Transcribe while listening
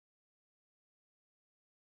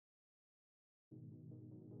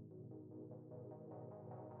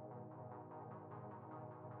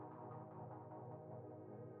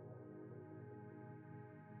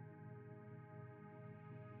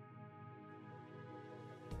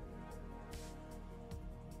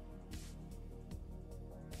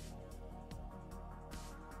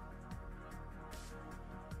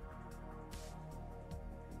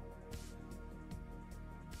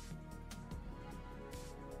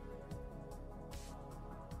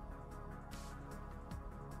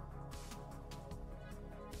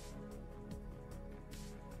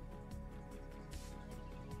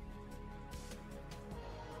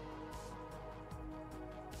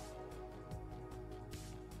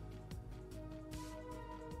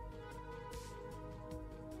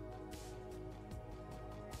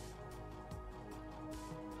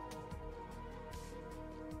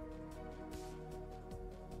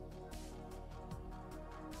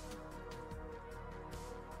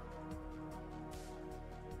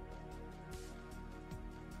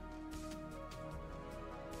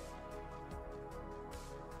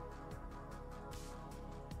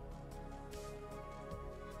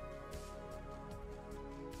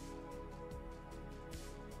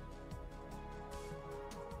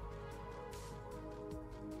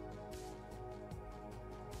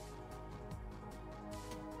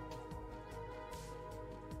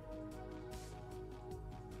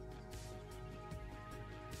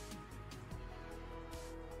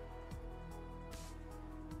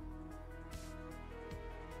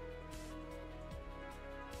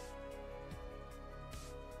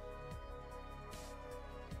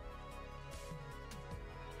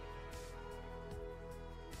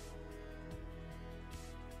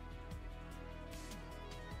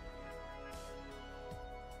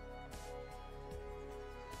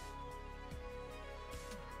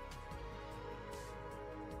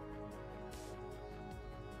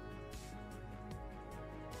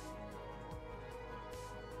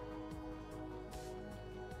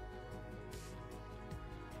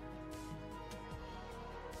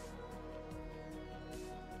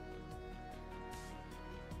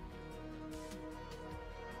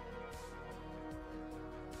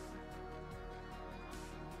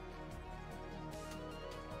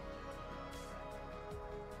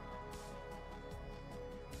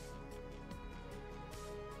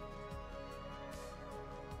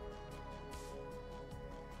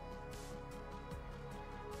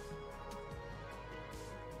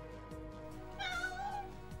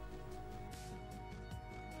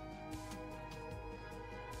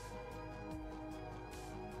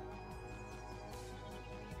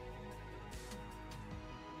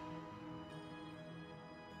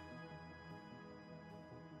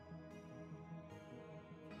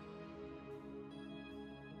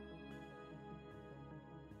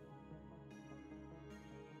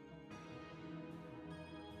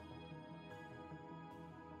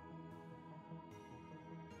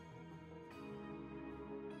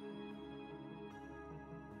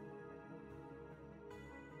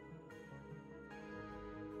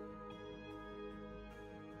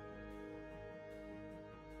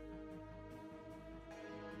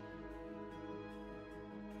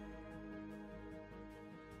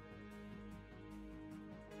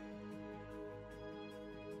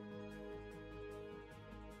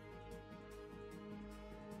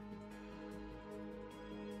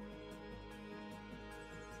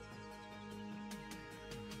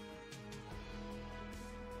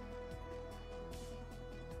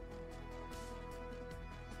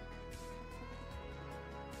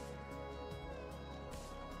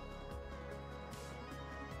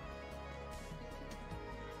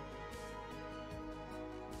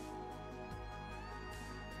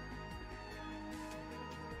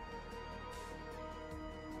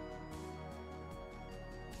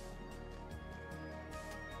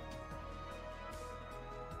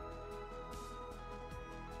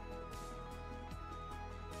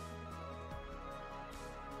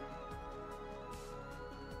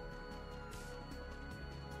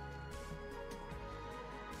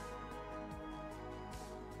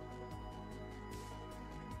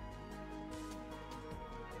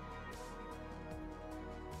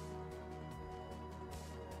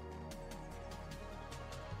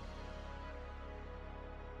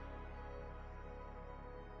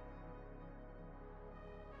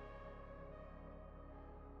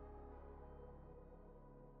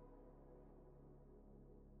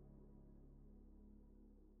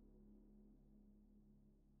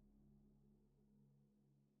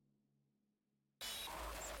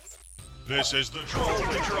This is the Troll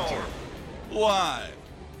Patrol. Live.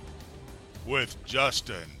 With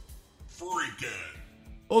Justin Freakin'.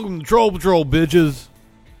 Welcome to Troll Patrol, bitches.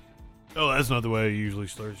 Oh, that's not the way I usually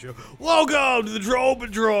start the show. Welcome to the Troll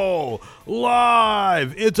Patrol.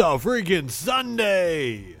 Live. It's a freaking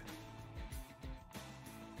Sunday.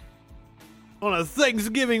 On a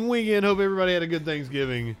Thanksgiving weekend. Hope everybody had a good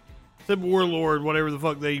Thanksgiving. Except Warlord, whatever the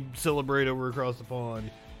fuck they celebrate over across the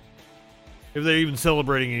pond. If they're even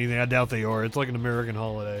celebrating anything, I doubt they are. It's like an American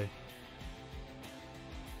holiday.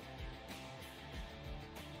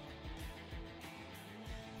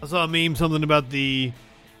 I saw a meme, something about if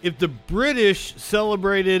the British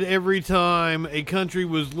celebrated every time a country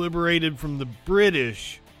was liberated from the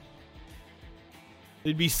British,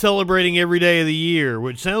 they'd be celebrating every day of the year,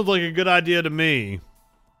 which sounds like a good idea to me.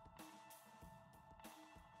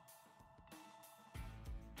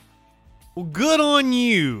 Well, good on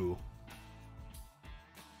you.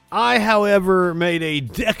 I, however, made a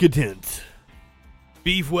decadent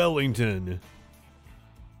beef Wellington.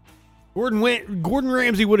 Gordon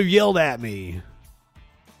Ramsay would have yelled at me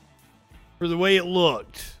for the way it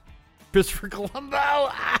looked. Christopher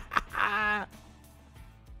Columbo.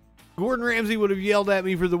 Gordon Ramsay would have yelled at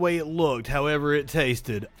me for the way it looked. However, it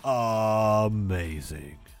tasted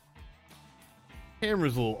amazing.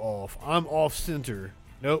 Camera's a little off. I'm off center.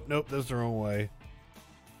 Nope, that's the wrong way.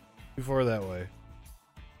 Too far that way.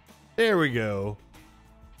 There we go.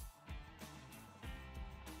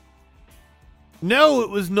 No, it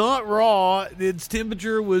was not raw. Its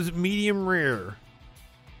temperature was medium rare.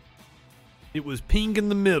 It was pink in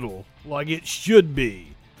the middle, like it should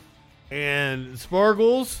be. And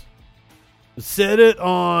Sparkles said it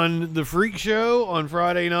on the Freak Show on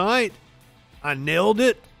Friday night. I nailed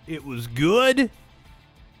it. It was good.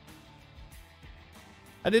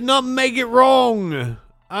 I did not make it wrong.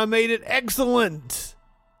 I made it excellent.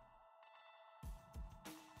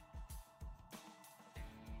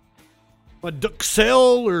 My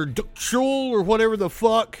Duxelle or Duxel or whatever the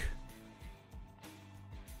fuck.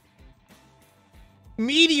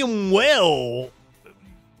 Medium well.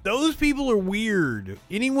 Those people are weird.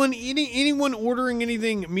 Anyone ordering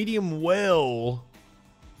anything medium well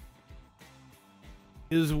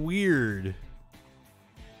is weird.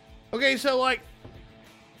 Okay, so like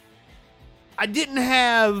I didn't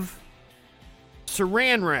have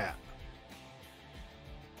saran wrap.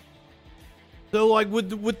 So like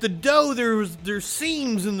with the dough, there's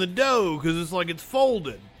seams in the dough because it's like it's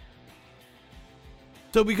folded.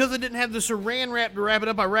 So because I didn't have the saran wrap to wrap it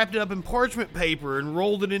up, I wrapped it up in parchment paper and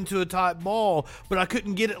rolled it into a tight ball, but I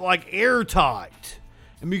couldn't get it like airtight.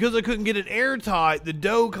 And because I couldn't get it airtight, the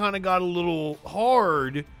dough kind of got a little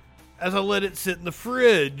hard as I let it sit in the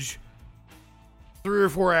fridge 3 or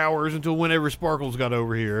 4 hours until whenever Sparkles got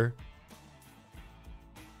over here.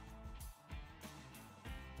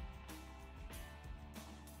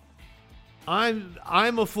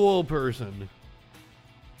 I'm a full person,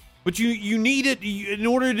 but you need it in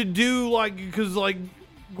order to do like, because like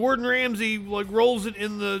Gordon Ramsay like rolls it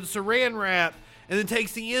in the saran wrap and then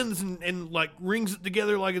takes the ends and like rings it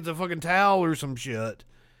together like it's a fucking towel or some shit,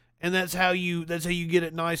 and that's how you get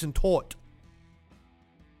it nice and taut.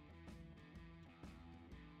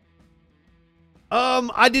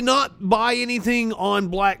 I did not buy anything on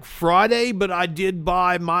Black Friday, but I did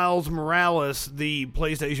buy Miles Morales, the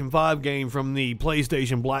PlayStation 5 game from the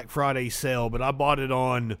PlayStation Black Friday sale, but I bought it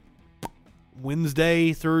on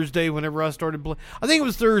Wednesday, Thursday, whenever I started playing. I think it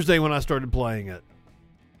was Thursday when I started playing it.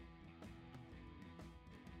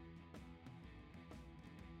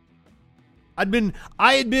 I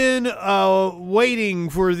had been waiting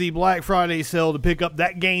for the Black Friday sale to pick up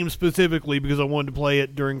that game specifically because I wanted to play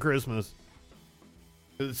it during Christmas.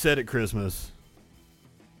 It said at Christmas.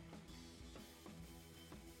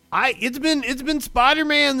 It's been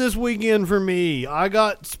Spider-Man this weekend for me. I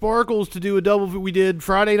got Sparkles to do a double. We did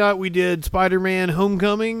Friday night. We did Spider-Man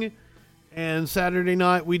Homecoming, and Saturday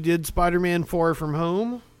night we did Spider-Man Far From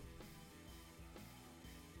Home.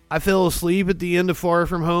 I fell asleep at the end of Far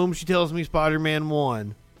From Home. She tells me Spider-Man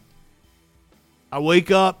won. I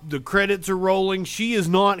wake up. The credits are rolling. She is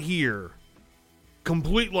not here.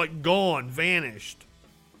 Complete, like gone, vanished.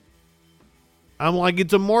 I'm like,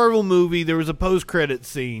 it's a Marvel movie. There was a post-credit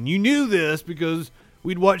scene. You knew this because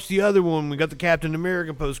we'd watched the other one. We got the Captain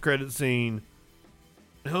America post-credit scene.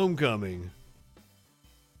 Homecoming.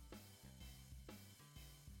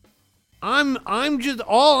 I'm just,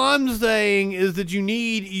 all I'm saying is that you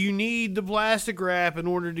need the plastic wrap in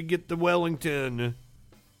order to get the Wellington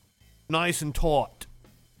nice and taut.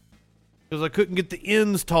 Because I couldn't get the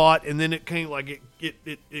ends taut, and then it came like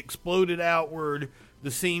it exploded outward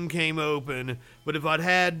the seam came open. But if I'd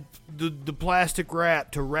had the plastic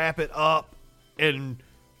wrap to wrap it up and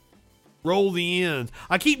roll the ends.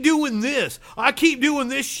 I keep doing this. I keep doing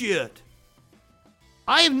this shit.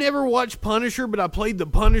 I have never watched Punisher, but I played the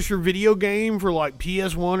Punisher video game for like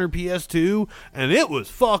PS1 or PS2, and it was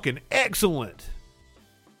fucking excellent.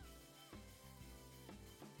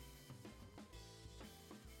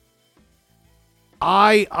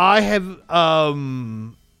 I have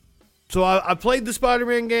so I played the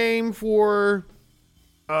Spider-Man game for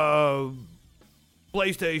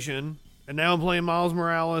PlayStation, and now I'm playing Miles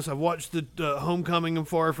Morales. I've watched the Homecoming and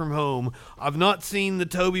Far From Home. I've not seen the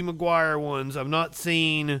Tobey Maguire ones. I've not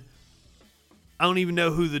seen, I don't even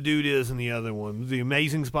know who the dude is in the other one. The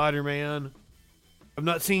Amazing Spider-Man. I've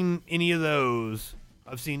not seen any of those.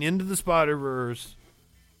 I've seen Into the Spider-Verse.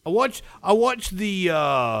 I watched the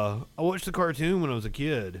cartoon when I was a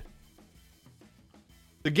kid.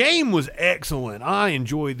 The game was excellent. I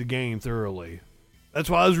enjoyed the game thoroughly. That's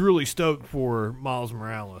why I was really stoked for Miles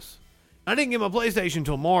Morales. I didn't get my PlayStation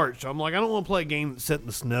until March. I'm like, I don't want to play a game that's set in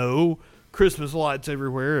the snow, Christmas lights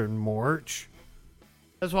everywhere in March.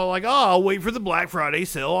 That's why I'm like, I'll wait for the Black Friday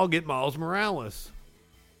sale. I'll get Miles Morales.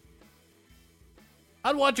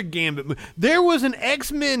 I'd watch a Gambit movie. There was an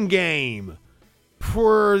X-Men game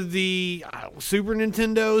for the Super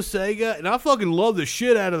Nintendo, Sega, and I fucking love the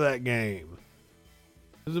shit out of that game.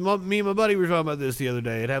 Me and my buddy were talking about this the other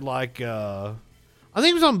day. It had like, I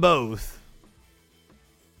think it was on both.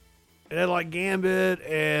 It had like Gambit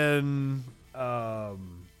and, I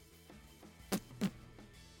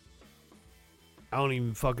don't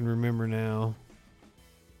even fucking remember now.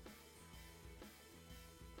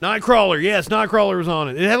 Nightcrawler, yes, Nightcrawler was on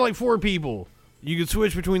it. It had like 4 people. You could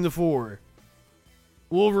switch between the 4.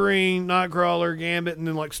 Wolverine, Nightcrawler, Gambit, and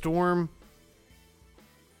then like Storm.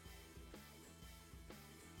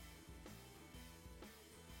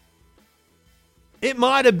 It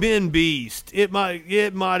might have been Beast. It might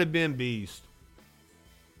have been Beast.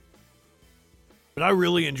 But I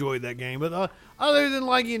really enjoyed that game. But other than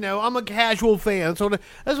like, I'm a casual fan. So that's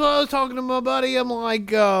what I was talking to my buddy. I'm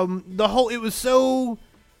like, it was so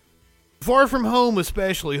Far From Home,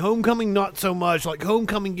 especially. Homecoming, not so much. Like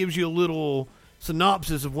Homecoming gives you a little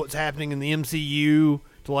synopsis of what's happening in the MCU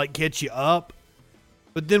to like catch you up.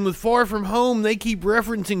 But then with Far From Home, they keep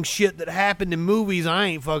referencing shit that happened in movies I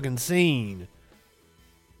ain't fucking seen.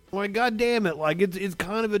 Like, God damn it, like, it's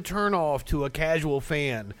kind of a turnoff to a casual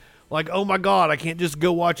fan. Like, oh my God, I can't just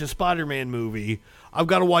go watch a Spider-Man movie. I've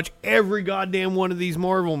got to watch every goddamn one of these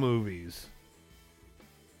Marvel movies.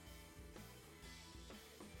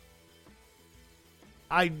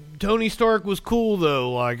 Tony Stark was cool,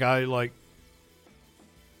 though.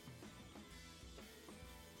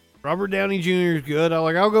 Robert Downey Jr. is good.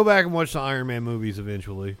 I'll go back and watch the Iron Man movies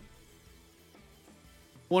eventually.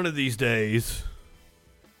 One of these days.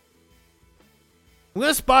 I'm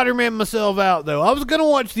going to Spider-Man myself out, though. I was going to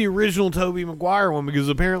watch the original Tobey Maguire one because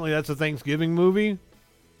apparently that's a Thanksgiving movie.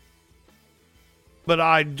 But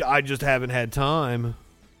I just haven't had time.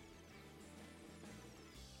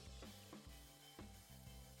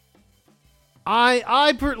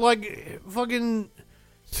 Like fucking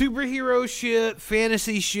superhero shit,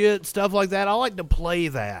 fantasy shit, stuff like that. I like to play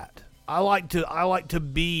that. I like to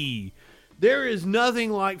be. There is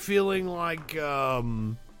nothing like feeling like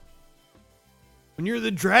when you're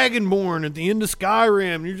the Dragonborn at the end of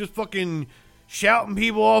Skyrim, and you're just fucking shouting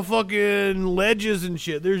people off fucking ledges and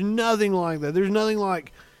shit. There's nothing like that. There's nothing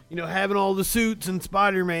like, having all the suits and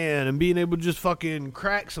Spider-Man and being able to just fucking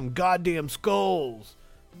crack some goddamn skulls.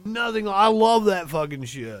 Nothing. I love that fucking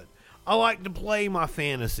shit. I like to play my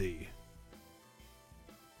fantasy.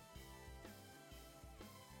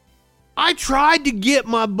 I tried to get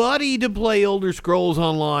my buddy to play Elder Scrolls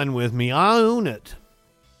Online with me. I own it.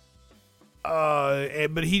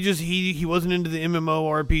 But he wasn't into the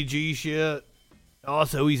MMORPG shit.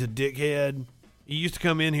 Also, he's a dickhead. He used to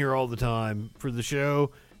come in here all the time for the show,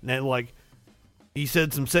 and then, he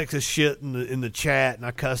said some sexist shit in the chat, and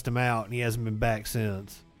I cussed him out, and he hasn't been back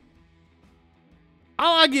since.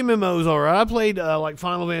 I like MMOs, alright. I played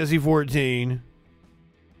Final Fantasy 14,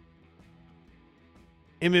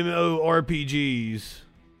 MMORPGs.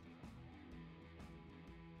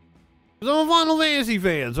 Because I'm a Final Fantasy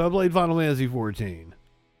fan, so I played Final Fantasy 14.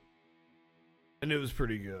 And it was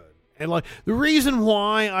pretty good. And the reason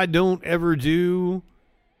why I don't ever do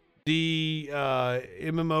the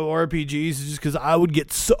MMORPGs is just because I would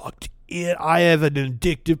get sucked in. I have an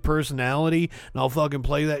addictive personality, and I'll fucking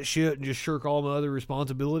play that shit and just shirk all my other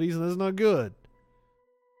responsibilities, and that's not good.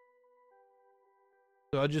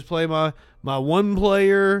 So I just play my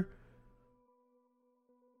one-player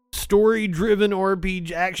story-driven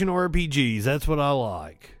RPG, action RPGs. That's what I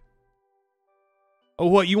like. Oh,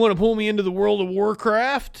 what, you want to pull me into the World of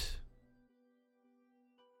Warcraft?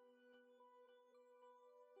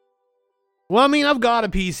 Well, I mean, I've got a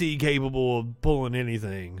PC capable of pulling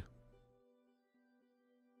anything.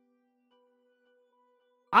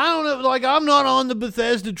 I don't know, like, I'm not on the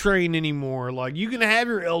Bethesda train anymore. Like, you can have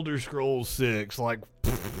your Elder Scrolls 6, like,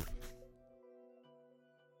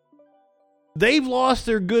 they've lost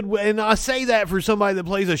their good way, and I say that for somebody that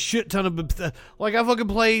plays a shit ton of Bethesda. Like, I fucking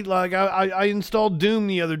played, like, I installed Doom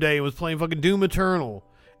the other day and was playing fucking Doom Eternal.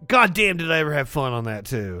 God damn, did I ever have fun on that,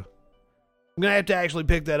 too. I'm gonna have to actually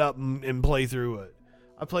pick that up and play through it.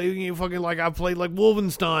 I played, you know, fucking, like, I played, like,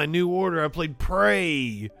 Wolfenstein, New Order, I played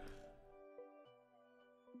Prey.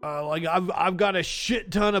 Like, I've got a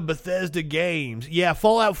shit ton of Bethesda games. Yeah,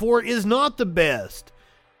 Fallout 4 is not the best.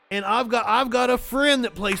 And I've got a friend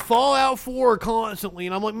that plays Fallout 4 constantly,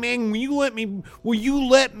 and I'm like, man, will you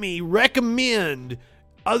let me recommend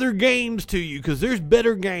other games to you? Because there's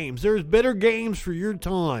better games. There's better games for your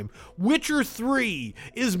time. Witcher 3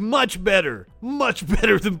 is much better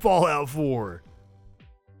than Fallout 4.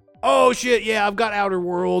 Oh shit, yeah, I've got Outer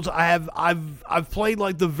Worlds. I've played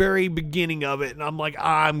like the very beginning of it, and I'm like,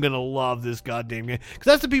 I'm gonna love this goddamn game. Because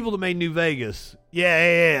that's the people that made New Vegas.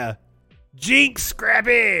 Yeah. Jinx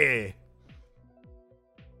Scrappy!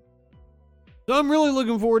 So I'm really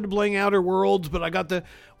looking forward to playing Outer Worlds, but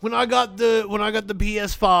when I got the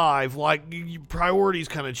PS5, like, priorities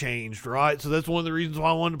kind of changed, right? So that's one of the reasons why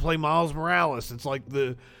I wanted to play Miles Morales. It's like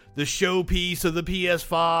the showpiece of the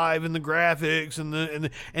PS5 and the graphics and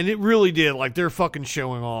it really did, like, they're fucking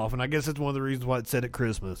showing off, and I guess that's one of the reasons why it's set at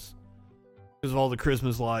Christmas, because of all the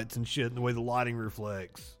Christmas lights and shit and the way the lighting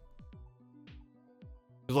reflects.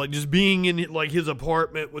 It's like just being in, like, his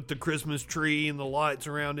apartment with the Christmas tree and the lights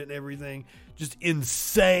around it and everything, just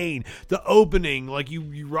insane. The opening, like,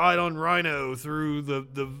 you ride on Rhino through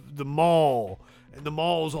the mall, and the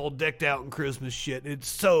mall is all decked out in Christmas shit, and it's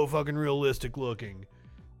so fucking realistic looking.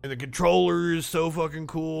 And the controller is so fucking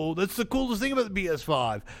cool. That's the coolest thing about the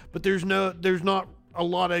PS5. But there's not a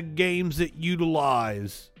lot of games that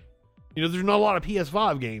utilize. You know, there's not a lot of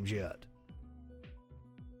PS5 games yet.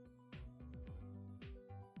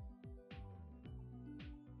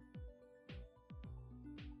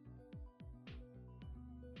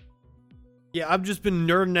 Yeah, I've just been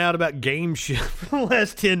nerding out about game shit for the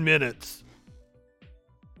last 10 minutes.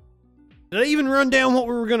 Did I even run down what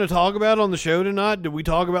we were going to talk about on the show tonight? Did we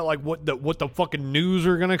talk about, like, what the fucking news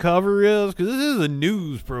we're going to cover is? Because this is a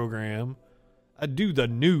news program. I do the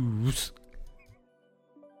news.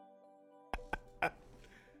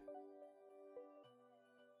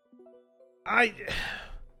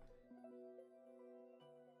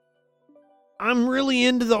 I'm really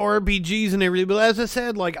into the RPGs and everything, but as I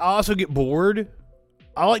said, like, I also get bored.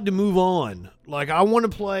 I like to move on. Like, I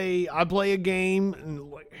play a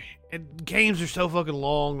game, and games are so fucking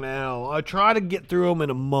long now. I try to get through them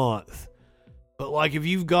in a month. But, like, if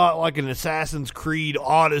you've got, like, an Assassin's Creed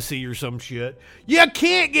Odyssey or some shit, you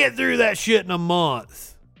can't get through that shit in a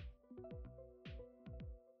month.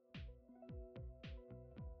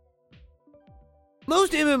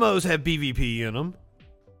 Most MMOs have PvP in them.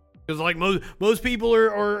 Because, like, most people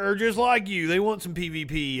are just like you. They want some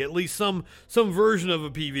PvP. At least some version of a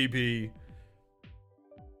PvP.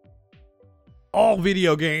 All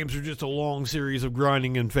video games are just a long series of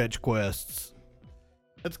grinding and fetch quests.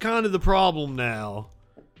 That's kind of the problem now.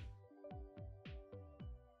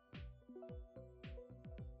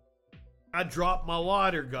 I dropped my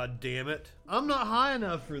lighter, goddammit. I'm not high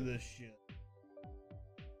enough for this shit.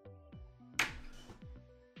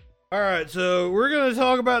 Alright, so we're going to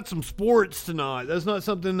talk about some sports tonight. That's not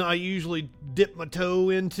something I usually dip my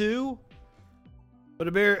toe into. But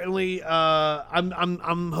apparently,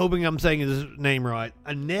 I'm hoping I'm saying his name right.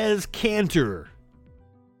 Enes Kanter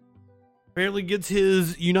apparently gets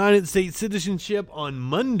his United States citizenship on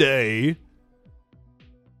Monday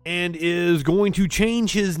and is going to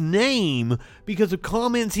change his name because of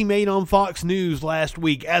comments he made on Fox News last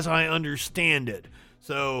week, as I understand it.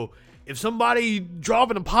 So, if somebody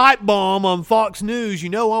dropping a pipe bomb on Fox News, you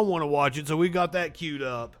know I want to watch it, so we got that queued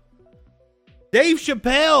up. Dave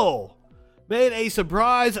Chappelle made a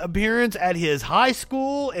surprise appearance at his high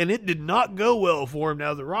school, and it did not go well for him.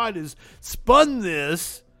 Now, the right has spun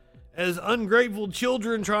this as ungrateful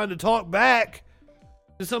children trying to talk back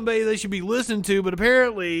to somebody they should be listening to, but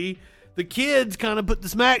apparently the kids kind of put the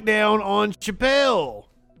smackdown on Chappelle.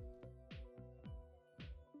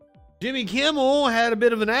 Jimmy Kimmel had a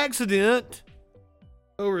bit of an accident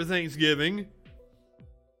over Thanksgiving.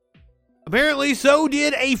 Apparently, so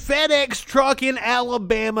did a FedEx truck in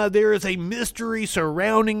Alabama. There is a mystery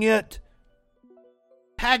surrounding it.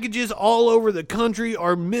 Packages all over the country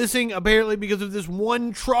are missing, apparently, because of this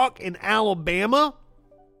one truck in Alabama.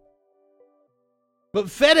 But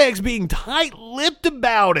FedEx being tight-lipped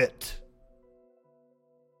about it.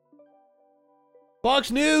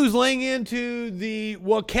 Fox News laying into the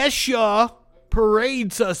Waukesha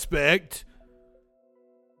parade suspect.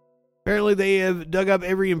 Apparently they have dug up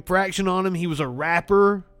every infraction on him. He was a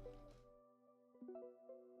rapper.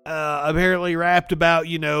 Apparently rapped about,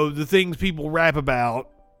 the things people rap about,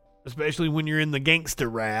 especially when you're in the gangster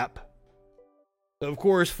rap. So of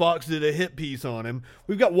course, Fox did a hit piece on him.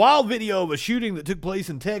 We've got wild video of a shooting that took place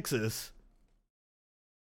in Texas.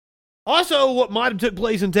 Also, what might have took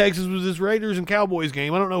place in Texas was this Raiders and Cowboys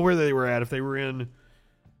game. I don't know where they were at, if they were in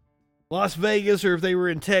Las Vegas or if they were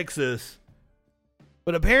in Texas.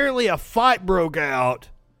 But apparently a fight broke out.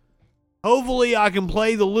 Hopefully I can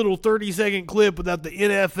play the little 30-second clip without the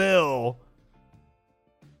NFL,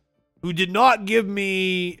 who did not give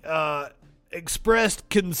me expressed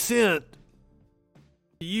consent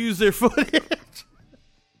to use their footage.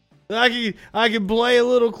 I can play a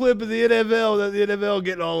little clip of the NFL without the NFL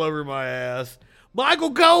getting all over my ass.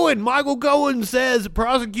 Michael Cohen says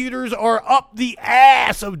prosecutors are up the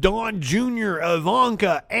ass of Don Jr.,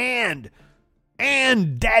 Ivanka, and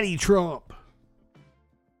Daddy Trump.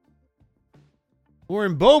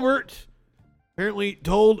 Lauren Boebert apparently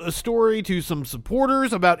told a story to some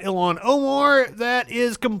supporters about Ilhan Omar that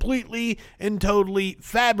is completely and totally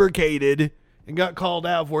fabricated and got called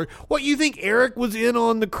out for it. What, you think Eric was in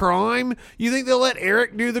on the crime? You think they'll let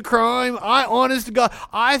Eric do the crime? Honest to God,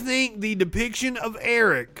 I think the depiction of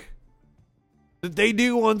Eric that they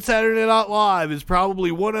do on Saturday Night Live is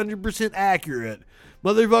probably 100% accurate.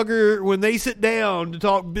 Motherfucker, when they sit down to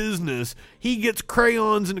talk business, he gets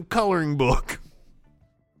crayons and a coloring book.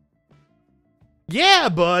 Yeah,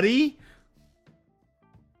 buddy.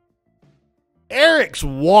 Eric's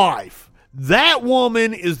wife. That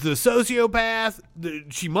woman is the sociopath.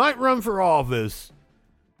 She might run for office.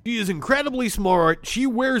 She is incredibly smart. She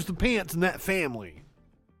wears the pants in that family.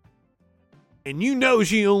 And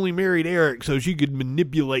she only married Eric so she could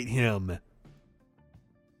manipulate him.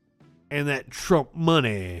 And that Trump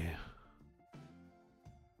money.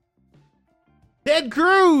 Ted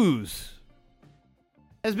Cruz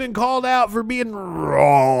has been called out for being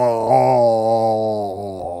wrong.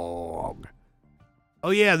 Oh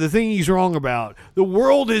yeah, the thing he's wrong about. The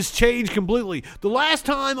world has changed completely. The last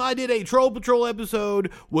time I did a Troll Patrol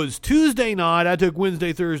episode was Tuesday night. I took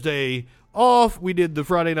Wednesday, Thursday off. We did the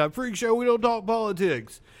Friday Night Freak Show. We don't talk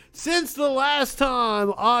politics. Since the last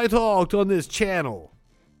time I talked on this channel,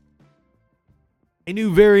 a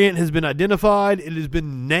new variant has been identified. It has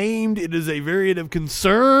been named. It is a variant of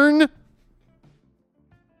concern. And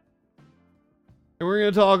we're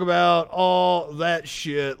going to talk about all that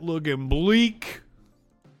shit looking bleak.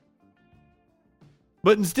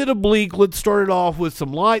 But instead of bleak, let's start it off with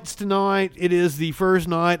some lights tonight. It is the first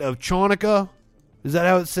night of Chanukah. Is that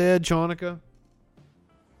how it's said? Chanukah?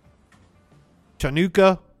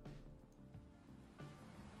 Chanukah?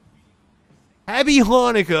 Happy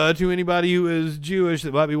Hanukkah to anybody who is Jewish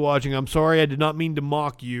that might be watching. I'm sorry, I did not mean to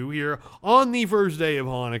mock you here on the first day of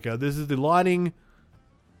Hanukkah. This is the lighting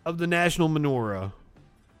of the national menorah.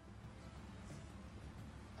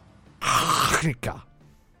 Hanukkah.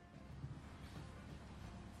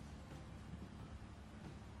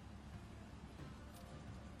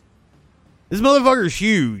 This motherfucker's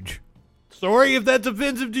huge. Sorry if that's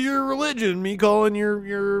offensive to your religion, me calling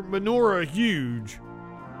your menorah huge.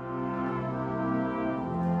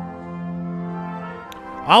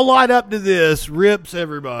 I'll light up to this. Rips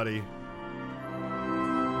everybody.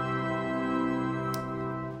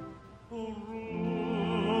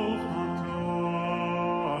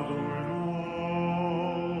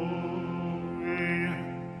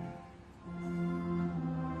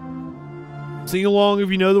 Sing along if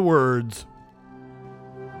you know the words.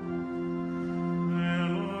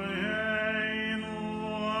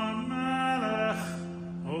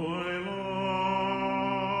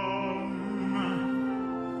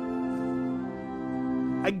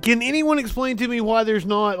 Can anyone explain to me why there's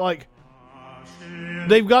not, like,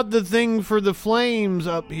 they've got the thing for the flames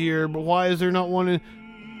up here, but why is there not one in...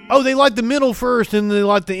 Oh, they light the middle first and they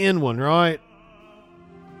light the end one, right?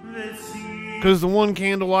 Because the one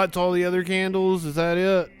candle lights all the other candles, is that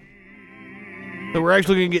it? So we're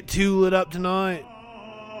actually going to get two lit up tonight?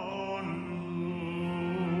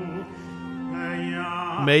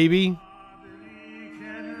 Maybe.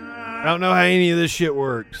 I don't know how any of this shit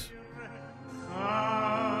works.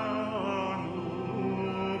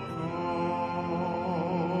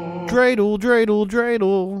 Dreidel, dreidel,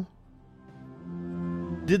 dreidel.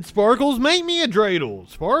 Did Sparkles make me a dreidel?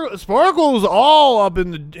 Sparkles all up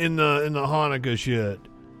in the Hanukkah shit.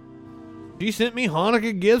 She sent me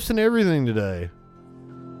Hanukkah gifts and everything today.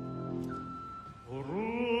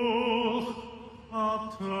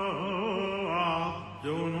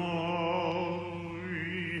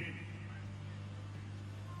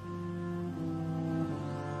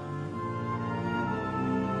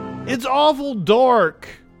 It's awful dark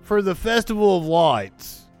for the Festival of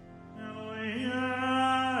Lights.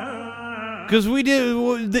 Because we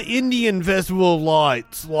did the Indian Festival of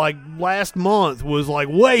Lights, like, last month was, like,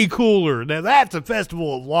 way cooler. Now that's a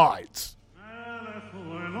Festival of Lights.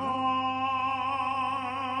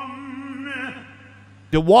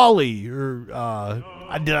 Diwali, or,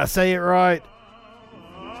 did I say it right?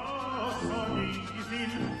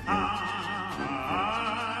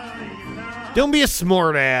 Don't be a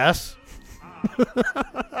smart ass.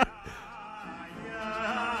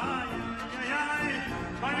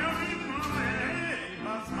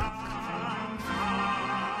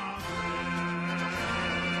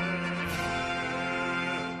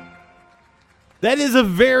 That is a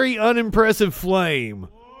very unimpressive flame.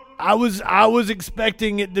 I was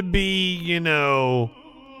expecting it to be, you know,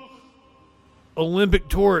 Olympic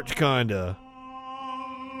torch kinda.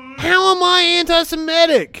 How am I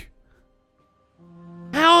anti-Semitic?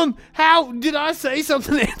 How did I say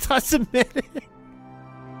something anti-Semitic?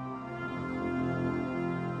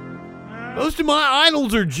 Most of my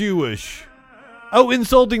idols are Jewish. Oh,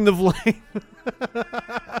 insulting the flame.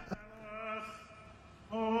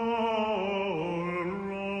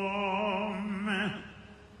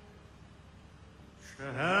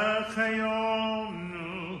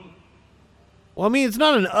 Well, I mean, it's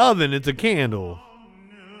not an oven, it's a candle.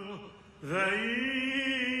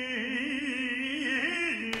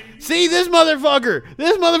 See, this motherfucker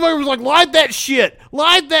was like, light that shit.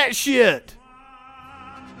 Light that shit.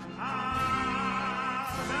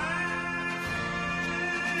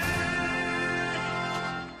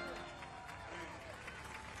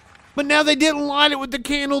 But now they didn't light it with the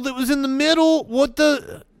candle that was in the middle. What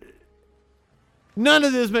the... None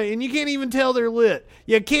of this, man. And you can't even tell they're lit.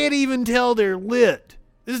 You can't even tell they're lit.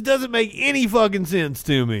 This doesn't make any fucking sense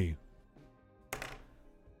to me.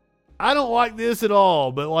 I don't like this at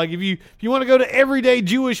all. But like, if you want to go to Everyday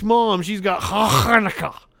Jewish Mom, she's got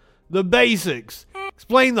Hanukkah, the basics.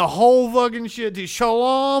 Explain the whole fucking shit to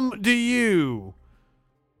Shalom to you.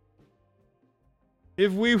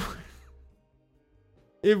 If we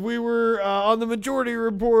were on the Majority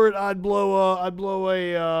Report, I'd blow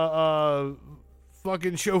a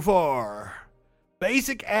fucking shofar.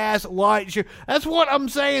 Basic ass light show. That's what I'm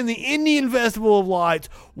saying. The Indian Festival of Lights,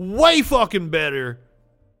 way fucking better.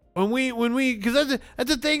 When we, because that's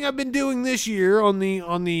the thing I've been doing this year on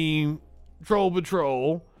the Troll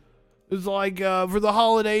Patrol. It's like for the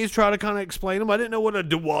holidays, try to kind of explain them. I didn't know what a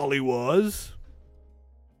Diwali was.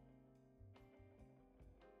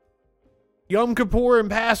 Yom Kippur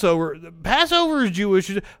and Passover. Passover is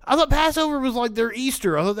Jewish. I thought Passover was like their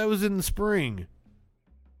Easter. I thought that was in the spring.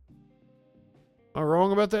 Am I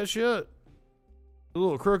wrong about that shit? A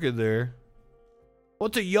little crooked there.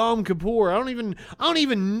 What's a Yom Kippur? I don't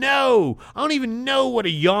even know. I don't even know what a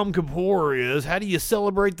Yom Kippur is. How do you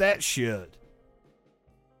celebrate that shit?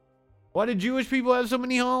 Why do Jewish people have so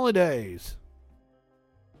many holidays?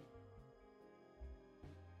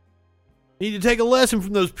 Need to take a lesson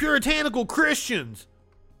from those puritanical Christians.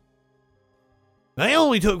 They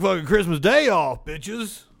only took fucking Christmas Day off,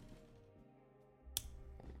 bitches.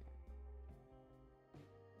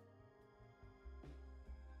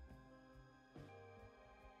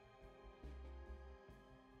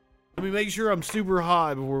 Let me make sure I'm super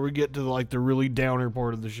high before we get to like the really downer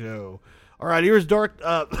part of the show. All right, here's dark.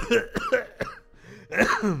 I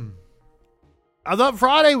thought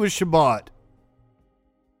Friday was Shabbat.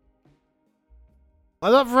 I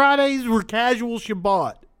thought Fridays were casual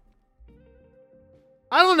Shabbat.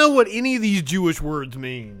 I don't know what any of these Jewish words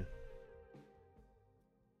mean.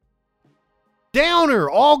 Downer,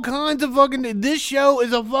 all kinds of fucking. This show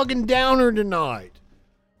is a fucking downer tonight.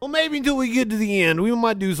 Well, maybe until we get to the end, we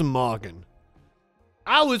might do some mocking.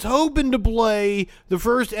 I was hoping to play the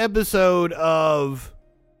first episode of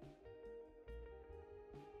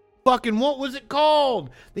fucking, what was it called?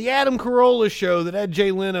 The Adam Carolla show that had Jay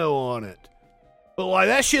Leno on it. But like,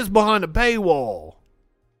 that shit's behind a paywall.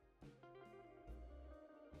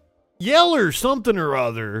 Yeller something or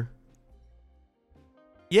other.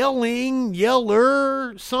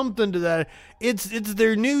 Yeller, something to that. It's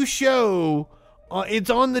their new show. It's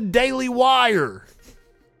on the Daily Wire.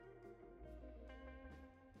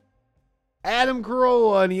 Adam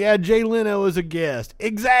Carolla, and he had Jay Leno as a guest.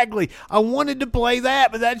 Exactly. I wanted to play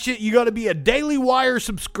that, but that shit, you got to be a Daily Wire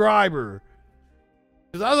subscriber.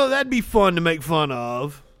 Because I thought that'd be fun to make fun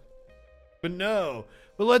of. But no.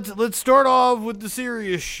 But let's start off with the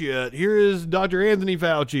serious shit. Here is Dr. Anthony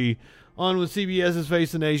Fauci on with CBS's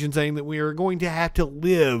Face the Nation saying that we are going to have to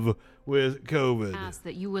live with COVID. Ask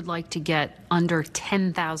that you would like to get under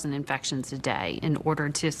 10,000 infections a day in order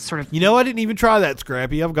to sort of... You know, I didn't even try that,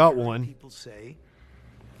 Scrappy. I've got one. People say,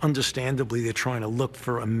 understandably, they're trying to look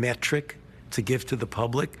for a metric to give to the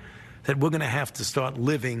public, that we're going to have to start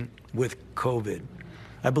living with COVID.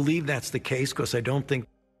 I believe that's the case because I don't think...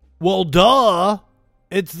 Well, duh.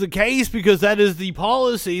 It's the case because that is the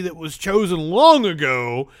policy that was chosen long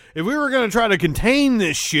ago. If we were going to try to contain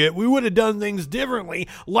this shit, we would have done things differently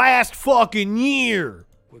last fucking year.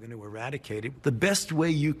 We're going to eradicate it. The best way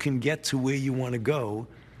you can get to where you want to go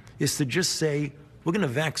is to just say, we're going to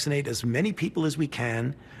vaccinate as many people as we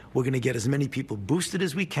can. We're going to get as many people boosted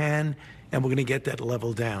as we can, and we're going to get that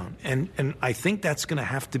level down. And I think that's going to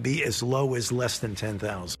have to be as low as less than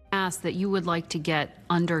 10,000. Ask that you would like to get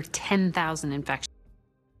under 10,000 infections.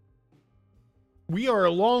 We are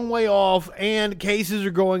a long way off, and cases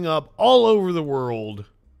are going up all over the world.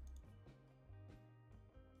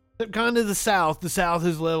 Kind of the South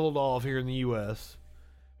has leveled off here in the U.S.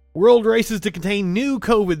 World races to contain new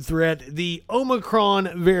COVID threat, the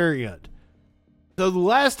Omicron variant. So the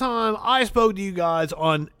last time I spoke to you guys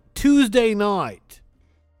on Tuesday night,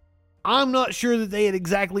 I'm not sure that they had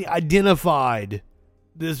exactly identified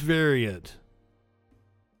this variant.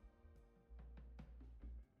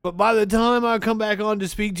 But by the time I come back on to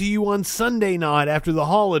speak to you on Sunday night after the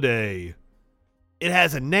holiday, it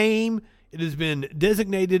has a name. It has been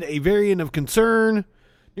designated a variant of concern.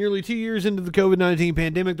 Nearly 2 years into the COVID-19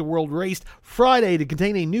 pandemic, the world raced Friday to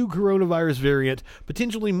contain a new coronavirus variant,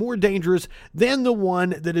 potentially more dangerous than the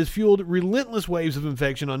one that has fueled relentless waves of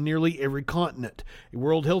infection on nearly every continent. A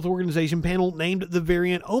World Health Organization panel named the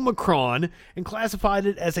variant Omicron and classified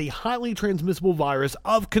it as a highly transmissible virus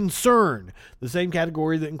of concern, the same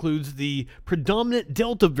category that includes the predominant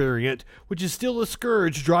Delta variant, which is still a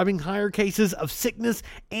scourge, driving higher cases of sickness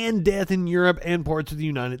and death in Europe and parts of the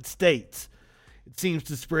United States. It seems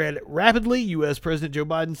to spread rapidly, U.S. President Joe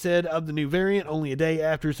Biden said of the new variant only a day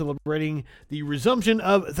after celebrating the resumption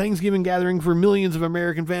of Thanksgiving gathering for millions of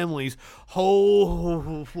American families.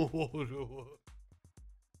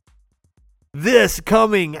 This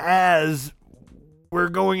coming as we're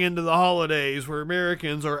going into the holidays where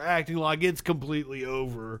Americans are acting like it's completely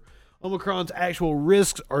over. Omicron's actual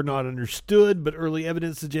risks are not understood, but early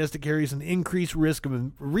evidence suggests it carries an increased risk of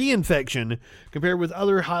reinfection compared with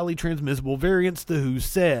other highly transmissible variants, the WHO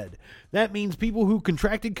said. That means people who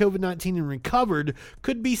contracted COVID-19 and recovered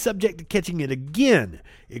could be subject to catching it again.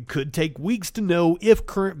 It could take weeks to know if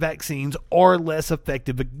current vaccines are less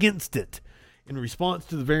effective against it. In response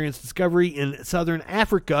to the variant's discovery in southern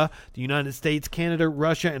Africa, the United States, Canada,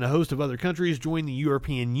 Russia, and a host of other countries joined the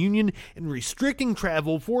European Union in restricting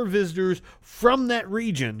travel for visitors from that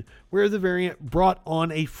region, where the variant brought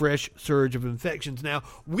on a fresh surge of infections. Now,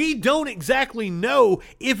 we don't exactly know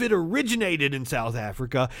if it originated in South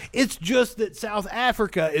Africa. It's just that South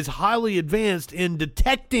Africa is highly advanced in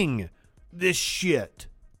detecting this shit.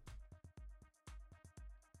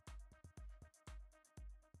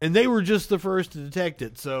 And they were just the first to detect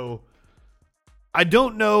it, so I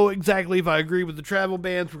don't know exactly if I agree with the travel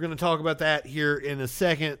bans. We're going to talk about that here in a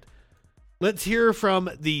second. Let's hear from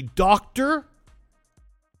the doctor.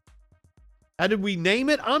 How did we name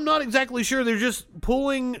it? I'm not exactly sure. They're just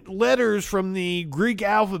pulling letters from the Greek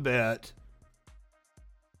alphabet.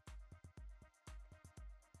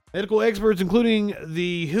 Medical experts, including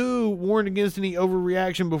the WHO, warned against any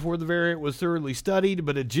overreaction before the variant was thoroughly studied,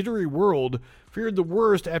 but a jittery world feared the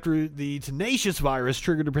worst after the tenacious virus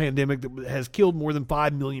triggered a pandemic that has killed more than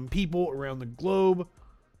 5 million people around the globe.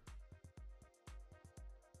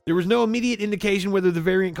 There was no immediate indication whether the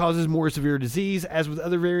variant causes more severe disease. As with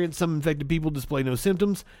other variants, some infected people display no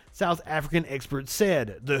symptoms, South African experts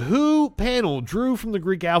said. The WHO panel drew from the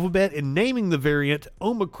Greek alphabet in naming the variant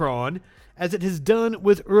Omicron, as it has done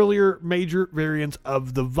with earlier major variants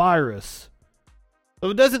of the virus. So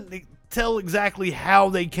it doesn't tell exactly how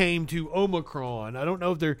they came to Omicron. I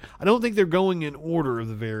don't think they're going in order of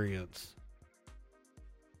the variants.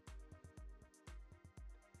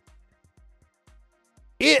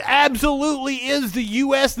 It absolutely is the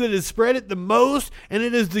U.S. that has spread it the most, and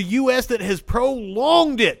it is the U.S. that has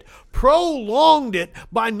prolonged it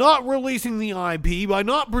by not releasing the IP, by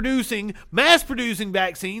not mass producing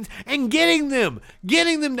vaccines, and getting them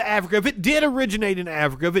to Africa. If it did originate in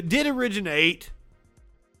Africa, if it did originate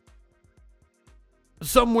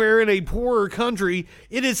somewhere in a poorer country,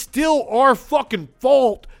 it is still our fucking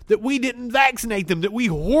fault that we didn't vaccinate them, that we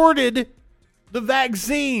hoarded the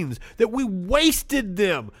vaccines, that we wasted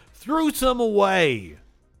them, threw some away.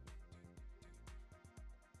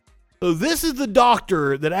 So this is the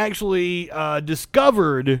doctor that actually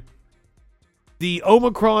discovered the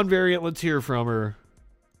Omicron variant. Let's hear from her.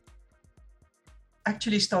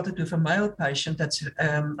 Actually started with a male patient that's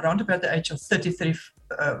around about the age of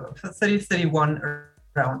 31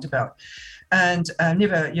 roundabout, and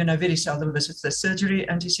never, very seldom visits the surgery.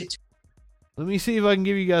 And he said, let me see if I can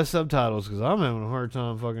give you guys subtitles, because I'm having a hard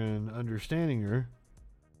time fucking understanding her.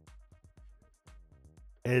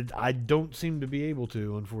 And I don't seem to be able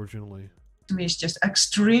to, unfortunately. He's just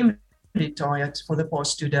extremely tired for the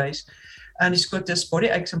past 2 days, and he's got this body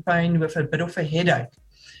aches and pain with a bit of a headache.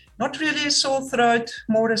 Not really a sore throat,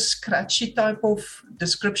 more a scratchy type of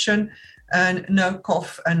description, and no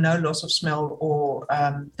cough and no loss of smell or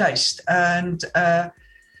taste. And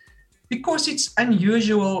because it's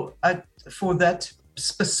unusual for that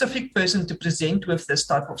specific person to present with this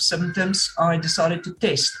type of symptoms, I decided to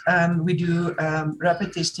test. We do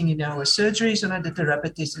rapid testing in our surgeries, and I did the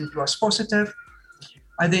rapid test and it was positive.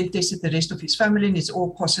 I then tested the rest of his family and it's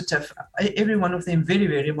all positive. Every one of them very,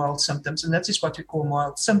 very mild symptoms, and that is what we call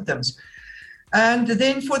mild symptoms. And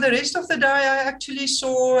then for the rest of the day, I actually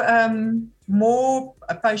saw more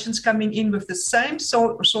patients coming in with the same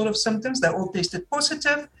sort of symptoms. They all tested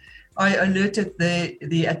positive. I alerted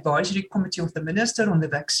the advisory committee of the minister on the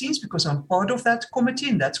vaccines, because I'm part of that committee,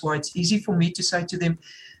 and that's why it's easy for me to say to them,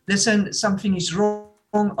 listen, something is wrong.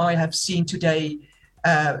 I have seen today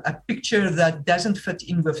a picture that doesn't fit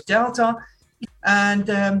in with Delta. And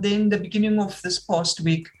then the beginning of this past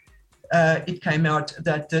week, it came out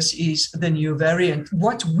that this is the new variant.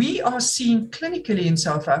 What we are seeing clinically in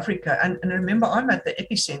South Africa, and remember, I'm at the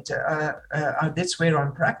epicenter, that's where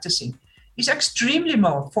I'm practicing, is extremely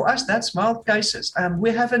mild. For us, that's mild cases.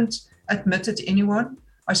 We haven't admitted anyone.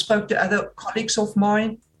 I spoke to other colleagues of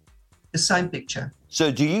mine, the same picture. So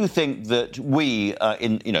do you think that we,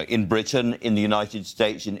 in Britain, in the United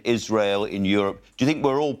States, in Israel, in Europe, do you think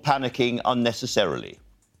we're all panicking unnecessarily?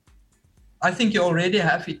 I think you already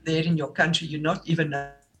have it there in your country. You're not even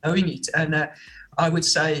knowing it. And I would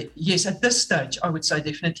say, yes, at this stage, I would say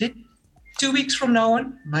definitely. 2 weeks from now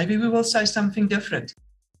on, maybe we will say something different.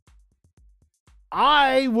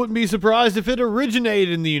 I wouldn't be surprised if it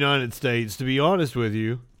originated in the United States, to be honest with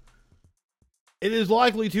you. It is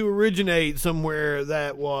likely to originate somewhere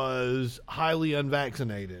that was highly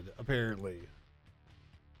unvaccinated, apparently.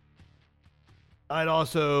 I'd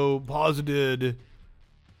also posited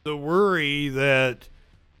the worry that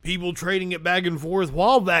people trading it back and forth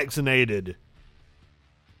while vaccinated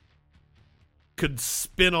could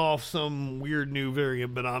spin off some weird new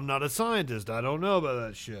variant, but I'm not a scientist. I don't know about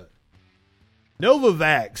that shit.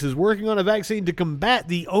 Novavax is working on a vaccine to combat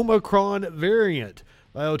the Omicron variant.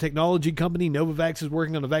 Biotechnology company Novavax is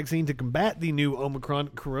working on a vaccine to combat the new Omicron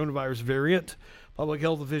coronavirus variant. Public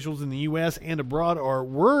health officials in the U.S. and abroad are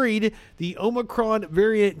worried the Omicron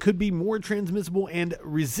variant could be more transmissible and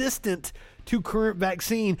resistant to current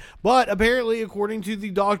vaccine. But apparently, according to the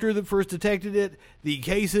doctor that first detected it, the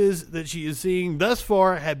cases that she is seeing thus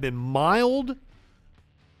far have been mild.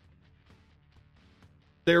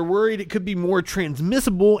 They're worried it could be more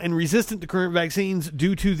transmissible and resistant to current vaccines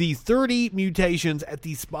due to the 30 mutations at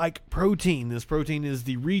the spike protein. This protein is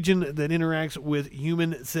the region that interacts with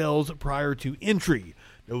human cells prior to entry.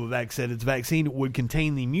 Novavax said its vaccine would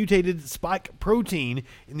contain the mutated spike protein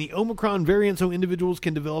in the Omicron variant so individuals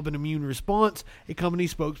can develop an immune response, a company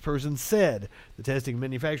spokesperson said. The testing and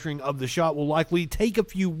manufacturing of the shot will likely take a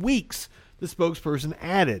few weeks, the spokesperson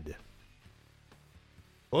added.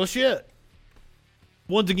 Well, shit.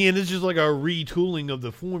 Once again, it's just like a retooling of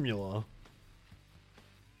the formula.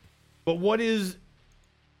 But what is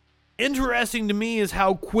interesting to me is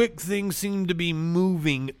how quick things seem to be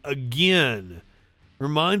moving again.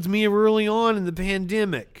 Reminds me of early on in the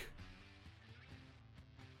pandemic.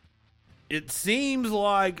 It seems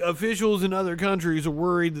like officials in other countries are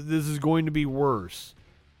worried that this is going to be worse.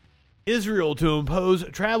 Israel to impose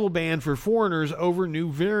a travel ban for foreigners over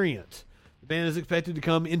new variant. The ban is expected to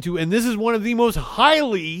come into, and this is one of the most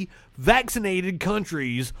highly vaccinated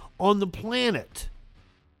countries on the planet.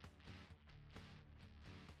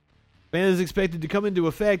 The ban is expected to come into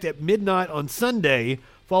effect at midnight on Sunday.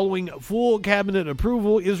 Following full cabinet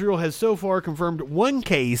approval, Israel has so far confirmed one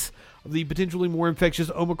case of the potentially more infectious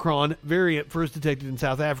Omicron variant first detected in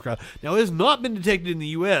South Africa. Now, it has not been detected in the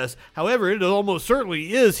U.S. However, it almost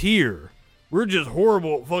certainly is here. We're just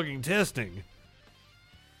horrible at fucking testing.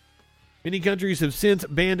 Many countries have since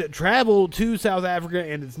banned travel to South Africa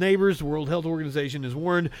and its neighbors. The World Health Organization has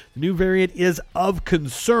warned the new variant is of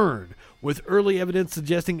concern, with early evidence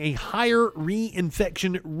suggesting a higher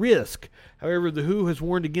reinfection risk. However, the WHO has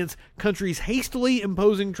warned against countries hastily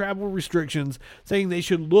imposing travel restrictions, saying they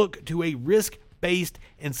should look to a risk-based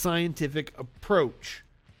and scientific approach.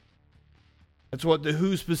 That's what the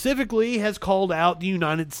WHO specifically has called out the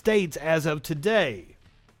United States as of today.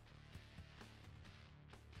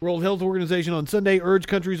 World Health Organization on Sunday urged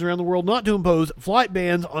countries around the world not to impose flight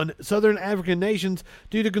bans on southern African nations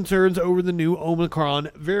due to concerns over the new Omicron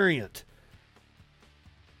variant.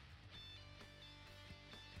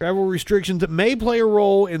 Travel restrictions may play a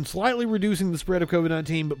role in slightly reducing the spread of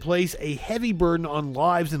COVID-19, but place a heavy burden on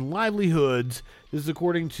lives and livelihoods. This is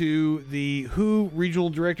according to the WHO Regional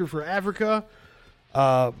Director for Africa,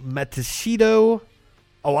 Matshidiso.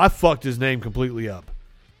 Oh, I fucked his name completely up.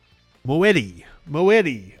 Moeti.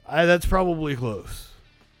 That's probably close.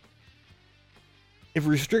 If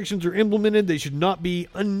restrictions are implemented, they should not be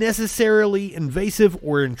unnecessarily invasive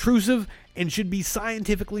or intrusive and should be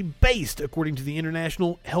scientifically based, according to the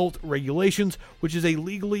International Health Regulations, which is a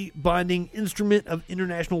legally binding instrument of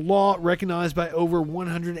international law recognized by over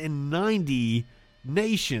 190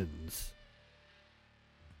 nations.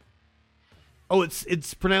 Oh,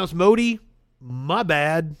 it's pronounced Modi? My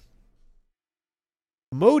bad.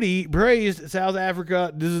 Modi praised South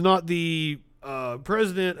Africa. This is not the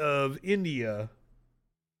president of India.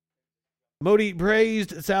 Modi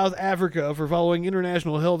praised South Africa for following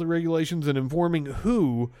international health regulations and informing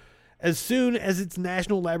WHO as soon as its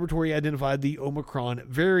national laboratory identified the Omicron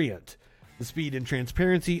variant. The speed and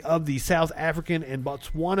transparency of the South African and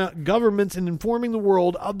Botswana governments in informing the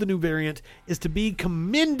world of the new variant is to be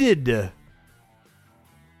commended.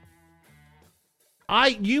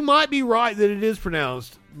 You might be right that it is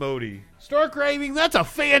pronounced Modi. Stark Raving, that's a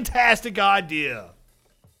fantastic idea.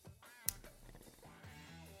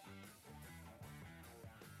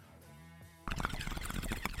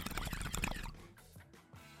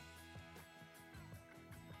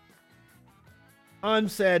 I'm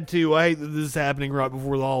sad too. I hate that this is happening right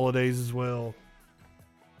before the holidays as well.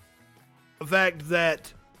 A fact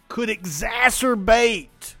that could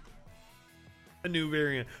exacerbate a new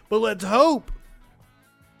variant. But let's hope,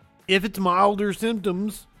 if it's milder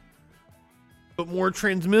symptoms, but more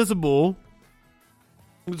transmissible,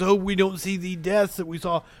 let's hope we don't see the deaths that we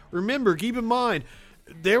saw. Remember, keep in mind,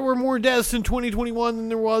 there were more deaths in 2021 than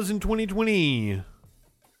there was in 2020.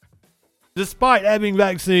 Despite having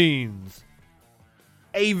vaccines.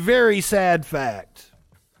 A very sad fact.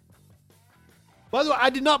 By the way, I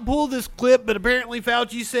did not pull this clip, but apparently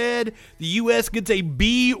Fauci said the U.S. gets a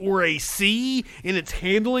B or a C in its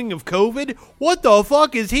handling of COVID. What the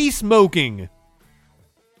fuck is he smoking?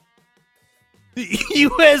 The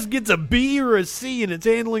U.S. gets a B or a C in its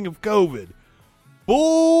handling of COVID.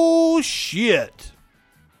 Bullshit.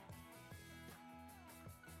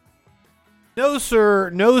 No, sir.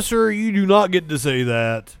 No, sir. You do not get to say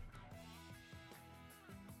that.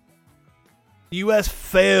 The U.S.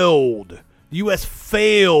 failed. The U.S.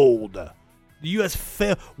 failed. The U.S.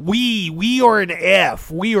 failed. We are an F.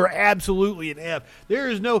 We are absolutely an F. There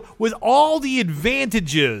is no, with all the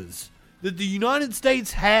advantages that the United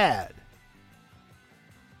States had,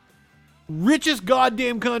 richest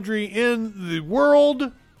goddamn country in the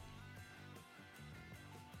world,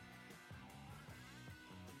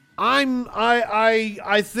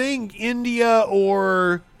 I think India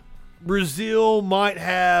or Brazil might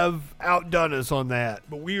have outdone us on that,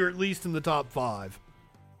 but we are at least in the top 5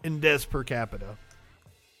 in deaths per capita.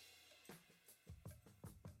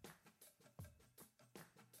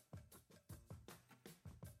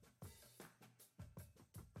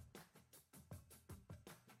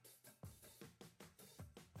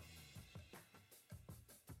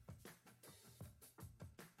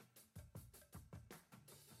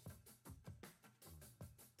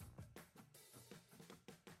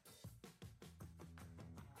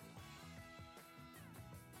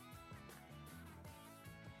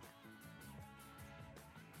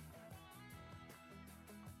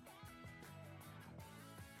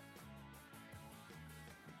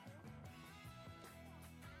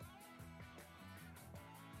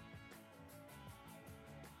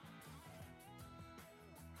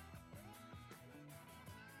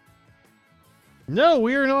 No,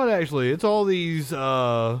 we are not actually. It's all these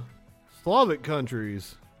Slavic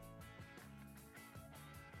countries.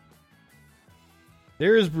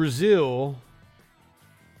 There is Brazil.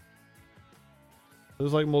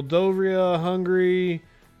 There's like Moldova, Hungary.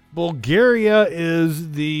 Bulgaria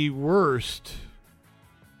is the worst.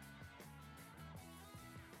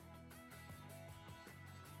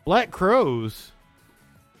 Black Crows.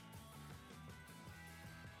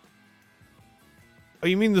 Oh,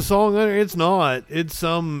 you mean the song? It's not. It's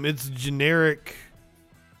generic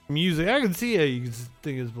music. I can see how you can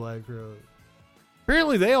think it's Black Crows.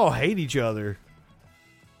 Apparently, they all hate each other.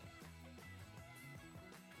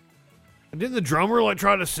 And didn't the drummer like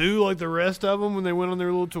try to sue like the rest of them when they went on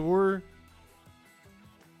their little tour?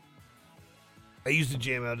 I used to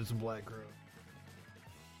jam out to some Black Crows.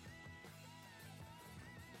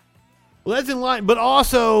 Well, that's in line, but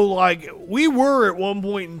also, like, we were at one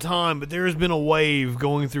point in time, but there has been a wave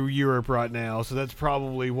going through Europe right now, so that's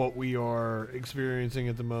probably what we are experiencing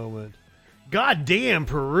at the moment. God damn,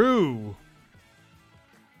 Peru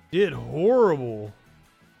did horrible.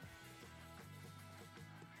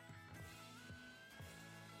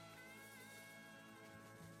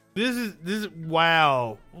 This is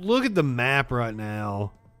wow. Look at the map right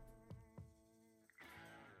now.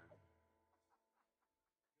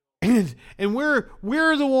 And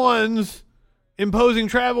we're the ones imposing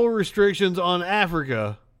travel restrictions on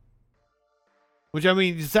Africa. Which, I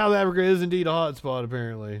mean, South Africa is indeed a hotspot,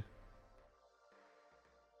 apparently.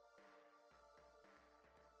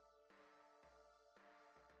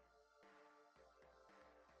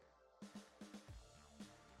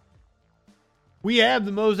 We have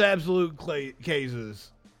the most absolute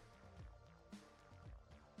cases.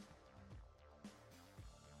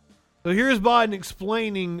 So here's Biden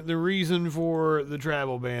explaining the reason for the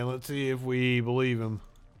travel ban. Let's see if we believe him.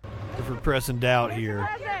 If we're pressing doubt here.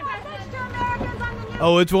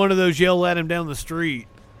 Oh, it's one of those yell at him down the street.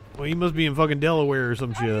 Well, he must be in fucking Delaware or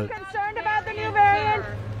some shit. Are you concerned about the new variant?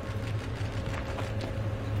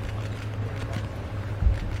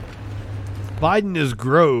 Biden is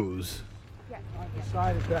grows. I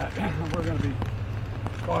decided that we're going to be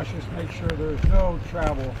cautious, make sure there's no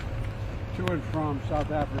travel to and from South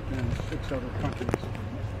Africa and 6 other countries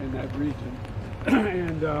in that region,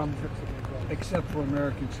 and except for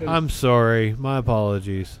American citizens. I'm sorry. My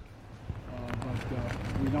apologies.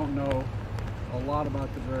 But we don't know a lot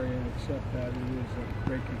about the variant, except that it is a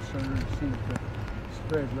great concern. It seems to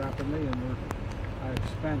spread rapidly, and I've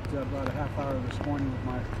spent about a half hour this morning with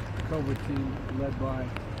my COVID team led by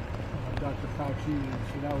Dr. Fauci, and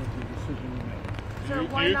so that was the decision we made.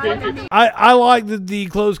 I like that the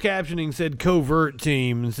closed captioning said covert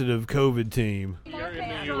team instead of COVID team. You're in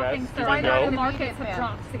the U.S. Why not the markets have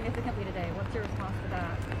dropped significantly today? What's your response to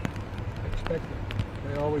that? Expected.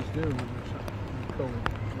 They always do when there's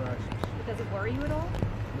COVID rises. Does it worry you at all?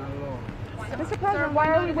 Not at all. Mr. President, why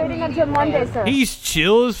are we waiting until Monday, sir? He's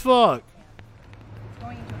chill as fuck. It's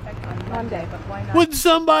going into effect on Monday, but why not? Would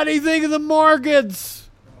somebody think of the markets?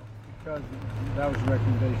 Because that was a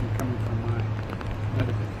recommendation coming from my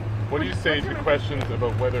medical team. What do you say to questions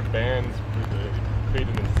about whether bans create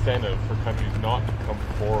an incentive for countries not to come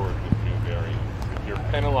forward with new variants? If you're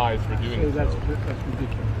penalized for doing so. That's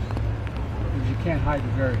ridiculous. Because you can't hide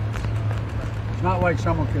the variants. It's not like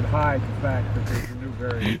someone could hide the fact that there's a new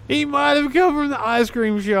variant. He might have come from the ice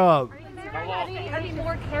cream shop. Are you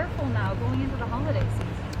more careful now going into the holiday season?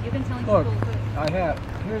 You've been telling people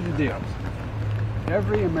here's the deal.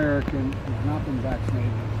 Every American who's not been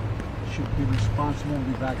vaccinated should be responsible and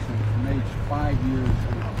be vaccinated from age 5 years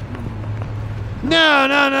and up, number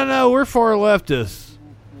one. No. We're far leftists.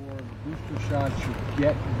 For the booster shot should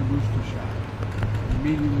get the booster shot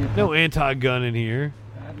immediately. No anti-gun in here.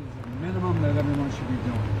 That is the minimum that everyone should be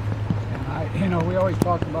doing. And we always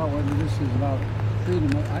talk about whether this is about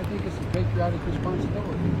freedom. I think it's a patriotic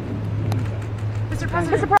responsibility. Mr.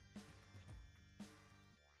 President.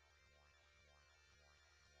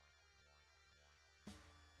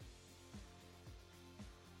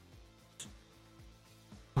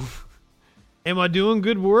 Am I doing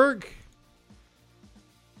good work?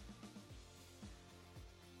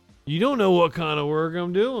 You don't know what kind of work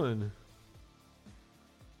I'm doing.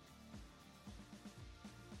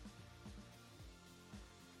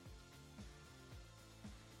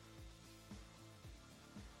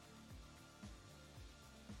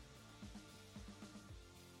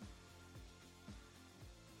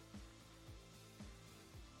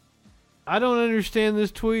 I don't understand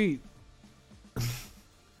this tweet.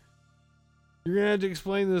 You're gonna have to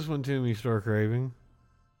explain this one to me, Star Craving.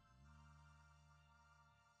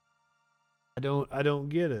 I don't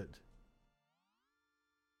get it.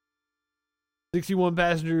 61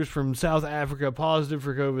 passengers from South Africa positive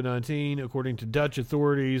for COVID-19, according to Dutch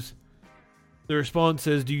authorities. The response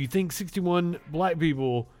says, do you think 61 black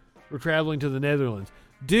people were traveling to the Netherlands?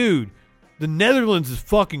 Dude, the Netherlands is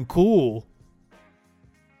fucking cool.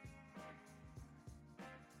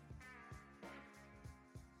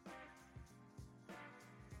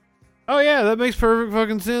 Oh, yeah, that makes perfect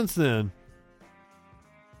fucking sense then.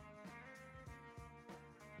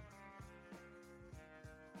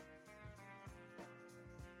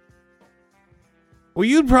 Well,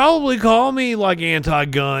 you'd probably call me, like,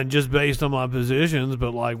 anti-gun just based on my positions,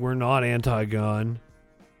 but, like, we're not anti-gun.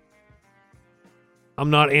 I'm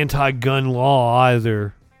not anti-gun law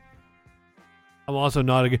either. I'm also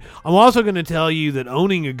going to tell you that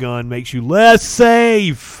owning a gun makes you less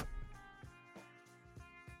safe.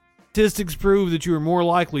 Statistics prove that you are more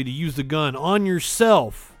likely to use the gun on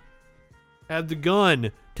yourself, have the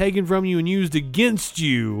gun taken from you and used against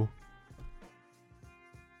you,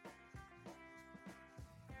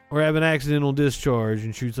 or have an accidental discharge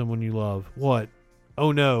and shoot someone you love. What?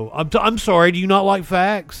 Oh no. I'm sorry, do you not like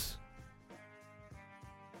facts?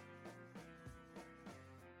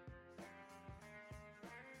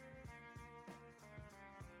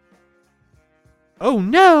 Oh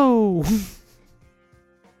no!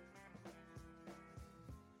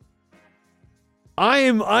 I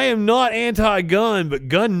am not anti-gun, but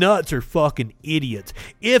gun nuts are fucking idiots.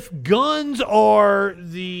 If guns are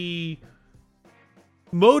the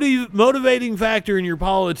motivating factor in your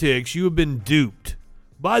politics, you have been duped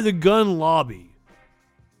by the gun lobby.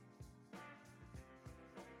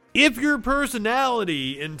 If your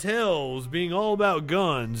personality entails being all about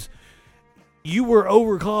guns, you were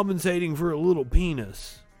overcompensating for a little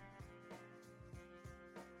penis.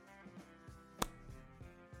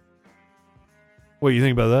 What do you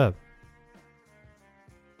think about that?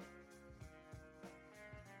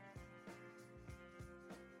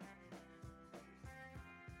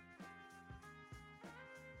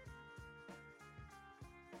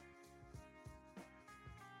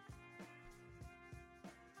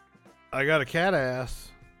 I got a cat ass.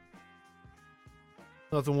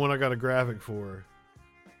 Not the one I got a graphic for.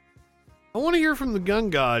 I want to hear from the gun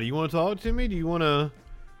god. You want to talk to me? Do you want to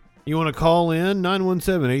call in?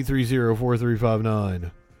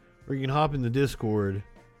 917-830-4359. Or you can hop in the Discord.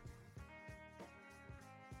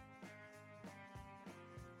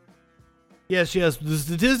 Yes. The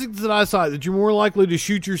statistics that I cite, that you're more likely to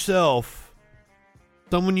shoot yourself,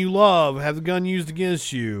 someone you love, have the gun used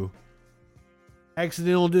against you,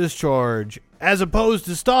 accidental discharge, as opposed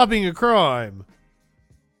to stopping a crime.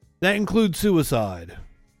 That includes suicide.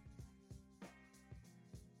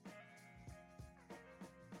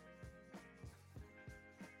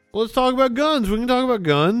 Let's talk about guns. We can talk about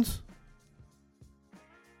guns.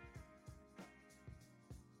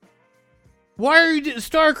 Why are you,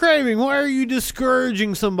 Star Craving? Why are you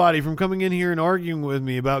discouraging somebody from coming in here and arguing with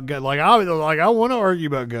me about guns? I want to argue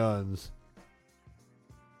about guns.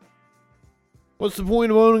 What's the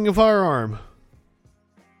point of owning a firearm?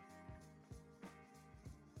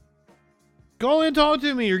 Call in and talk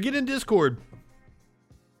to me or get in Discord.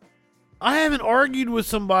 I haven't argued with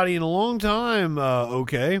somebody in a long time,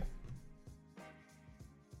 okay?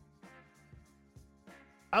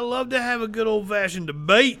 I love to have a good old-fashioned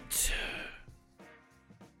debate.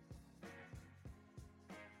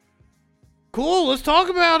 Cool, let's talk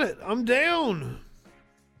about it. I'm down.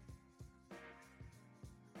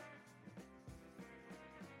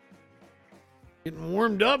 Getting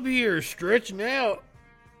warmed up here, stretching out.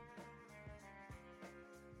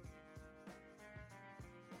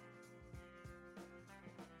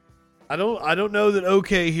 I don't know that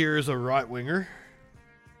OK here is a right winger.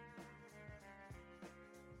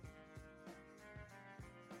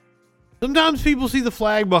 Sometimes people see the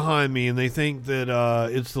flag behind me and they think that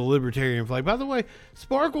it's the libertarian flag. By the way,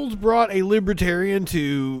 Sparkles brought a libertarian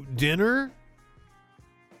to dinner.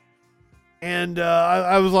 And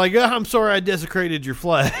I was like, oh, I'm sorry I desecrated your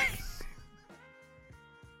flag.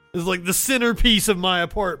 It's like the centerpiece of my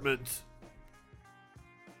apartment.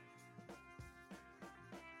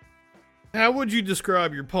 How would you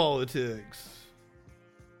describe your politics?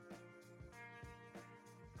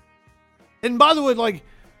 And by the way, like,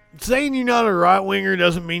 saying you're not a right-winger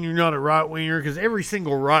doesn't mean you're not a right-winger, because every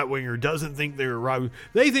single right-winger doesn't think they're a right-winger.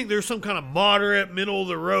 They think they're some kind of moderate,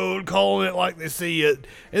 middle-of-the-road, calling it like they see it.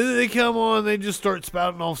 And then they come on and they just start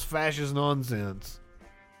spouting off fascist nonsense.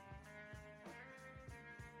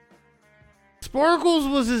 Sparkles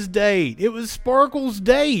was his date. It was Sparkles'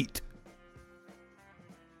 date.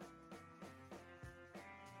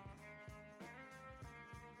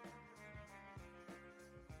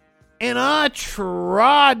 And I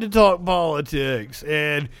tried to talk politics,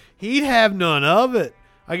 and he'd have none of it.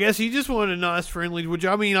 I guess he just wanted a nice, friendly. Which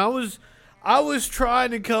I mean, I was trying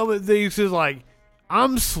to come at things as like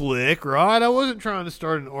I'm slick, right? I wasn't trying to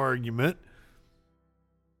start an argument.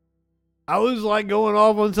 I was like going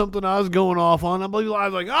off on something I was going off on. I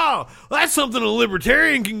was like, oh, that's something a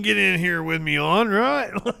libertarian can get in here with me on,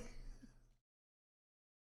 right?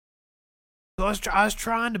 So I was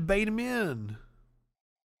trying to bait him in.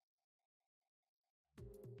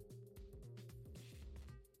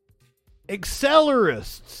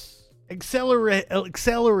 Accelerists.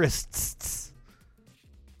 Accelerists.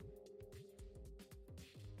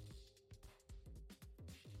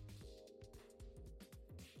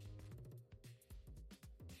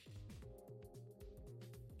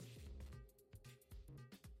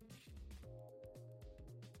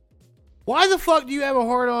 Why the fuck do you have a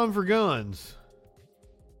hard-on for guns?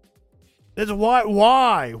 That's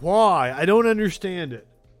why? I don't understand it.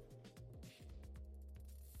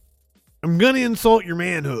 I'm gonna insult your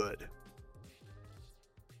manhood.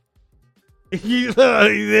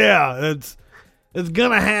 Yeah, that's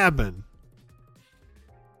gonna happen.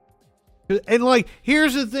 And like,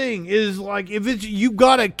 here's the thing: is like, if it's you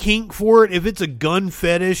got a kink for it, if it's a gun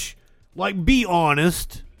fetish, like, be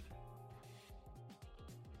honest.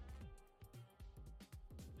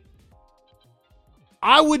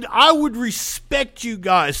 I would respect you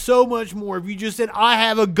guys so much more if you just said, I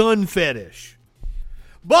have a gun fetish.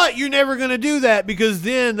 But you're never going to do that, because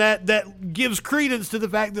then that gives credence to the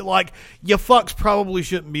fact that, like, you fucks probably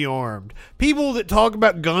shouldn't be armed. People that talk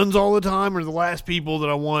about guns all the time are the last people that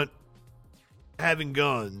I want having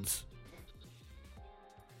guns.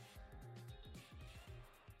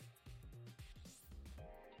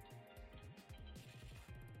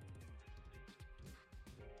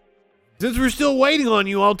 Since we're still waiting on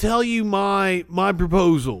you, I'll tell you my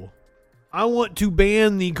proposal. I want to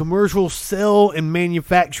ban the commercial sale and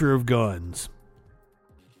manufacture of guns.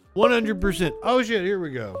 100%. Oh shit, here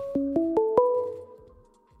we go.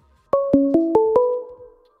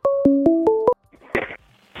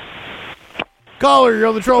 Caller, you're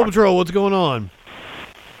on the Troll Patrol. What's going on?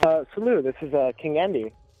 Salute. This is King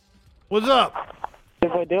Andy. What's up?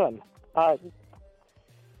 How's I doing?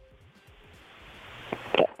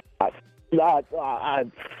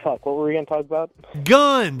 Fuck, what were we going to talk about?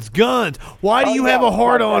 Guns. Why do you have a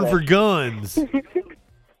hard-on for guns?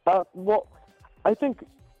 Well, I think,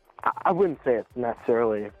 I wouldn't say it's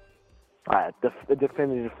necessarily a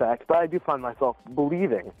definitive fact, but I do find myself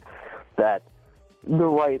believing that the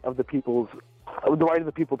right of the people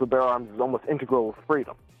to bear arms is almost integral with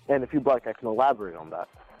freedom. And if you'd like, I can elaborate on that.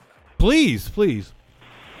 Please.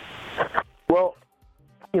 Well,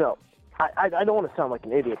 you know, I don't want to sound like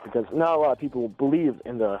an idiot, because not a lot of people believe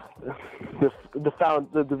in the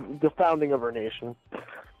founding of our nation.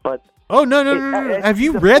 But no. Have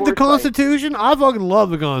you read the Constitution? I fucking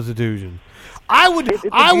love the Constitution. I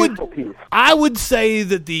would say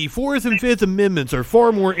that the Fourth and Fifth Amendments are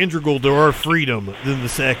far more integral to our freedom than the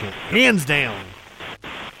Second, hands down.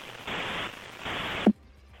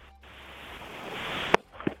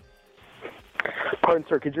 Pardon,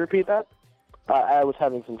 sir, could you repeat that? I was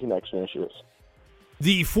having some connection issues.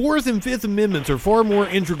 The Fourth and Fifth Amendments are far more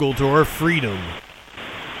integral to our freedom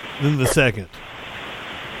than the Second.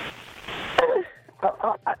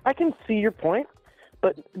 I can see your point,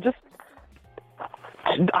 but just...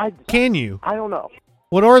 Can you? I don't know.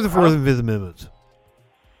 What are the Fourth and Fifth Amendments?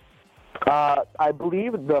 I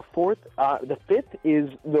believe the Fifth is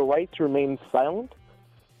the right to remain silent,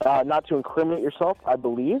 not to incriminate yourself, I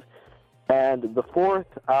believe. And the Fourth,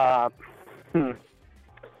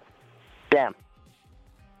 damn.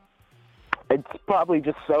 It's probably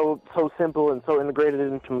just so simple and so integrated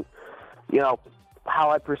into, you know,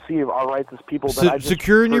 how I perceive our rights as people. That I just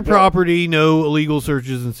securing your property, no illegal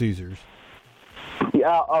searches and seizures.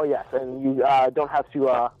 Yeah. Oh, yes, and you don't have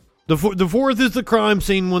to. The Fourth is the crime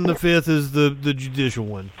scene one. The Fifth is the judicial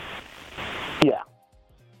one. Yeah.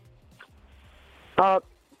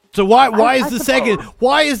 So why is the second?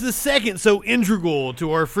 Why is the second so integral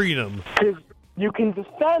to our freedom? Because you can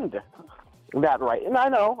defend that right, and I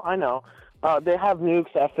know. They have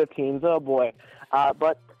nukes, F-15s. Oh boy,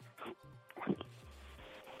 but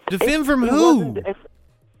defend from who?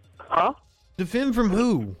 Huh? Defend from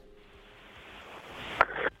who?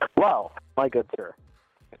 Well, my good sir.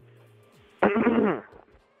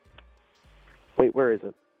 Wait, where is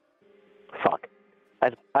it? Fuck.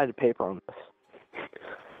 I had a paper on this.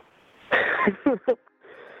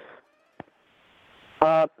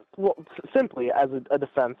 Well, simply as a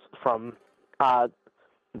defense from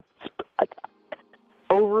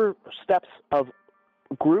oversteps of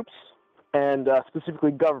groups and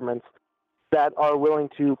specifically governments that are willing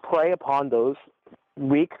to prey upon those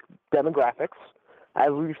weak demographics,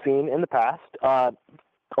 as we've seen in the past, all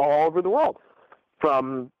over the world,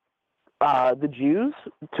 from the Jews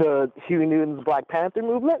to Huey Newton's Black Panther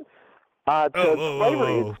movement to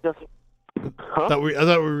slavery. It's just, huh? I thought we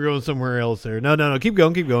were going somewhere else there. No. Keep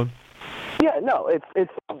going. Yeah, no. It's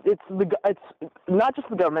not just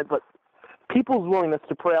the government, but people's willingness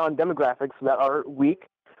to prey on demographics that are weak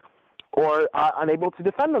or unable to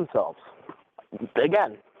defend themselves.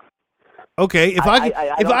 Again. Okay, if I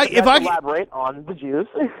elaborate on the Jews.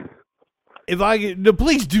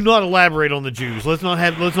 Please do not elaborate on the Jews. Let's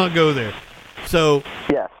not go there. So,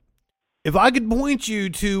 yes. If I could point you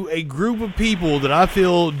to a group of people that I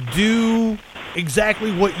feel do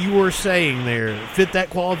exactly what you were saying there, fit that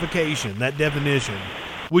qualification, that definition,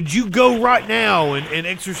 would you go right now and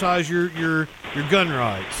exercise your gun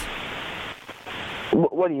rights?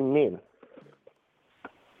 What do you mean?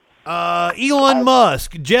 Elon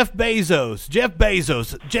Musk, Jeff Bezos.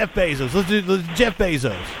 Let's do Jeff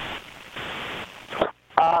Bezos.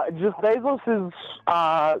 Jeff Bezos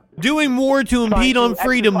is doing more to impede on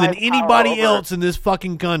freedom than anybody else in this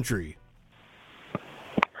fucking country.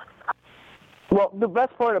 Well, the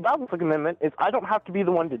best part about the Second Amendment is I don't have to be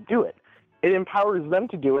the one to do it. It empowers them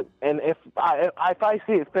to do it, and if I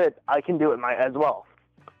see it fit, I can do it as well.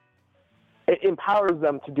 It empowers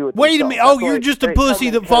them to do it. Wait a minute! Oh, you're just a pussy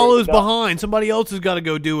that follows behind. Somebody else has got to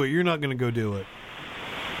go do it. You're not going to go do it.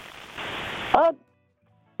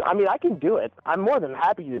 I mean, I can do it. I'm more than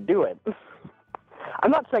happy to do it. I'm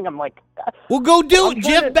not saying I'm like... Well, go do it,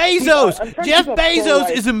 Jeff Bezos! Jeff Bezos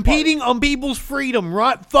is impeding on people's freedom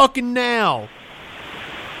right fucking now.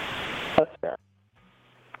 That's fair.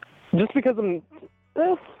 Just because I'm...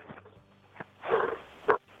 That's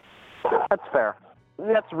fair.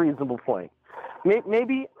 That's a reasonable point.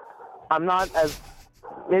 Maybe I'm not as...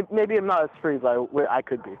 Maybe I'm not as free as I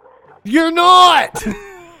could be. You're not!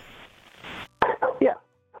 Yeah.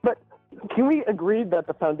 But can we agree that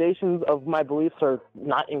the foundations of my beliefs are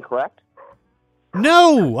not incorrect?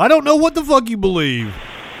 No, I don't know what the fuck you believe.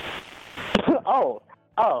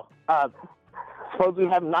 Suppose we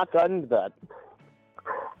have not gotten into that.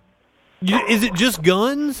 Is it just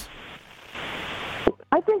guns?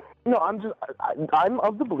 I think I'm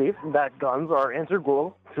of the belief that guns are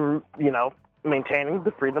integral to maintaining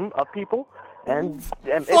the freedom of people. And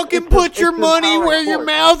fucking put your money where your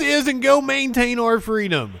mouth is and go maintain our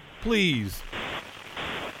freedom, please.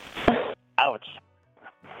 Ouch.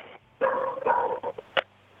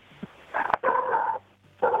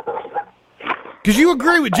 Because you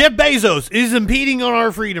agree with Jeff Bezos is impeding on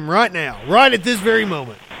our freedom right now, right at this very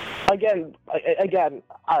moment. Again,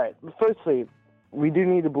 all right. Firstly, we do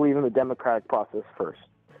need to believe in the democratic process first.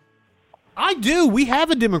 I do. We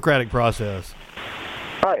have a democratic process.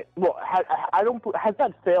 All right. Well, has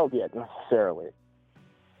that failed yet necessarily?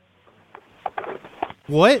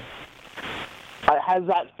 What? Has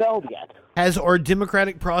that failed yet? Has our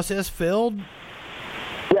democratic process failed?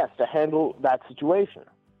 Yes, to handle that situation.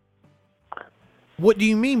 What do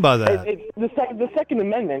you mean by that? The Second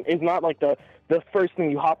Amendment is not like the first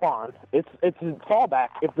thing you hop on. It's a fallback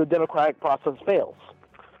if the democratic process fails.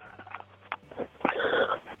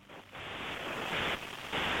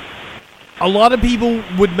 A lot of people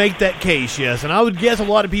would make that case, yes, and I would guess a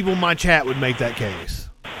lot of people in my chat would make that case.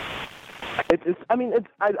 I'm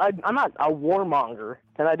not a warmonger,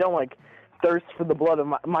 and I don't thirst for the blood of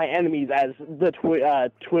my enemies, as the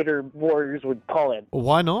Twitter warriors would call it. Well,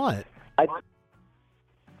 why not?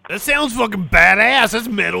 That sounds fucking badass. That's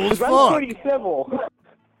metal as fuck. I'm pretty civil.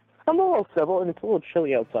 I'm a little civil, and it's a little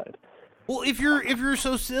chilly outside. Well, if you're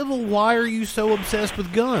so civil, why are you so obsessed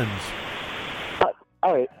with guns?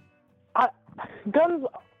 All right. Guns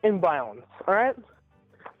and violence, all right?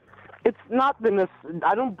 It's not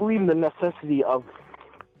I don't believe in the necessity of...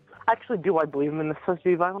 Actually, do I believe in the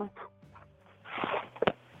necessity of violence?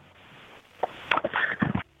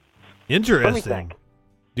 Interesting.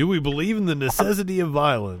 Do we believe in the necessity of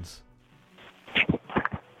violence?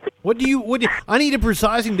 What do you I need a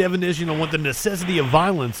precising definition on what the necessity of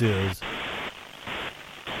violence is.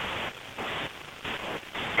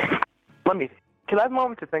 Can I have a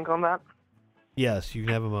moment to think on that? Yes, you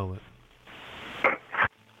can have a moment.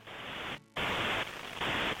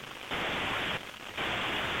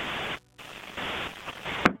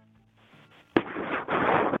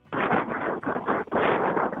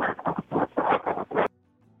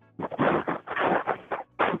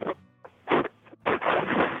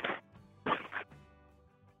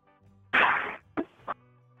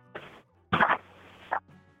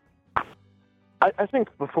 I think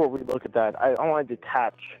before we look at that, I want to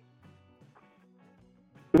detach.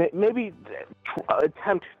 Maybe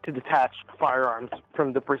attempt to detach firearms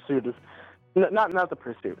from the pursuit of, not the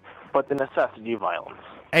pursuit, but the necessity of violence.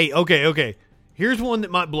 Hey, okay. Here's one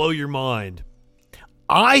that might blow your mind.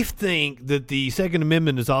 I think that the Second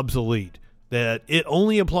Amendment is obsolete. That it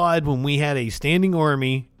only applied when we had a standing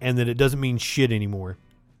army, and that it doesn't mean shit anymore.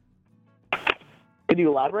 Could you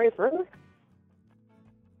elaborate further?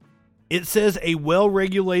 It says a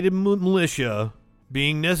well-regulated militia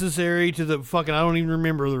being necessary to the fucking... I don't even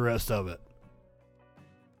remember the rest of it.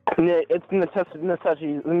 It's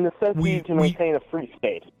necessity to maintain a free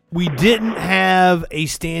state. We didn't have a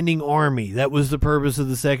standing army. That was the purpose of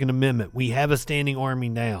the Second Amendment. We have a standing army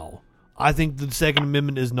now. I think the Second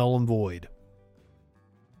Amendment is null and void.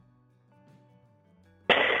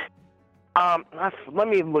 Let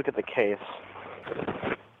me look at the case.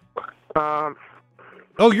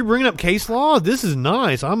 Oh, you're bringing up case law? This is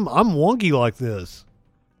nice. I'm wonky like this.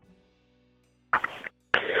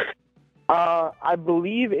 I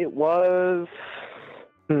believe it was...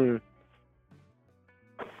 Oh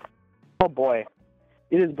boy.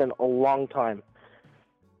 It has been a long time.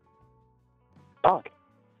 Fuck.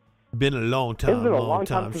 Been a long time. It's been a long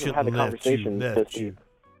time since I've had a conversation with you.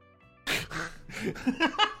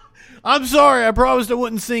 I'm sorry. I promised I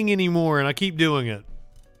wouldn't sing anymore, and I keep doing it.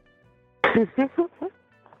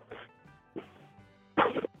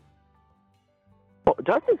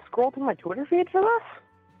 Do I have to scroll through my Twitter feed for this?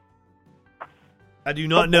 I do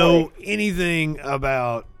not know anything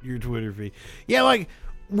about your Twitter feed. Yeah, like,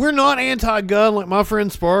 we're not anti-gun. Like, my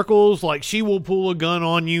friend Sparkles, like, she will pull a gun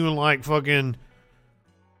on you and, like, fucking...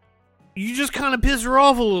 You just kind of piss her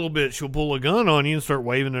off a little bit. She'll pull a gun on you and start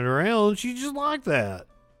waving it around. She's just like that.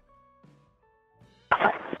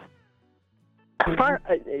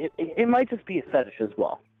 It might just be a fetish as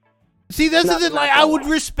well. See, that's the thing. Like, I would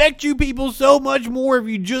respect you people so much more if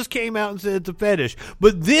you just came out and said it's a fetish.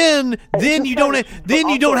 But then you don't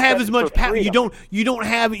have as much power. You don't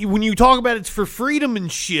have, when you talk about it's for freedom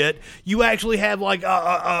and shit. You actually have like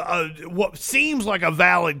a what seems like a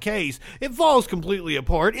valid case. It falls completely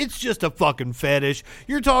apart. It's just a fucking fetish.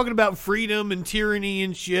 You're talking about freedom and tyranny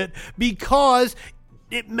and shit because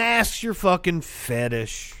it masks your fucking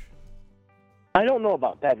fetish. I don't know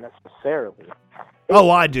about that necessarily. Oh,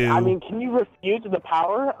 I do. I mean, can you refute the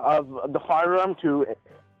power of the firearm to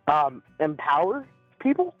empower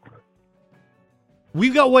people?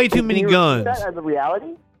 We've got way too many guns. That as a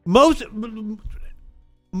reality? Most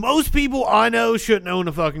people I know shouldn't own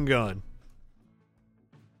a fucking gun.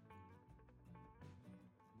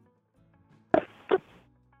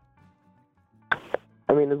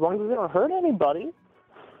 I mean, as long as they don't hurt anybody.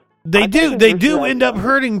 They do end up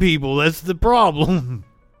hurting people. That's the problem.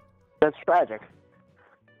 That's tragic.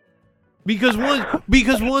 Because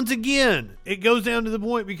once again, it goes down to the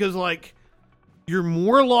point because, like, you're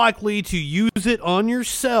more likely to use it on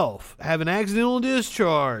yourself, have an accidental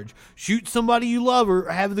discharge, shoot somebody you love, or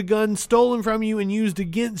have the gun stolen from you and used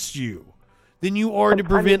against you than you are to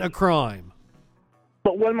prevent a crime.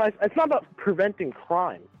 But it's not about preventing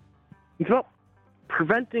crime. It's about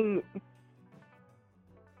preventing...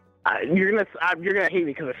 you're gonna hate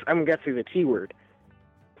me because I'm guessing the T word.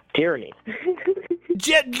 Tyranny.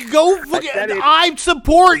 I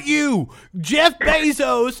support you. Jeff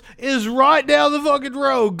Bezos is right down the fucking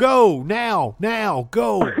road. Go now,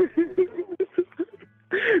 go.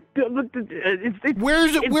 Where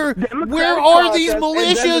are these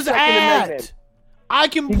militias at? I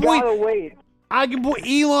can point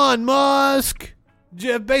Elon Musk.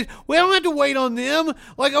 Jeff Bezos. We don't have to wait on them.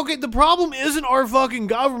 Like, okay, the problem isn't our fucking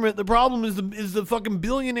government. The problem is the fucking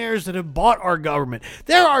billionaires that have bought our government.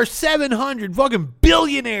 There are 700 fucking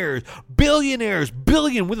billionaires. Billion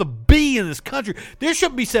with a B in this country. There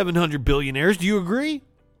shouldn't be 700 billionaires. Do you agree?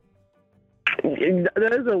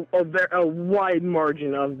 That is a wide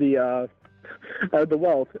margin of the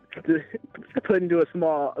wealth to put into a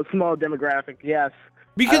small demographic. Yes,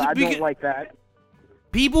 because I don't like that.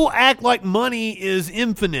 People act like money is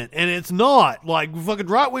infinite, and it's not. Like, fucking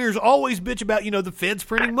right-wingers always bitch about, the Fed's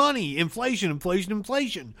printing money. Inflation.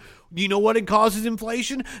 Do you know what causes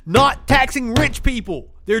inflation? Not taxing rich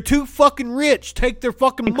people. They're too fucking rich. Take their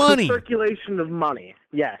fucking money. Circulation of money,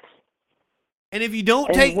 yes. And if you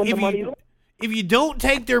don't take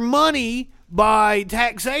their money by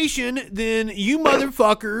taxation, then you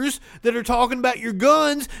motherfuckers that are talking about your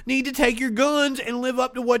guns need to take your guns and live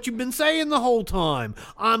up to what you've been saying the whole time.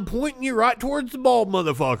 I'm pointing you right towards the bald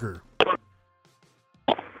motherfucker.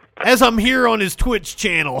 As I'm here on his Twitch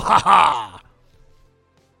channel. Ha ha.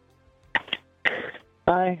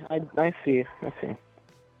 I see.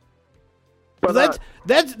 But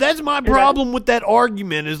that's my problem with that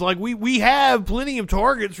argument is like we have plenty of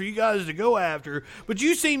targets for you guys to go after, but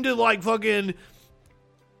you seem to like fucking.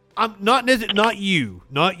 I'm not you.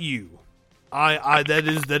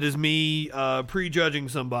 That is me prejudging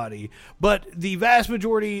somebody, but the vast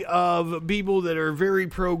majority of people that are very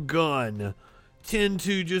pro gun tend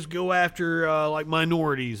to just go after like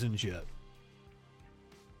minorities and shit.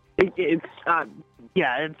 It's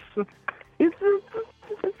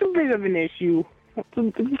it's a bit of an issue.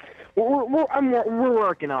 We're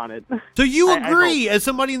working on it. So you agree, as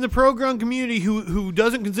somebody in the pro-gun community who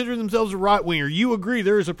doesn't consider themselves a right-winger, you agree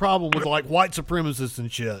there is a problem with, like, white supremacists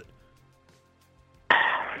and shit?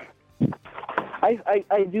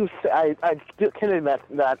 I do can admit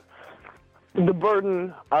that the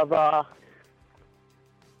burden of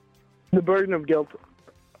guilt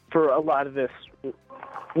for a lot of this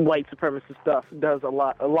white supremacist stuff does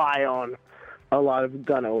lie on a lot of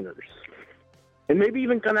gun owners and maybe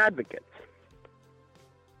even gun advocates.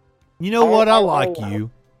 You know what? I like you.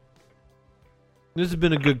 This has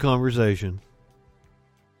been a good conversation.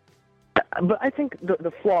 But I think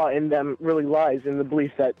the flaw in them really lies in the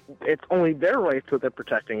belief that it's only their rights that they're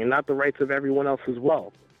protecting and not the rights of everyone else as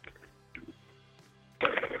well.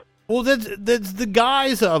 Well, that's the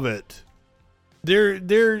guise of it.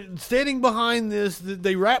 They're standing behind this.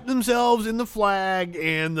 They wrap themselves in the flag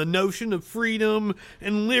and the notion of freedom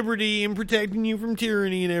and liberty and protecting you from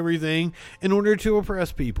tyranny and everything in order to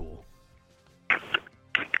oppress people.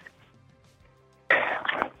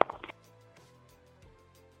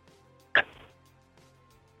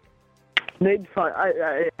 They'd find.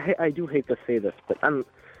 I do hate to say this, but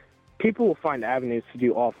people will find avenues to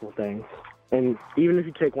do awful things, and even if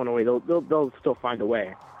you take one away, they'll still find a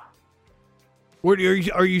way. What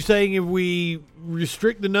are you saying? If we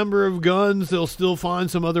restrict the number of guns, they'll still find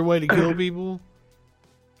some other way to kill people?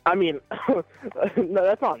 I mean, no, that's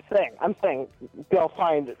not what I'm saying. I'm saying they'll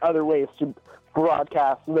find other ways to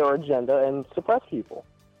broadcast their agenda and suppress people.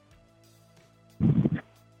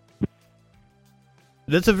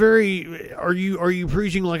 That's a very. Are you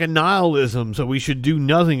preaching like a nihilism? So we should do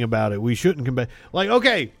nothing about it. We shouldn't combat. Like,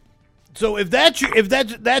 okay, so if that's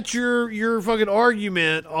your fucking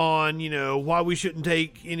argument on, you know, why we shouldn't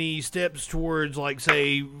take any steps towards, like,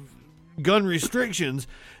 say, gun restrictions,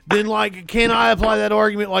 then, like, can I apply that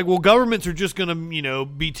argument? Like, well, governments are just gonna, you know,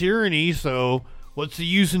 be tyranny. So what's the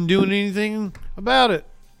use in doing anything about it?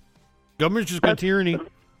 Government's just gonna tyranny.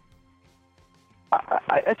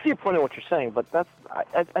 I see a point in what you're saying, but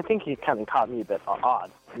I think you kind of caught me a bit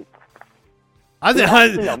odd.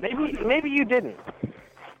 Maybe you didn't.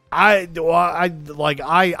 I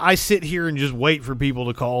sit here and just wait for people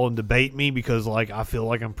to call and debate me because, like, I feel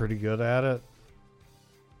like I'm pretty good at it.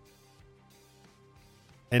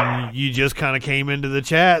 And you just kind of came into the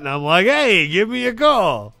chat, and I'm like, hey, give me a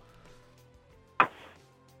call.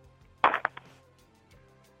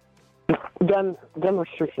 Gun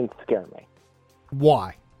restrictions scare me.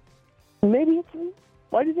 Why? Why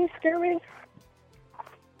do they scare me?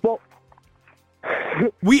 Well,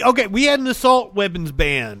 we had an assault weapons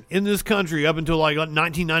ban in this country up until like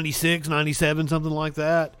 1996, 97, something like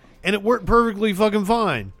that, and it worked perfectly fucking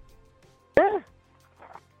fine. Yeah.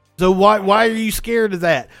 So why are you scared of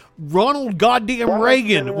that? Ronald goddamn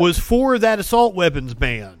Reagan was for that assault weapons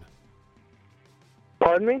ban.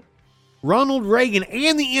 Pardon me? Ronald Reagan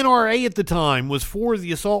and the NRA at the time was for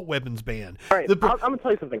the assault weapons ban. All right, I'm going to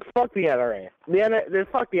tell you something. Fuck the NRA.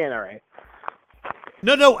 Fuck the NRA.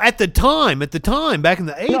 No, at the time, back in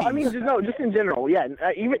the 80s. No, I mean, just in general, yeah.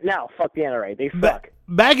 Even now, fuck the NRA. They suck.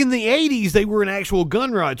 Back in the 80s, they were an actual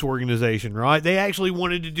gun rights organization, right? They actually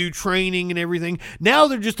wanted to do training and everything. Now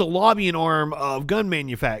they're just a lobbying arm of gun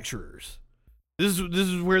manufacturers. This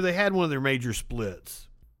is where they had one of their major splits.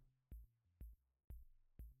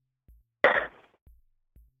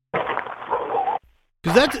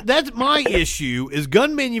 Because that's my issue, is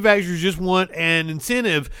gun manufacturers just want an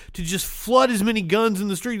incentive to just flood as many guns in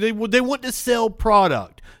the street. They want to sell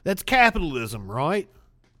product. That's capitalism, right?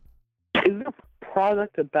 Is their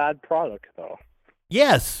product a bad product, though?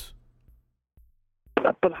 Yes.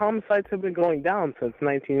 But homicides have been going down since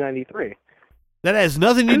 1993. That has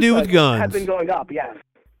nothing to do with guns. Have been going up, yes.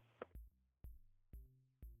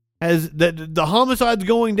 The homicides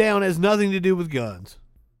going down has nothing to do with guns.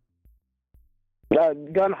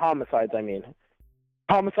 Gun homicides, I mean.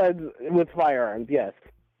 Homicides with firearms, yes.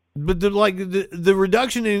 But the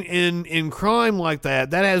reduction in crime like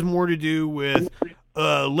that has more to do with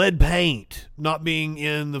lead paint not being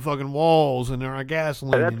in the fucking walls and there are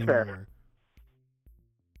gasoline anymore. Fair.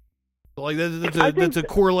 Like that's a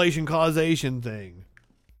correlation causation thing.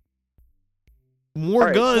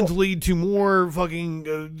 More guns lead to more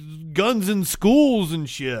fucking guns in schools and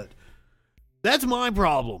shit. That's my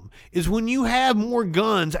problem, is when you have more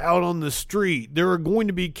guns out on the street, there are going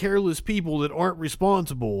to be careless people that aren't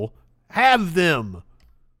responsible. Have them.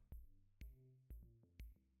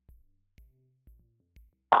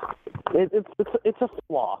 It's a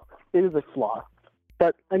flaw. It is a flaw.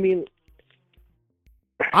 But, I mean...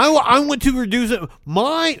 I want to reduce it.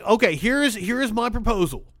 Here is my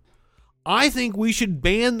proposal. I think we should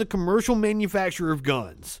ban the commercial manufacture of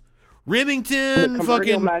guns. Remington,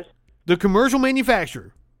 the commercial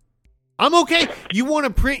manufacturer. I'm okay. You want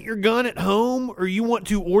to print your gun at home or you want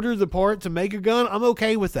to order the part to make a gun? I'm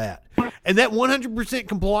okay with that. And that 100%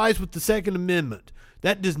 complies with the Second Amendment.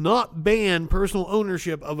 That does not ban personal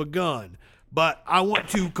ownership of a gun. But I want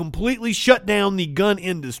to completely shut down the gun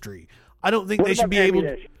industry. I don't think they should be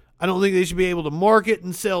able to market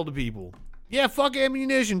and sell to people. Yeah, fuck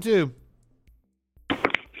ammunition too.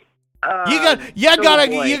 You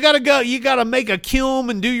gotta make a kiln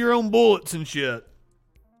and do your own bullets and shit.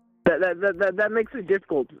 That makes it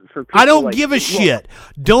difficult for people. I don't give a shit.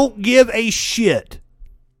 Don't give a shit.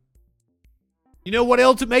 You know what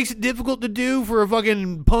else it makes it difficult to do for a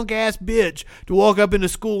fucking punk ass bitch to walk up into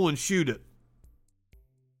school and shoot it?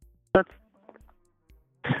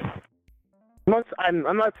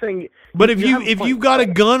 I'm not saying. But if you've got a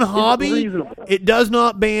gun hobby, it does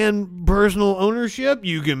not ban personal ownership.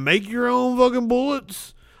 You can make your own fucking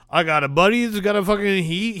bullets. I got a buddy that's got a fucking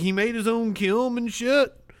he made his own kiln and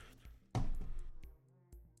shit.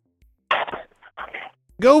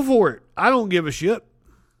 Go for it. I don't give a shit.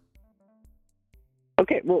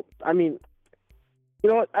 Okay, well, I mean, you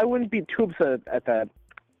know what? I wouldn't be too upset at that,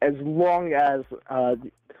 as long as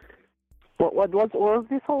what was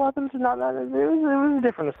the assault weapons? It was a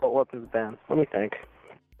different assault weapons ban. Let me think.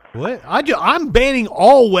 What? I'm banning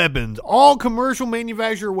all weapons, all commercial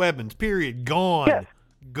manufacturer weapons. Period. Gone. Yes.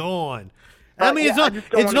 Gone. I mean,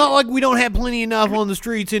 it's not like we don't have plenty enough on the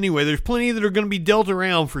streets anyway. There's plenty that are going to be dealt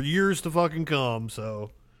around for years to fucking come.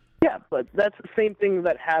 So. Yeah, but that's the same thing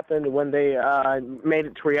that happened when they made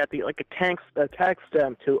it to where you had to get like a tax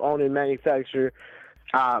stamp to own and manufacture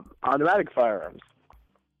automatic firearms.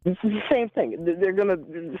 This is the same thing. They're going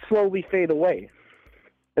to slowly fade away.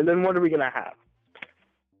 And then what are we going to have?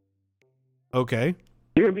 Okay.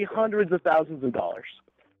 You're going to be hundreds of thousands of dollars.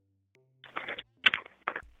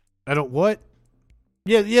 I don't what?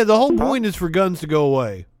 Yeah, the whole point is for guns to go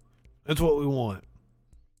away. That's what we want.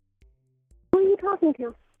 Who are you talking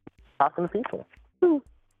to? Talking to people.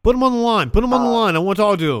 Put them on the line. Put them on the line. I want to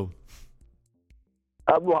talk to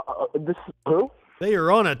them. This is who? They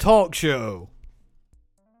are on a talk show.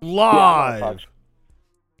 Live. Yeah,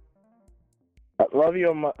 I love you.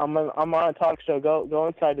 I'm on a talk show. Go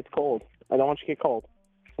inside. It's cold. I don't want you to get cold.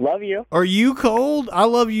 Love you. Are you cold? I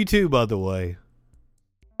love you too, by the way.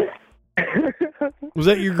 Was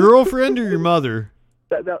that your girlfriend or your mother?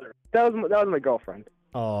 That was my girlfriend.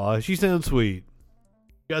 Aw, she sounds sweet.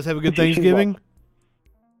 You guys have a good Thanksgiving?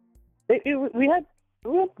 We had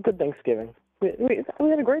a good Thanksgiving. We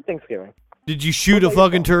had a great Thanksgiving. Did you shoot a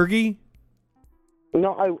fucking turkey?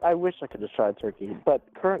 No, I wish I could have tried turkey, but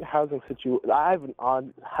current housing situation. I have an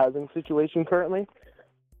odd housing situation currently.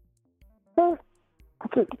 I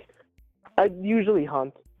usually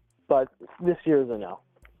hunt, but this year is a no.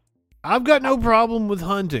 I've got no problem with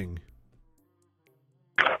hunting.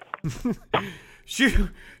 Shoot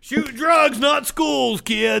drugs, not schools,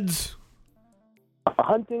 kids.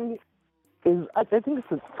 Hunting is, I think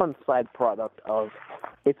it's a fun side product of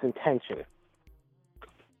its intention.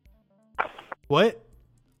 What?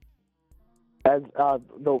 As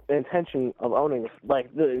the intention of owning,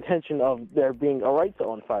 like the intention of there being a right to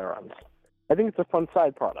own firearms. I think it's a fun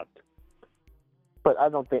side product, but I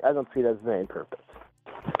don't see it as the main purpose.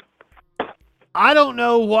 I don't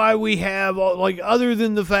know why we have, like, other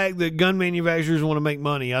than the fact that gun manufacturers want to make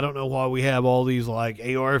money, I don't know why we have all these, like,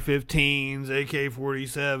 AR-15s,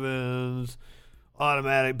 AK-47s,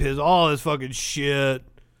 automatic pistols, all this fucking shit.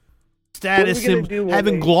 Status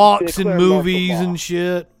having Glocks in movies and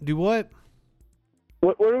shit. Do what?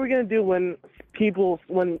 What are we going to do when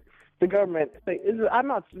the government say, this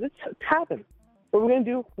happened? What are we going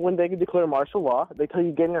to do when they can declare martial law? They tell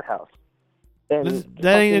you get in your house. That's not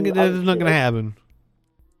going to happen.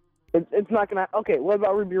 It's not going to. Okay, what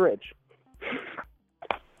about Ruby Ridge?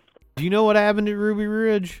 Do you know what happened at Ruby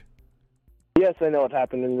Ridge? Yes, I know what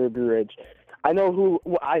happened in Ruby Ridge. I know who.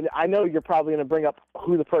 I know you're probably going to bring up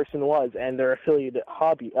who the person was and their affiliated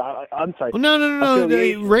hobby. I'm sorry. No.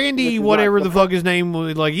 Randy, whatever the fuck his name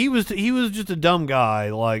was, like he was just a dumb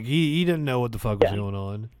guy. Like he didn't know what the fuck was going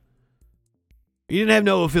on. He didn't have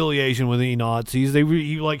no affiliation with any Nazis.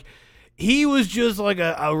 He was just like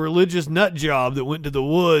a religious nut job that went to the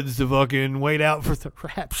woods to fucking wait out for the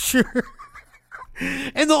rapture.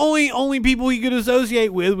 And the only people he could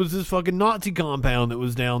associate with was this fucking Nazi compound that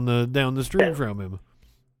was down the street from him.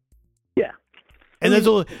 Yeah. And that's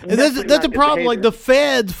a problem. Like the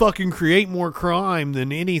feds fucking create more crime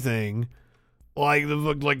than anything.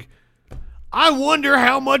 I wonder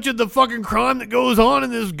how much of the fucking crime that goes on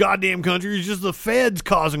in this goddamn country is just the feds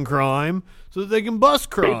causing crime so that they can bust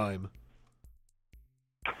crime.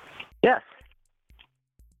 Yes.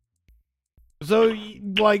 So,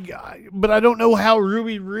 like, but I don't know how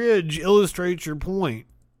Ruby Ridge illustrates your point.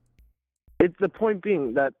 It's the point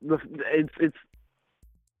being that it's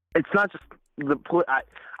not just the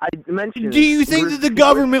I mentioned. Do you think that the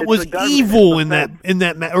government was evil in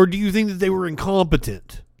that or do you think that they were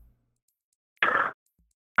incompetent?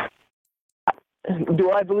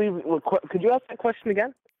 Do I believe? Could you ask that question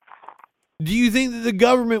again? Do you think that the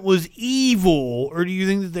government was evil, or do you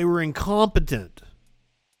think that they were incompetent?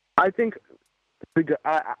 I think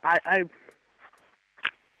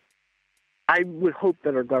I would hope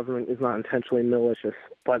that our government is not intentionally malicious,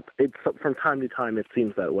 but it's from time to time it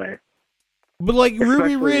seems that way. But like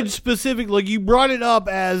Ruby Ridge specific, like you brought it up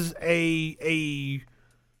as a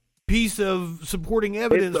piece of supporting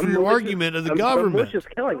evidence for your argument of the government. A malicious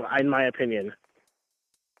killing, in my opinion.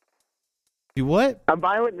 You what? A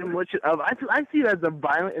violent and malicious. I see it as a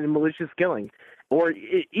violent and malicious killing, or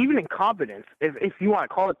even incompetence, if you want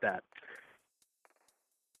to call it that.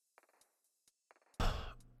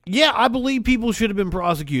 Yeah, I believe people should have been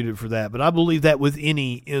prosecuted for that, but I believe that with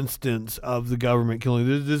any instance of the government killing.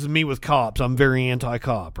 This is me with cops. I'm very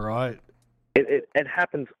anti-cop, right? It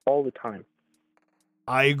happens all the time.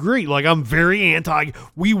 I agree. Like, I'm very anti.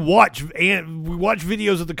 We watch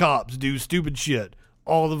videos of the cops do stupid shit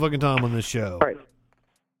all the fucking time on this show. Right.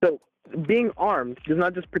 So being armed does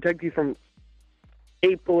not just protect you from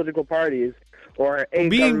a political parties or a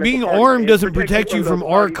being armed doesn't protect you from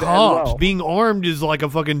our cops. Well. Being armed is like a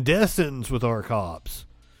fucking death sentence with our cops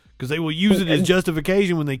because they will use it as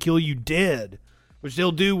justification when they kill you dead, which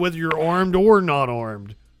they'll do whether you're armed or not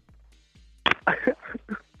armed.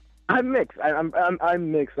 I'm mixed.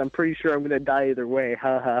 I'm mixed. I'm pretty sure I'm gonna die either way.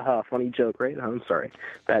 Ha ha ha. Funny joke, right? I'm sorry.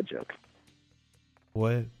 Bad joke.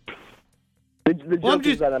 What? The joke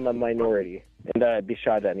is that I'm a minority and that I'd be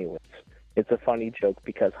shot anyways. It's a funny joke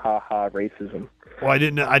because ha ha racism. Well, I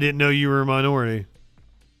didn't know you were a minority.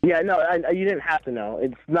 Yeah, no, you didn't have to know.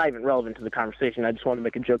 It's not even relevant to the conversation. I just wanted to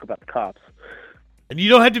make a joke about the cops. And you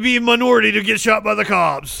don't have to be a minority to get shot by the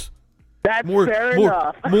cops. That's fair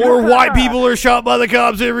enough. More white people are shot by the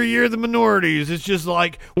cops every year than minorities. It's just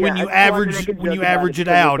like when you average it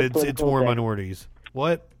out, it's more minorities.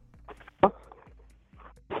 What?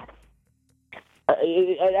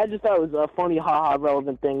 I just thought it was a funny, ha-ha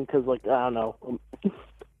relevant thing because, like, I don't know.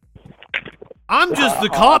 The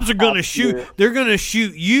cops are going to shoot. They're going to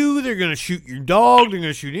shoot you. They're going to shoot your dog. They're going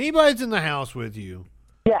to shoot anybody that's in the house with you.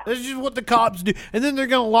 Yeah. That's just what the cops do. And then they're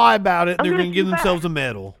going to lie about it, and they're going to give themselves a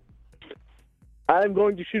medal. I'm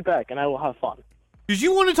going to shoot back, and I will have fun. Because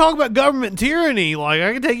you want to talk about government tyranny, like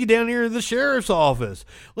I can take you down here to the sheriff's office.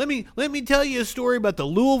 Let me tell you a story about the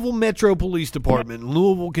Louisville Metro Police Department in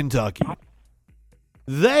Louisville, Kentucky.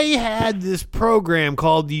 They had this program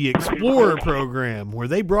called the Explorer Program where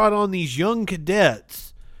they brought on these young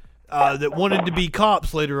cadets that wanted to be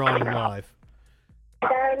cops later on in life.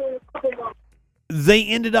 They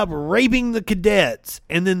ended up raping the cadets,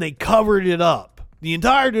 and then they covered it up. The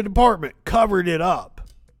entire department covered it up.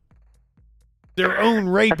 Their own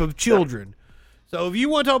rape of children. So if you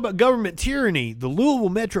want to talk about government tyranny, the Louisville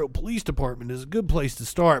Metro Police Department is a good place to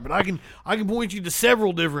start, but I can point you to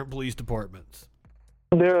several different police departments.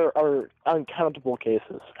 There are uncountable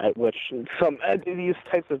cases at which these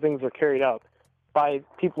types of things are carried out by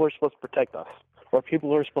people who are supposed to protect us or people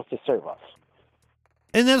who are supposed to serve us.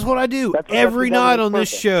 And that's what I do. Every night on this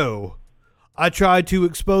show, I try to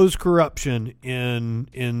expose corruption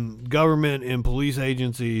in government and police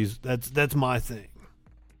agencies. That's my thing.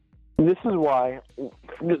 This is why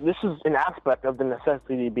this is an aspect of the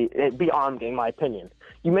necessity to be armed, in my opinion.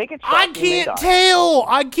 You make it. I can't tell.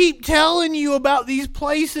 I keep telling you about these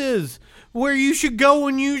places where you should go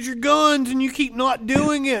and use your guns, and you keep not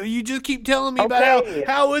doing it. You just keep telling me about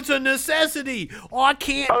how it's a necessity. Oh, I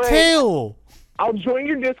can't tell. I'll join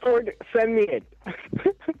your Discord. Send me it.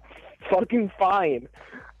 Fucking fine.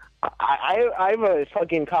 I have a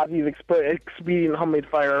fucking copy of Expedient Homemade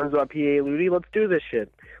Firearms on PA Ludi. Let's do this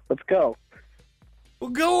shit. Let's go. Well,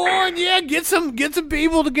 go on, yeah. Get some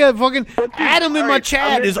people together. Fucking Adam in my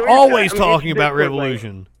chat is always talking about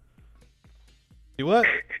revolution. See what?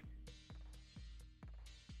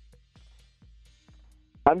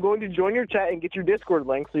 I'm going to join your chat and get your Discord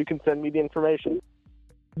link so you can send me the information.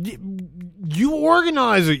 You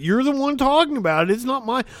organize it. You're the one talking about it. It's not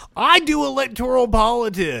mine. I do electoral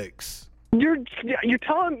politics. You're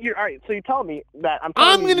telling me all right. So you're telling me that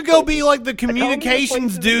I'm gonna go be like the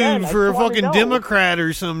communications dude for a fucking Democrat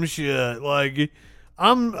or some shit. Like,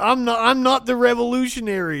 I'm not the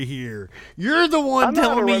revolutionary here. You're the one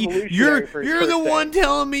telling me you're the one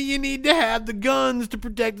telling me you need to have the guns to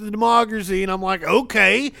protect the democracy, and I'm like,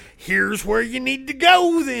 okay, here's where you need to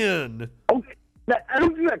go then. Okay. I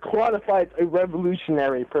don't think that qualifies a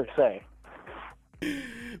revolutionary per se.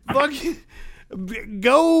 Fuck.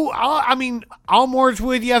 Go. I'll march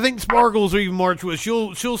with you. I think Sparkles will even march with.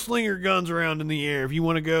 She'll sling her guns around in the air if you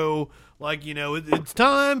want to go. Like, it's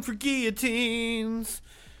time for guillotines.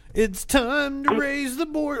 It's time to raise the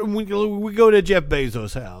board. And we go to Jeff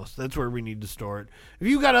Bezos' house. That's where we need to start. If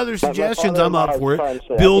you got other suggestions, I'm up for it.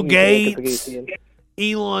 Bill Gates,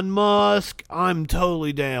 Elon Musk, I'm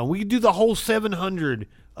totally down. We could do the whole 700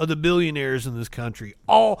 of the billionaires in this country.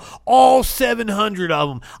 All 700 of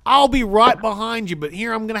them. I'll be right behind you, but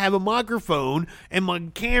here I'm going to have a microphone and my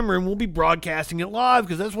camera, and we'll be broadcasting it live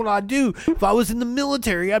because that's what I do. If I was in the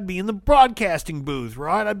military, I'd be in the broadcasting booth,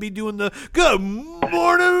 right? I'd be doing the Good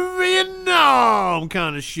Morning Vietnam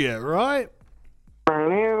kind of shit, right?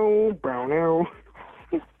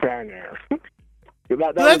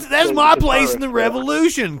 That's my place in the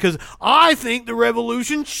revolution because I think the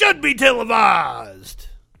revolution should be televised.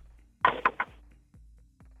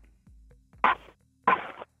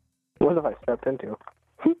 What have I stepped into?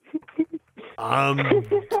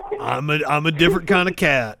 I'm a different kind of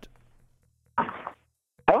cat. Have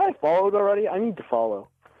I followed already? I need to follow.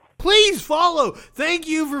 Please follow. Thank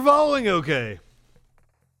you for following. Okay.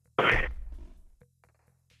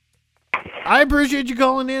 I appreciate you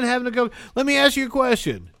calling in, having a go. Let me ask you a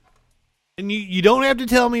question, and you don't have to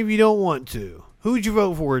tell me if you don't want to. Who would you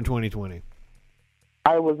vote for in 2020?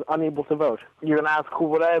 I was unable to vote. You're gonna ask who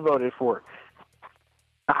would I have voted for?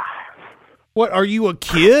 What, are you a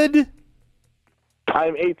kid?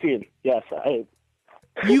 I'm 18. Yes,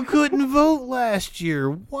 You couldn't vote last year.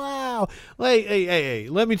 Wow. Hey,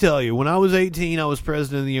 let me tell you, when I was 18, I was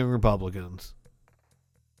president of the Young Republicans.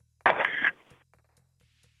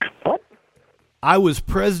 What? I was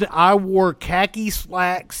president. I wore khaki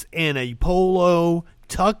slacks and a polo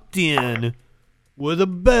tucked in with a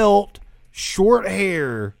belt, short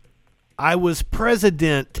hair. I was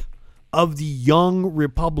president of the Young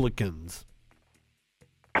Republicans.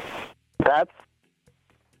 That's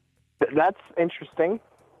interesting.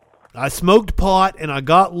 I smoked pot and I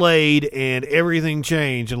got laid and everything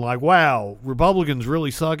changed. And like, wow, Republicans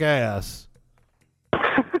really suck ass.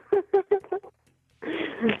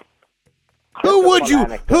 Who would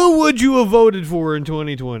you have voted for in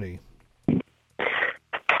 2020?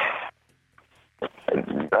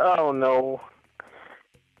 Oh no.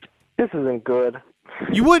 This isn't good.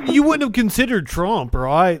 You wouldn't have considered Trump,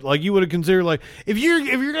 right? Like, you would have considered, like, if you're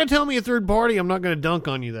gonna tell me a third party, I'm not gonna dunk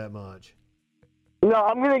on you that much. No,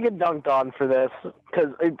 I'm gonna get dunked on for this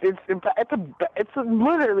because it's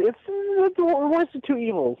literally the worst of two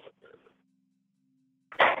evils.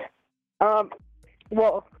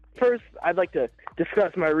 Well, first I'd like to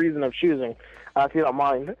discuss my reason of choosing, if you don't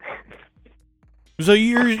mind. So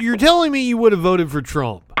you're telling me you would have voted for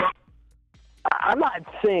Trump? I'm not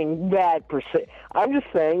saying that per se. I'm just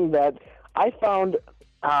saying that I found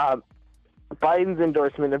Biden's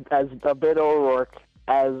endorsement as a Beto O'Rourke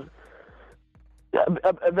as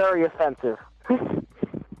very offensive.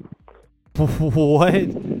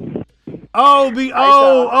 What?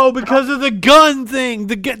 Because of the gun thing.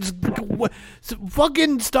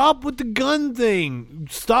 Fucking stop with the gun thing.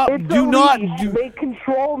 Stop. They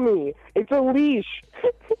control me. It's a leash.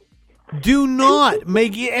 Do not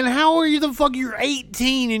make it. And how are you the fuck? You're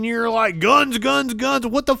 18 and you're like guns.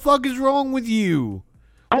 What the fuck is wrong with you?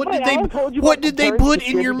 What did they put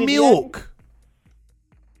in your milk?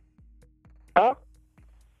 Huh?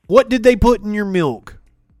 What did they put in your milk?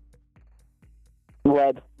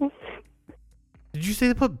 Lead. Did you say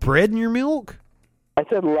they put bread in your milk? I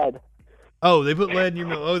said lead. Oh, they put lead in your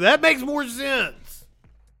milk. Oh, that makes more sense.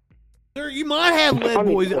 Sir, you might have lead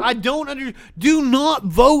poison. I don't understand. Do not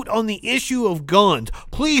vote on the issue of guns.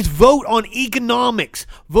 Please vote on economics.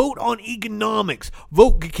 Vote on economics.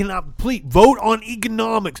 Please vote on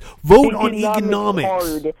economics. Vote on economics.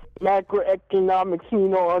 Hard. Macroeconomics, you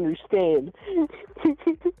don't understand.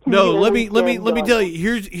 No, let me tell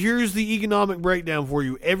you. Here's the economic breakdown for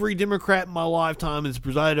you. Every Democrat in my lifetime has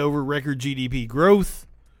presided over record GDP growth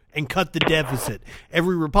and cut the deficit.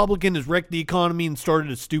 Every Republican has wrecked the economy and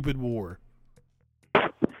started a stupid war.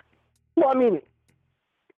 Well, I mean,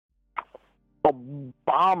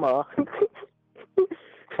 Obama.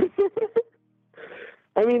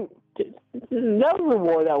 I mean, that was a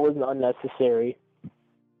war that was unnecessary.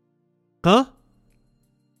 Huh?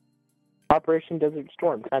 Operation Desert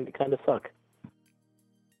Storm kind of suck.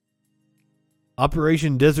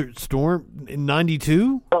 Operation Desert Storm in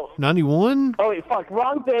 92? 91? Oh, wait, fuck.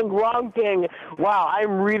 Wrong thing. Wow,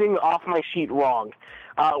 I'm reading off my sheet wrong.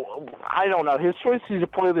 I don't know. His choice to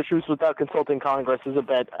deploy the troops without consulting Congress is a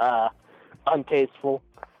bit untasteful.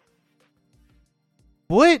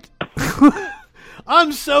 What?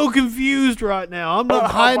 I'm so confused right now. I'm not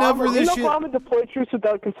high enough for this shit. Didn't Obama deploy troops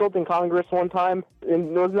without consulting Congress one time?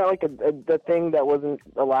 And wasn't that like a thing that wasn't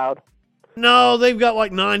allowed? No, they've got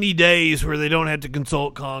like 90 days where they don't have to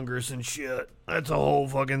consult Congress and shit. That's a whole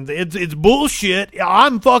fucking thing. It's bullshit.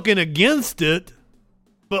 I'm fucking against it.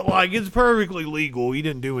 But like, it's perfectly legal. He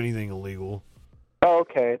didn't do anything illegal. Oh,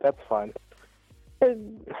 okay, that's fine.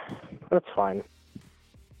 That's fine.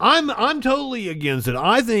 I'm totally against it.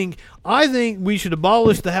 I think we should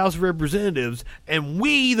abolish the House of Representatives, and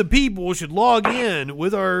we, the people, should log in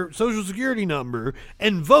with our Social Security number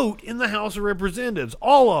and vote in the House of Representatives.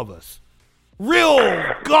 All of us. Real,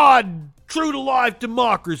 God, true-to-life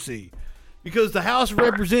democracy. Because the House of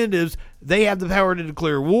Representatives, they have the power to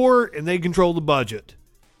declare war, and they control the budget.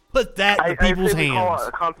 Put that in people's hands. We call it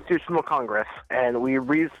a constitutional Congress, and we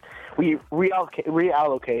reallocate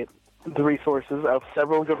the resources of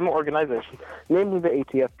several government organizations, namely the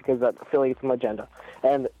ATF, because that affiliates an agenda.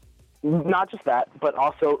 And not just that, but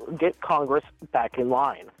also get Congress back in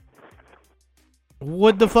line.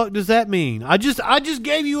 What the fuck does that mean? I just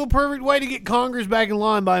gave you a perfect way to get Congress back in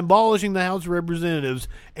line by abolishing the House of Representatives,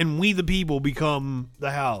 and we the people become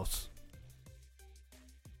the House.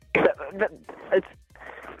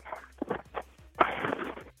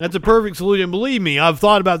 That's a perfect solution. Believe me, I've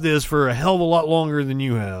thought about this for a hell of a lot longer than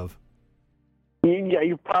you have. Yeah,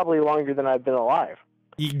 you're probably longer than I've been alive.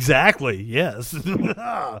 Exactly, yes.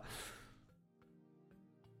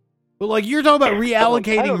 But like, you're talking about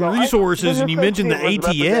reallocating resources, and you mentioned the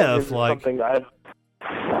ATF. Like,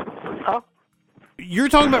 you're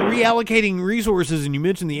talking about reallocating resources, and you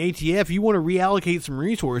mentioned the ATF. You want to reallocate some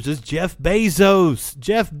resources. Jeff Bezos,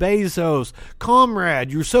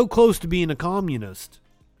 comrade, you're so close to being a communist.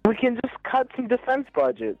 We can just cut some defense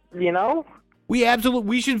budget, you know? We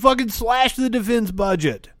should fucking slash the defense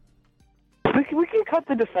budget. We can cut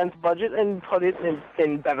the defense budget and put it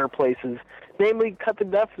in better places. Namely, cut the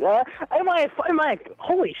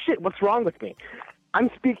holy shit, what's wrong with me? I'm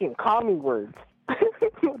speaking commie words.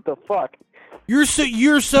 What the fuck?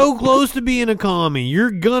 You're so close to being a commie.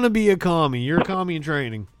 You're gonna be a commie. You're a commie in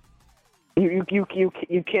training. You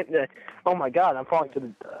can't. Oh my god, I'm falling to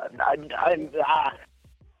the.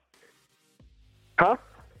 Huh?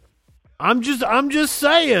 I'm just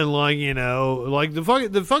saying, like, you know, like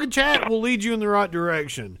the fucking chat will lead you in the right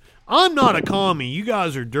direction. I'm not a commie. You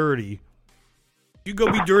guys are dirty. You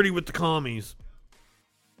go be dirty with the commies.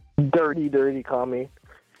 Dirty commie.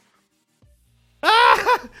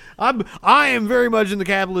 I am very much in the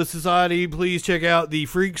capitalist society. Please check out the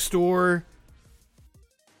Freak Store.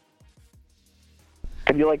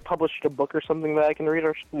 Have you like published a book or something that I can read?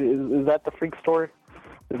 Or is that the Freak Store?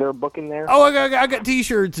 Is there a book in there? Oh, I got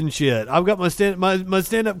T-shirts and shit. I've got my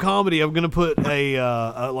stand-up comedy. I'm gonna put a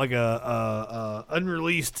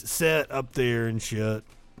unreleased set up there and shit.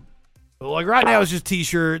 But like right now, it's just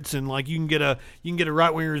T-shirts, and like you can get a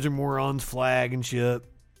right wingers and morons flag and shit.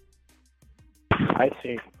 I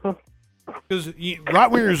see. Because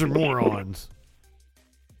right wingers are morons.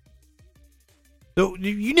 So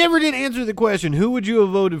you never did answer the question. Who would you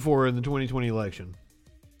have voted for in the 2020 election?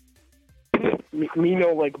 Me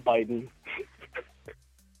no like Biden.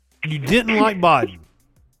 You didn't like Biden.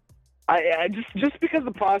 I just because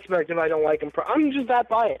the prospect of I don't like him. I'm just that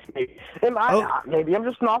biased. Maybe maybe I'm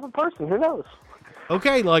just an awful person. Who knows?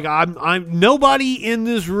 Okay, like I'm nobody in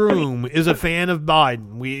this room is a fan of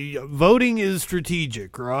Biden. Voting is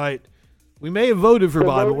strategic, right? We may have voted for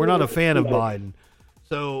Biden, but we're not a fan of Biden.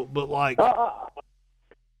 So, but like,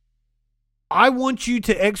 I want you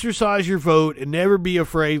to exercise your vote and never be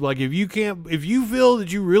afraid. Like, if you feel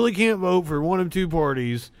that you really can't vote for one of two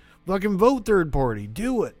parties, fucking vote third party.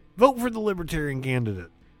 Do it. Vote for the Libertarian candidate.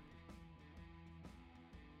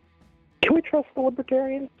 Can we trust the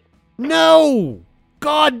Libertarians? No!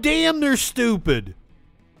 God damn, they're stupid.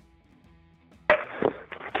 I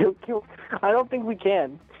don't think we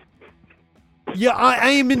can. Yeah, I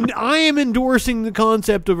am endorsing the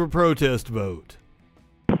concept of a protest vote.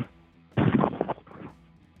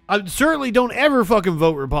 I certainly don't ever fucking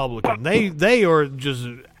vote Republican. They are just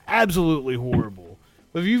absolutely horrible.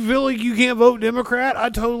 If you feel like you can't vote Democrat, I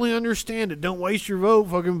totally understand it. Don't waste your vote.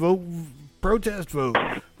 Fucking vote protest vote.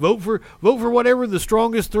 Vote for whatever the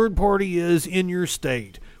strongest third party is in your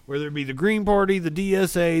state. Whether it be the Green Party, the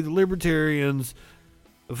DSA, the Libertarians,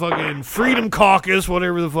 the fucking Freedom Caucus,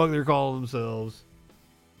 whatever the fuck they're calling themselves.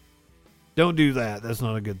 Don't do that. That's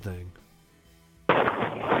not a good thing.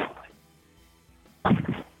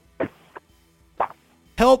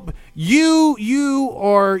 Help you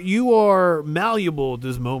are malleable at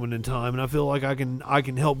this moment in time, and I feel like I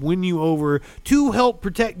can help win you over to help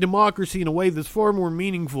protect democracy in a way that's far more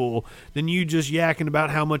meaningful than you just yakking about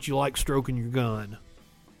how much you like stroking your gun.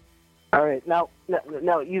 All right, now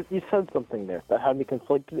you said something there that had me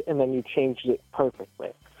conflicted, and then you changed it perfectly.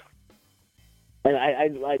 And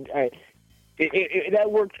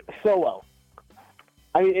that worked so well.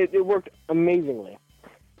 I mean, it worked amazingly.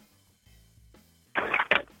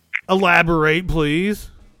 Elaborate,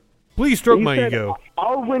 please. Please stroke my ego.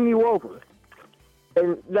 I'll win you over.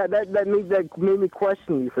 And that made me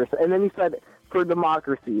question you for a second. And then you said, for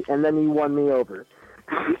democracy, and then you won me over.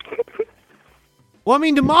 Well, I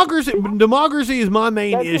mean, democracy is my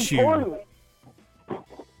main issue. Important.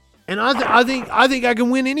 And I think I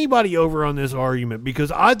can win anybody over on this argument, because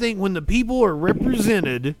I think when the people are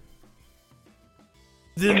represented,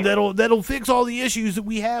 then that'll fix all the issues that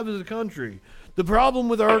we have as a country. The problem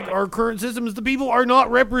with our current system is the people are not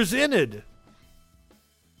represented.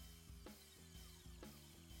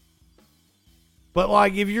 But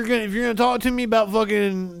like, if you're gonna talk to me about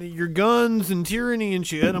fucking your guns and tyranny and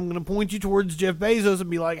shit, I'm gonna point you towards Jeff Bezos and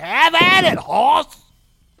be like, "Have at it, hoss."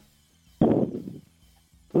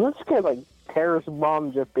 Let's get like terrorist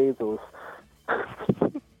bomb Jeff Bezos.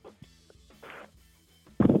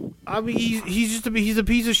 I mean, he's a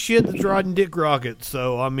piece of shit that's riding dick rockets.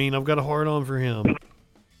 So I mean, I've got a hard on for him.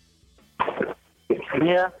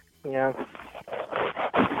 Yeah.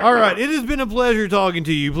 All right, it has been a pleasure talking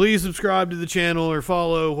to you. Please subscribe to the channel or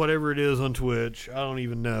follow whatever it is on Twitch. I don't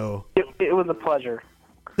even know. It was a pleasure.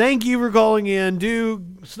 Thank you for calling in. Do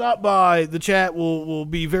stop by. The chat will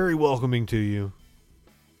be very welcoming to you.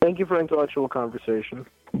 Thank you for intellectual conversation.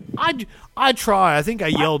 I try. I think I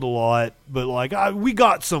yelled a lot, but like we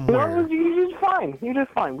got somewhere. No, you did fine. You did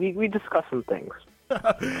fine. We discussed some things.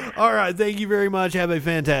 All right. Thank you very much. Have a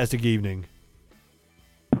fantastic evening.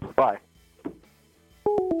 Bye.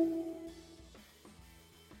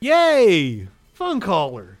 Yay! Fun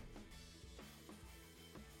caller.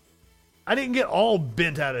 I didn't get all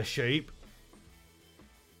bent out of shape.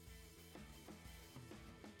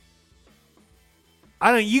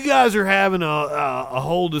 I don't. You guys are having a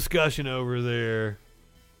whole discussion over there,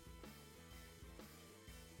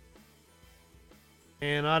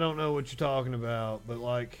 and I don't know what you're talking about. But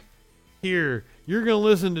like, here you're gonna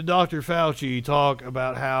listen to Dr. Fauci talk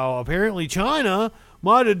about how apparently China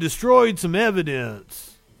might have destroyed some evidence.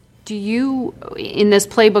 Do you, in this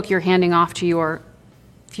playbook you're handing off to your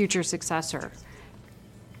future successor,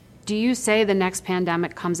 do you say the next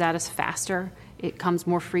pandemic comes at us faster? It comes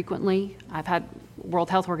more frequently? I've had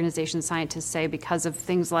World Health Organization scientists say because of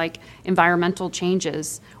things like environmental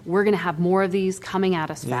changes, we're going to have more of these coming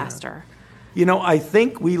at us faster. You know, I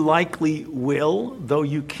think we likely will, though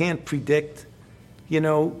you can't predict. You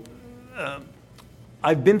know,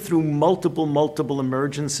 I've been through multiple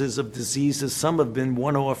emergences of diseases. Some have been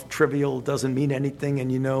one-off, trivial, doesn't mean anything,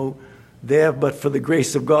 and you know, but for the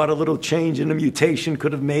grace of God, a little change in a mutation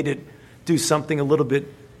could have made it do something a little bit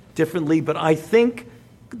differently. But I think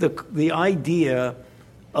the idea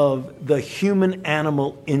of the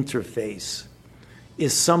human-animal interface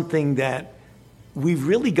is something that we've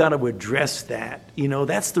really got to address that. You know,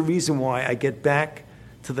 that's the reason why I get back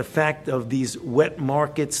to the fact of these wet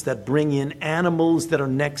markets that bring in animals that are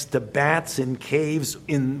next to bats in caves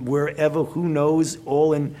in wherever, who knows,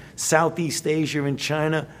 all in Southeast Asia and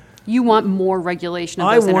China. You want more regulation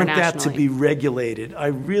of those internationally. I want that to be regulated. I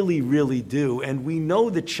really, really do. And we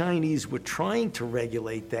know the Chinese were trying to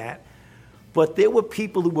regulate that, but there were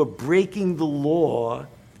people who were breaking the law.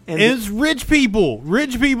 And it's rich people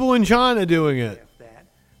in China doing it.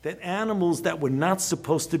 That animals that were not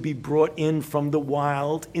supposed to be brought in from the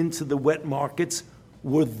wild into the wet markets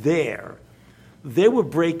were there. They were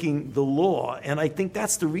breaking the law. And I think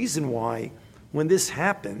that's the reason why, when this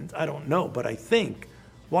happened, I don't know, but I think,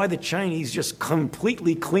 why the Chinese just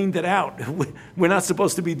completely cleaned it out. We're not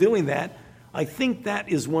supposed to be doing that. I think that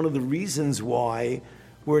is one of the reasons why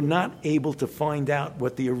we're not able to find out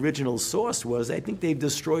what the original source was. I think they've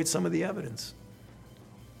destroyed some of the evidence.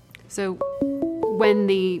 So when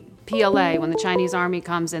the PLA, when the Chinese army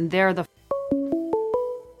comes in, they're the...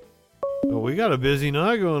 Oh, we got a busy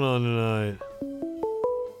night going on tonight.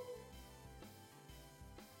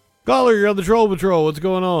 Caller, you're on the Troll Patrol. What's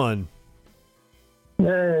going on?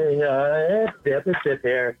 Hey, it's Dip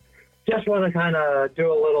here. Just want to kind of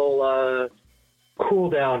do a little cool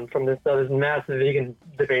down from this massive vegan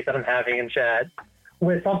debate that I'm having in chat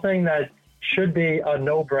with something that should be a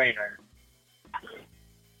no-brainer.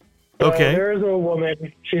 So Okay. there is a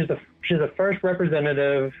woman. She's the first freshman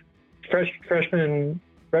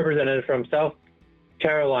representative from South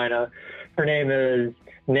Carolina. Her name is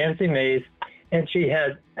Nancy Mace, and she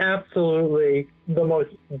has absolutely the most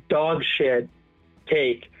dog shit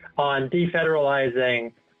take on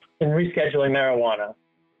defederalizing and rescheduling marijuana.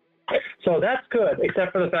 So that's good,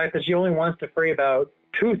 except for the fact that she only wants to free about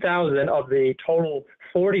 2,000 of the total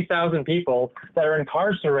 40,000 people that are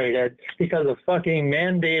incarcerated because of fucking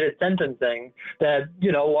mandated sentencing that,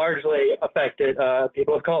 largely affected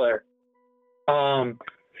people of color. And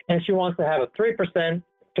she wants to have a 3%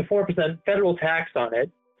 to 4% federal tax on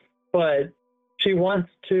it, but she wants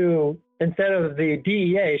to, instead of the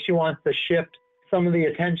DEA, she wants to shift some of the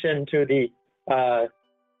attention to the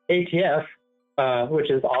ATF,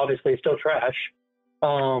 which is obviously still trash.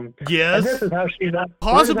 Yes. And this is how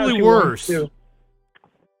possibly worse.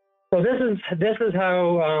 So this is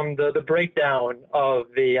how the breakdown of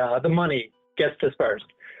the money gets dispersed.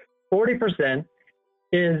 40%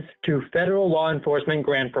 is to federal law enforcement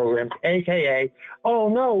grant programs, aka, oh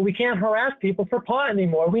no, we can't harass people for pot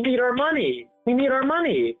anymore. We need our money.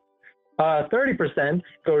 30%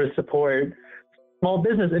 go to support small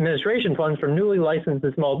business administration funds for newly licensed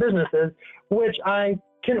small businesses, which I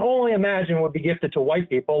can only imagine would be gifted to white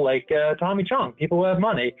people like Tommy Chong, people who have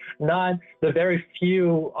money, not the very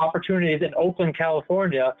few opportunities in Oakland,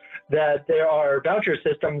 California, that there are voucher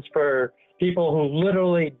systems for people who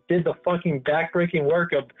literally did the fucking backbreaking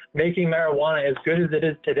work of making marijuana as good as it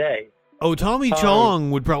is today. Oh, Tommy Chong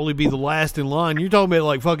would probably be the last in line. You're talking about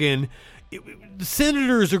like fucking... The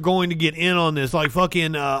senators are going to get in on this, like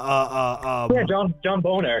fucking John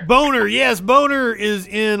Boner. Yes, Boner is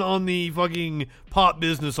in on the fucking pot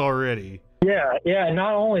business already. Yeah. And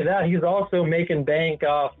not only that, he's also making bank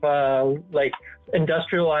off like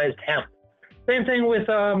industrialized hemp. Same thing with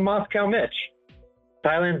Moscow Mitch,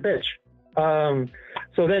 Thailand bitch.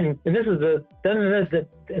 So then, and this is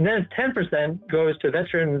then 10% goes to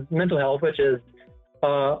veterans' mental health, which is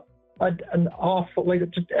an awful, like,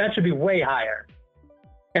 that should be way higher.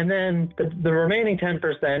 And then the remaining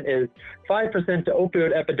 10% is 5% to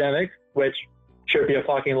opioid epidemic, which should be a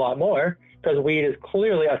fucking lot more, because weed is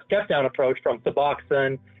clearly a step-down approach from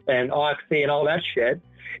Suboxone and Oxy and all that shit.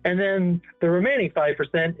 And then the remaining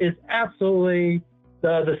 5% is absolutely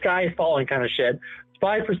the sky is falling kind of shit.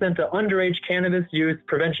 5% to underage cannabis use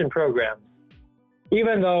prevention programs.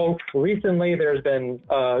 Even though recently there's been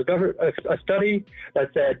a study that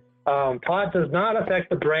said pot does not affect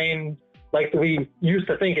the brain like we used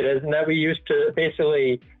to think it is, and that we used to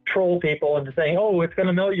basically troll people into saying, oh, it's going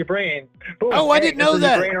to melt your brain. Boom, I didn't know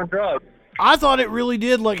that. Brain on drugs. I thought it really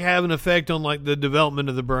did like have an effect on like the development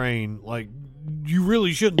of the brain. Like you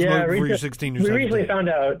really shouldn't smoke before you're 16 or 17. We recently found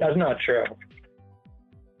out that's not true.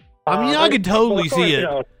 I mean, I could totally see it.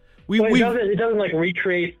 It doesn't like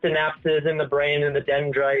recreate synapses in the brain and the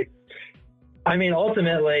dendrites. I mean,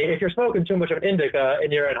 ultimately, if you're smoking too much of indica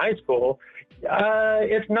and you're in high school,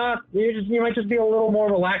 it's not. You might just be a little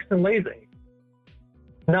more relaxed and lazy.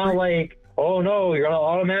 Not like, oh no, you're gonna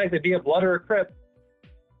automatically be a blood or a crip.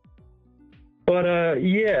 But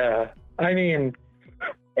yeah, I mean,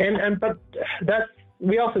 but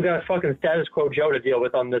we also got fucking status quo Joe to deal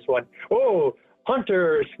with on this one. Oh,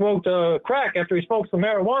 Hunter smoked crack after he smoked some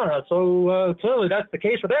marijuana, so clearly that's the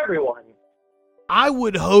case with everyone. I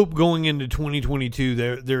would hope going into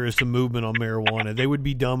 2022 there is some movement on marijuana. They would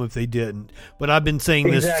be dumb if they didn't. But I've been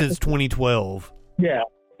saying this since 2012. Yeah.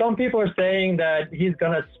 Some people are saying that he's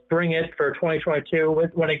going to spring it for 2022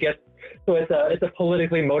 when it gets... So it's a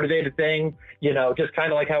politically motivated thing, just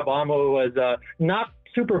kind of like how Obama was not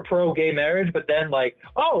super pro-gay marriage, but then like,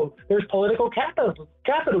 oh, there's political capital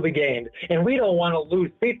to be gained, and we don't want to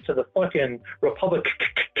lose seats to the fucking Republicans.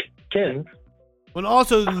 But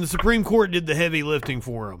also, the Supreme Court did the heavy lifting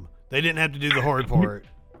for them. They didn't have to do the hard part.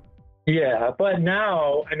 Yeah, but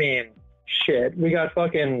now, I mean, shit, we got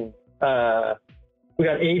fucking, we got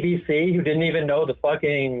ABC, who didn't even know the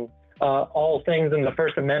fucking, all things in the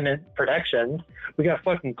First Amendment protections. We got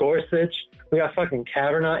fucking Gorsuch. We got fucking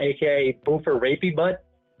Kavanaugh, a.k.a. Boofer Rapey Butt.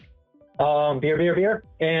 Beer.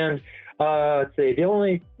 And, let's see, the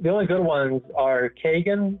only good ones are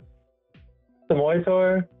Kagan,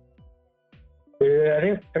 Samoitor. I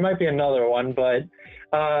think there might be another one, but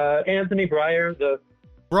Anthony Breyer,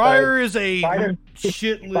 is a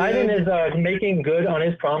shit lid. Biden is making good on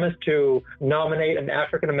his promise to nominate an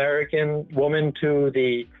African-American woman to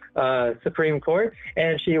the Supreme Court,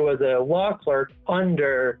 and she was a law clerk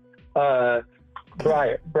under Breyer.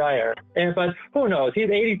 But who knows? He's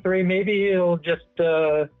 83. Maybe he'll just,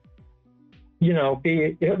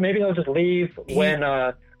 maybe he'll just leave when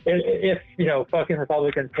if fucking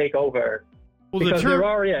Republicans take over. Well, Because they're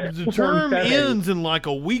already at the term 2.7. ends in like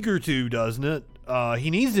a week or two, doesn't it? He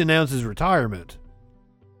needs to announce his retirement.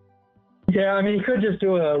 Yeah, I mean, he could just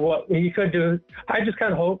do what he could do. I just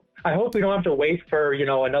kind of hope we don't have to wait for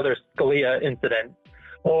another Scalia incident,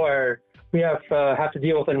 or we have to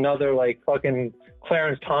deal with another like fucking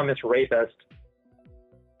Clarence Thomas rapist.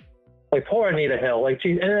 Like poor Anita Hill. Like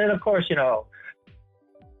she, and then of course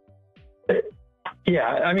yeah,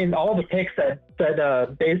 I mean, all the picks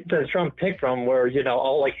that Trump picked from were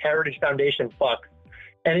all like Heritage Foundation fucks,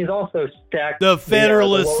 and he's also stacked The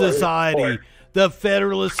Federalist the lower Society. court. The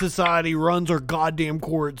Federalist Society runs our goddamn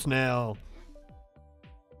courts now.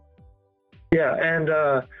 Yeah, and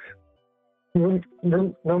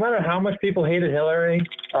no matter how much people hated Hillary,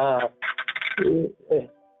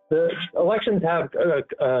 the elections have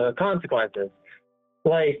consequences.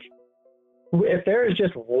 Like, if there is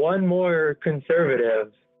just one more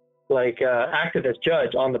conservative, like activist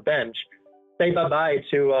judge on the bench, say bye-bye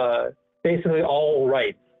to basically all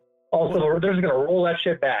rights. Also, they're just going to roll that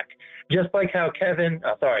shit back. Just like how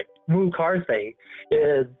Mu Carsey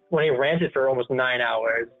is when he ranted for almost 9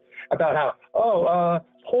 hours about how,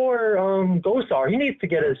 poor Gosar, he needs to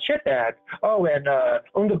get his shit back. Oh, and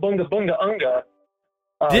unga bunga bunga unga.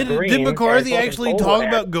 Did McCarthy and actually fucking talk Polak.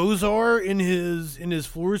 about Gosar in his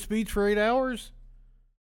floor speech for 8 hours?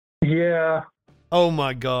 Yeah. Oh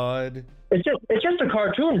my God. It's just a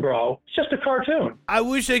cartoon, bro. It's just a cartoon. I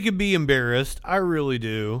wish they could be embarrassed. I really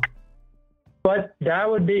do. But that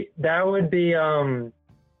would be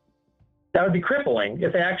crippling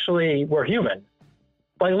if they actually were human.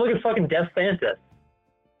 Like, look at fucking Death Santis.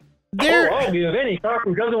 I'll give any cop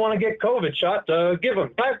who doesn't want to get COVID shot to give him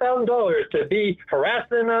 $5,000 to be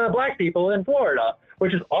harassing black people in Florida,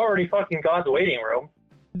 which is already fucking God's waiting room.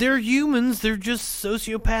 They're humans. They're just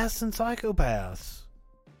sociopaths and psychopaths.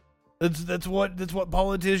 That's what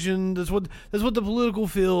politicians. That's what the political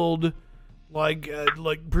field like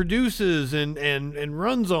produces and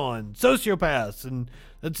runs on. Sociopaths, and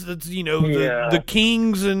that's the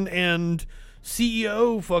kings and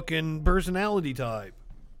CEO fucking personality type.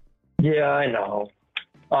 Yeah, I know.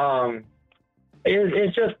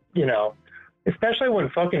 It's just, especially when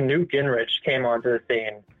fucking Newt Gingrich came onto the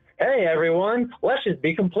scene. Hey, everyone, let's just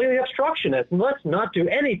be completely obstructionist and let's not do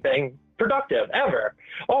anything productive ever.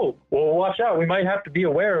 Oh, well, watch out. We might have to be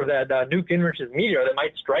aware of that Newt Gingrich's meteor that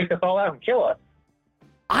might strike us all out and kill us.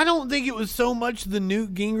 I don't think it was so much the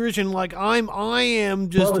Newt Gingrich and like I am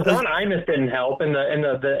just. Well, the Ron Imus didn't help, and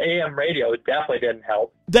the AM radio definitely didn't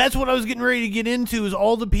help. That's what I was getting ready to get into. Is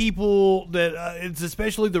all the people that it's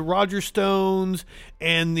especially the Roger Stones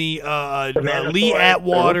and the Lee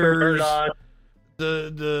Atwaters,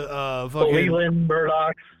 the fucking Leland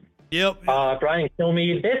Murdoch. Yep. Brian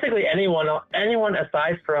Kilmeade. Basically anyone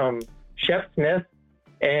aside from Shep Smith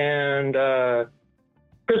and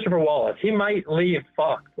Christopher Wallace. He might leave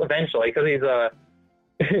Fox eventually because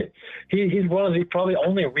he's one of the probably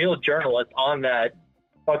only real journalists on that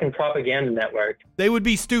fucking propaganda network. They would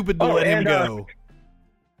be stupid to let him go.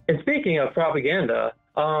 And speaking of propaganda,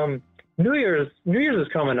 New Year's is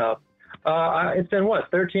coming up. It's been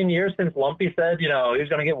 13 years since Lumpy said he was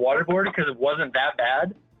going to get waterboarded because it wasn't that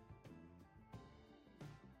bad.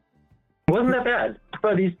 It wasn't that bad,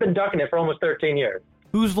 but he's been ducking it for almost 13 years.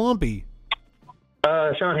 Who's Lumpy?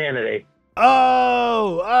 Sean Hannity.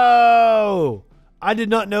 Oh! I did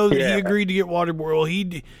not know that he agreed to get waterboarded. Well,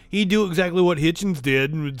 he'd do exactly what Hitchens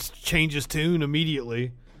did and would change his tune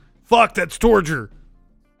immediately. Fuck, that's torture.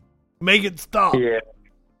 Make it stop. Yeah.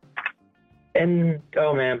 And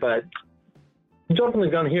oh man, but jumping the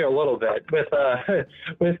gun here a little bit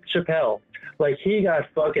with Chappelle. Like, he got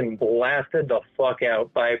fucking blasted the fuck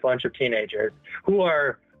out by a bunch of teenagers who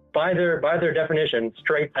are, by their definition,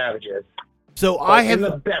 straight savages. So I have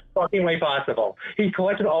in the best fucking way possible. He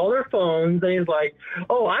collected all their phones and he's like,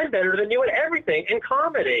 "Oh, I'm better than you at everything in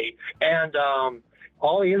comedy." And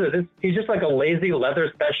all he is he's just like a lazy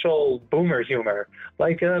leather special boomer humor,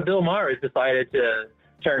 like Bill Maher has decided to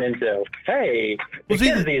turn into. Hey, the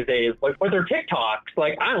kids these days, like with their TikToks,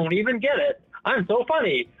 like I don't even get it. I'm so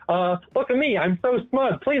funny. Look at me. I'm so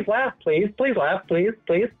smug. Please laugh, please. Please laugh, please.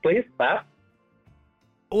 Please laugh.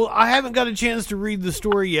 Well, I haven't got a chance to read the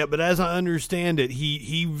story yet, but as I understand it,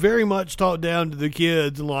 he very much talked down to the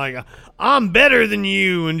kids and like, "I'm better than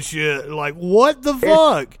you" and shit. Like, what the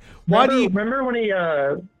fuck? Why do you remember when he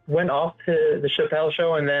went off to the Chappelle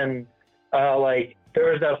show and then like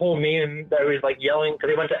there was that whole meme that he was like yelling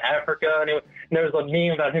because he went to Africa and there was a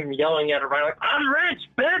meme about him yelling at everybody like, "I'm rich,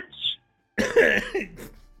 bitch."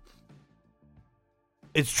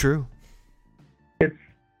 It's true.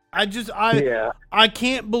 I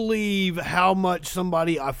can't believe how much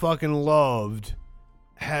somebody I fucking loved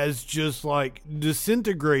has just like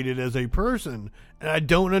disintegrated as a person, and I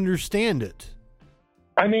don't understand it.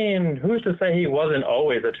 I mean, who's to say he wasn't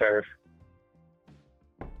always a TERF?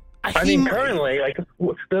 I mean, currently, like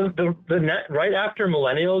the net right after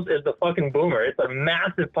millennials is the fucking boomer. It's a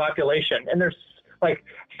massive population, and there's like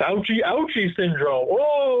Fauci syndrome.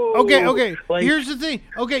 Whoa. Okay. Like, here's the thing.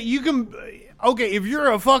 Okay, if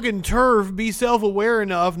you're a fucking TERF, be self-aware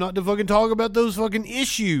enough not to fucking talk about those fucking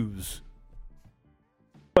issues.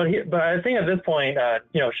 But I think at this point,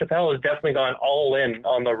 Chappelle has definitely gone all in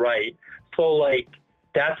on the right. So like,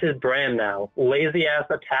 that's his brand now. Lazy ass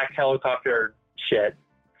attack helicopter shit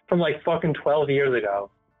from like fucking 12 years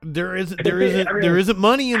ago. There isn't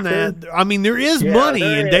money in that. I mean, there is money,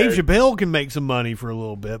 and Dave Chappelle can make some money for a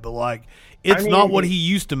little bit, but like, it's not what he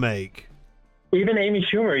used to make. Even Amy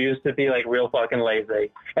Schumer used to be like real fucking lazy,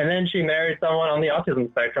 and then she married someone on the autism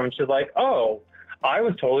spectrum, and she's like, "Oh, I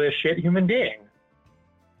was totally a shit human being."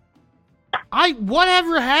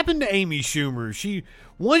 Whatever happened to Amy Schumer? She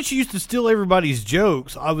once used to steal everybody's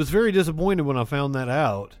jokes. I was very disappointed when I found that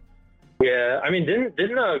out. Yeah, I mean, didn't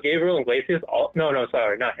Gabriel Iglesias? No,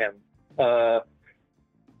 sorry, not him. Carlos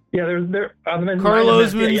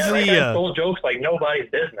Mencia stole jokes like nobody's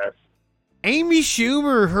business. Amy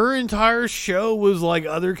Schumer, her entire show was like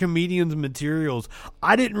other comedians' materials.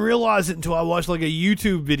 I didn't realize it until I watched like a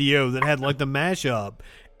YouTube video that had like the mashup,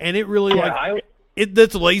 and it really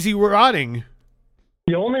that's lazy writing.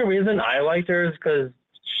 The only reason I liked her is because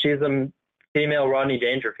she's a female Rodney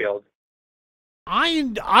Dangerfield.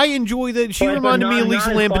 I enjoy that. She reminded me of Lisa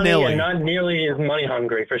Lampanelli. And not nearly as money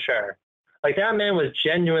hungry, for sure. Like, that man was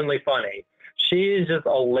genuinely funny. She's just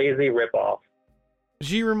a lazy ripoff.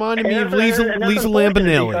 She reminded me of Lisa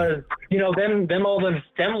Lampanelli. Because, them all the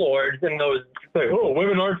STEM lords and those, like, oh,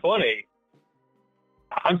 women aren't funny.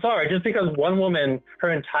 I'm sorry, just because one woman,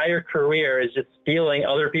 her entire career is just stealing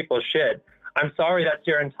other people's shit. I'm sorry that's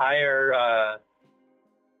your entire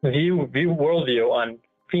worldview on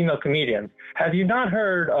female comedians. Have you not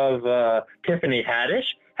heard of Tiffany Haddish?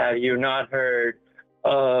 Have you not heard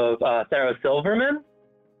of Sarah Silverman?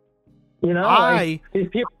 These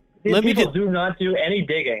people do not do any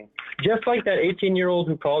digging. Just like that 18-year-old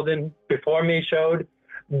who called in before me showed,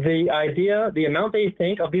 the amount they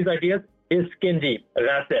think of these ideas is skin deep.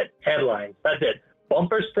 That's it. Headlines. That's it.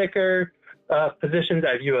 Bumper sticker positions,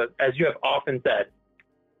 as you have often said.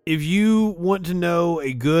 If you want to know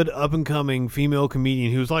a good up-and-coming female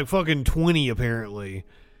comedian who's like fucking 20 apparently,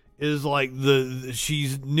 is like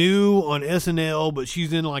she's new on SNL, but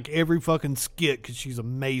she's in like every fucking skit because she's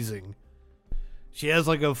amazing. She has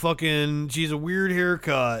like she's a weird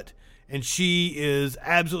haircut, and she's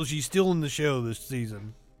still in the show this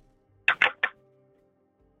season.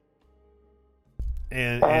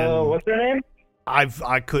 And what's her name?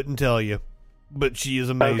 I couldn't tell you. But she is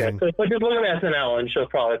amazing. Okay, so just look at SNL and she'll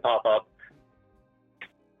probably pop up.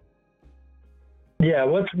 Yeah,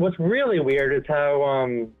 what's really weird is how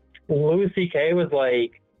Louis C.K. was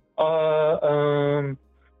like,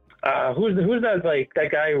 who's that, like, that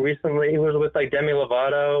guy recently? He was with like Demi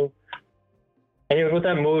Lovato, and he was with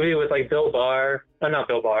that movie with like Bill Burr.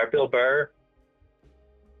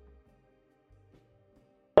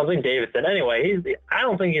 Something Davidson. Anyway, I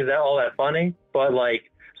don't think he's all that funny, but like,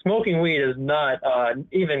 smoking weed is not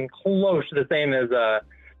even close to the same as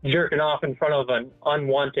jerking off in front of an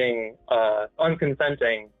unwanting,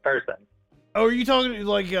 unconsenting person. Oh, are you talking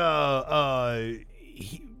like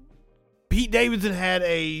Pete Davidson had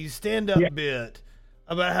a stand-up bit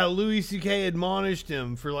about how Louis C.K. admonished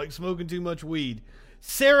him for like smoking too much weed.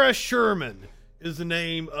 Sarah Sherman is the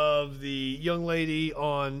name of the young lady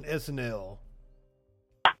on SNL.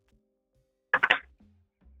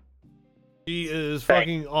 She is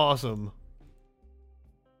fucking awesome.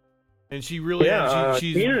 And she really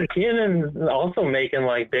she's Keenan's also making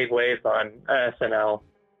like big waves on SNL.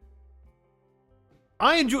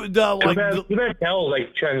 I enjoy the you better tell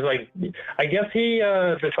like trends. Like, I guess he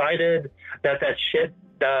decided that shit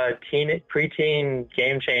preteen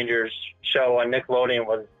Game Changers show on Nickelodeon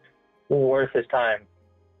was worth his time.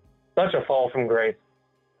 Such a fall from grace.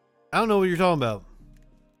 I don't know what you're talking about.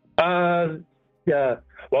 Yeah.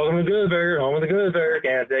 Welcome to Good Burger, home of the Good Burger.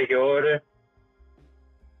 Can't take your order.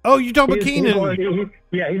 Oh, you talking about Keenan?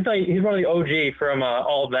 He's one of the OG from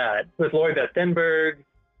All That with Lloyd Beth Denberg.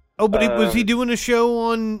 Oh, but was he doing a show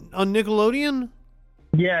on Nickelodeon?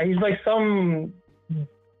 Yeah, he's like some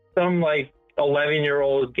like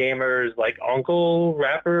 11-year-old gamer's like uncle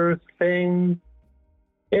rapper thing.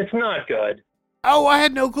 It's not good. Oh, I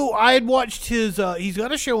had no clue. I had watched his. He's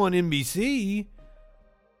got a show on NBC.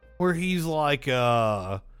 where he's like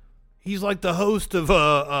the host of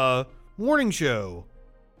a morning show.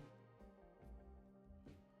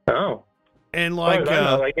 Oh. And as far as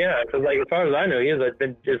I know, because as far as I know, he has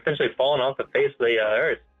been essentially fallen off the face of the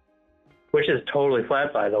earth, which is totally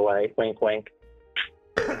flat, by the way. Wink, wink.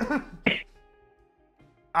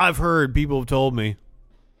 I've heard, people have told me.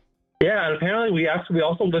 Yeah, and apparently we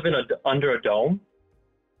also live under a dome.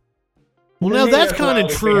 Well, now that's kind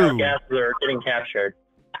of true. Gases are getting captured.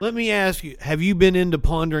 Let me ask you: have you been into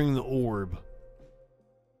pondering the orb?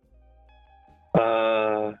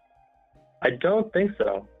 I don't think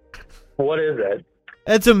so. What is it?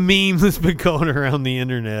 That's a meme that's been going around the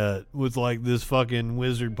internet with like this fucking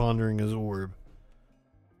wizard pondering his orb.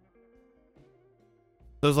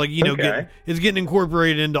 So it's like, it's getting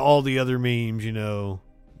incorporated into all the other memes,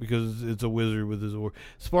 because it's a wizard with his orb.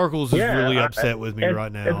 Sparkles is really upset with me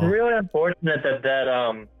right now. It's really unfortunate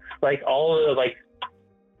that like all of the like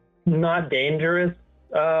not dangerous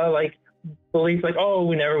beliefs, like, oh,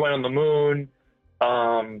 we never went on the moon.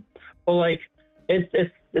 But like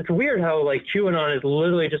it's weird how like QAnon is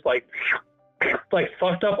literally just like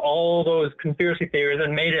fucked up all those conspiracy theories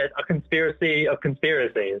and made it a conspiracy of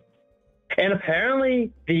conspiracies. And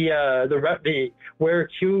apparently the where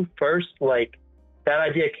Q first like that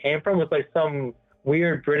idea came from was like some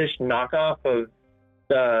weird British knockoff of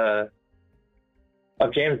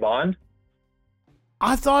James Bond.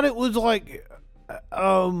 I thought it was like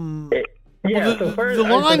the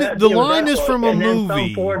line is from a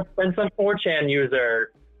movie. And some 4chan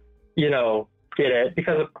user, did it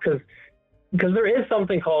because there is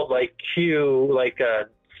something called like Q, like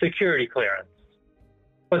security clearance.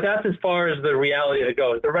 But that's as far as the reality that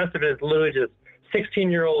goes. The rest of it is literally just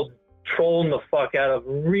 16-year-olds trolling the fuck out of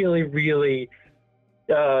really, really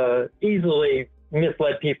easily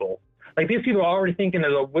misled people. Like, these people are already thinking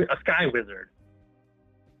there's a sky wizard.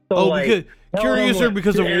 So,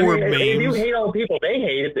 because of orb memes. If you hate all the people they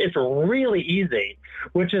hate, it's really easy.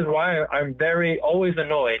 Which is why I'm always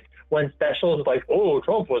annoyed when specials like, oh,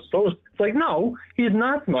 Trump was so... It's like, no, he's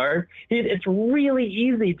not smart. It's really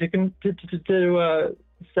easy to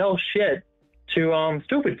sell shit to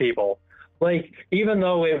stupid people. Like, even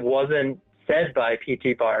though it wasn't said by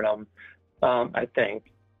P.T. Barnum, I think.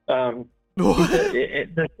 The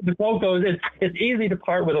quote goes, it's easy to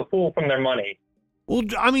part with a fool from their money. Well,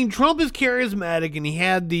 I mean, Trump is charismatic, and he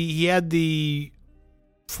had the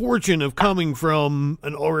fortune of coming from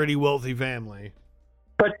an already wealthy family.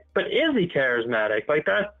 But is he charismatic? Like,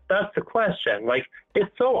 that's the question. Like,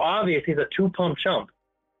 it's so obvious he's a two-pump chump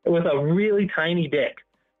with a really tiny dick.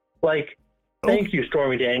 Like, thank you,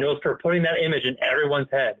 Stormy Daniels, for putting that image in everyone's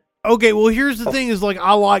head. Okay, well, here's the thing is, like,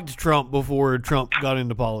 I liked Trump before Trump got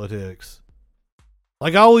into politics.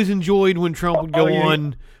 Like, I always enjoyed when Trump would go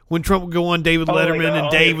on David Letterman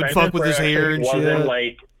and Dave would fuck with his hair and shit.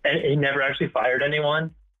 Like, and he never actually fired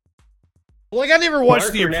anyone. Like, I never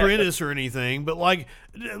watched The Apprentice or anything, but like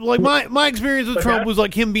my experience with Trump was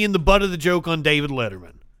like him being the butt of the joke on David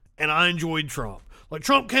Letterman, and I enjoyed Trump. Like,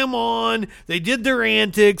 Trump came on, they did their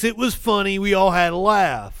antics, it was funny, we all had a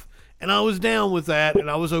laugh, and I was down with that,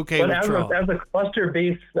 and I was okay with Trump. As a cluster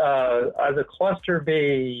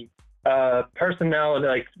B personality,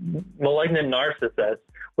 like malignant narcissist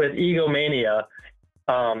with egomania,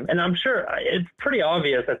 and I'm sure it's pretty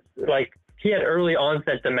obvious that like he had early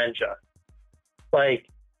onset dementia. Like,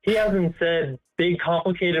 he hasn't said big,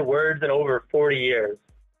 complicated words in over 40 years.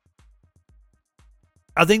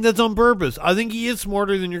 I think that's on purpose. I think he is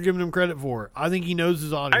smarter than you're giving him credit for. I think he knows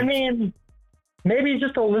his audience. I mean, maybe he's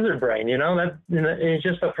just a lizard brain, He's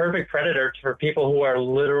just a perfect predator for people who are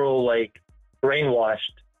literal, like,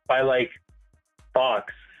 brainwashed by, like,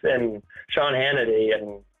 Fox and Sean Hannity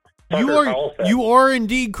and You are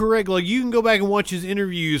indeed correct. Like, you can go back and watch his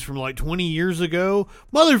interviews from like 20 years ago.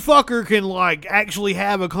 Motherfucker can like actually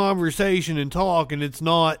have a conversation and talk, and it's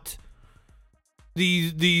not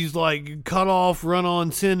these like cut off, run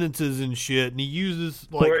on sentences and shit. And he uses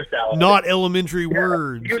like not elementary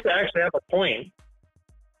words. He used to actually have a point.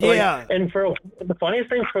 Yeah. And for the funniest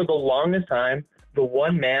thing, for the longest time, the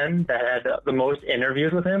one man that had the most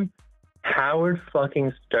interviews with him, Howard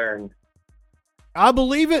fucking Stern. I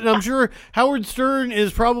believe it, and I'm sure Howard Stern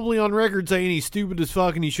is probably on record saying he's stupid as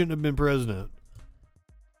fuck and he shouldn't have been president.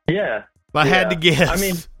 Yeah. I had to guess. I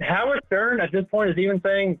mean, Howard Stern at this point is even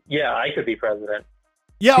saying, yeah, I could be president.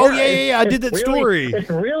 Yeah, I did that story. It's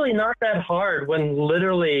really not that hard when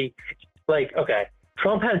literally, like, okay,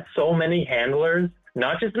 Trump had so many handlers,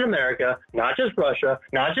 not just in America, not just Russia,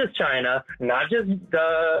 not just China, not just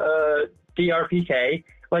DRPK.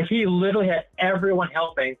 Like, he literally had everyone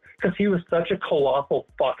helping because he was such a colossal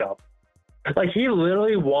fuck up. Like, he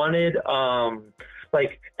literally wanted,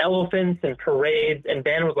 like, elephants and parades, and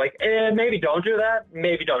Bannon was like, maybe don't do that,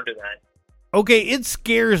 maybe don't do that. Okay, it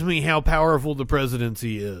scares me how powerful the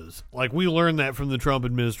presidency is. Like, we learned that from the Trump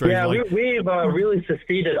administration. Yeah, like, we've really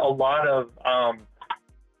seceded a lot of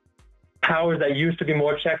powers that used to be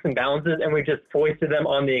more checks and balances, and we just foisted them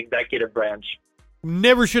on the executive branch.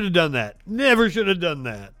 Never should have done that. Never should have done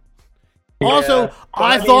that. Yeah, Also,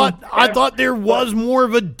 I mean, thought there was more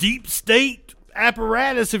of a deep state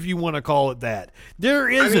apparatus, if you want to call it that. There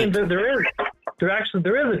isn't. I mean, there is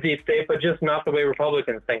a deep state, but just not the way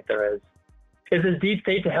Republicans think there is. It's a deep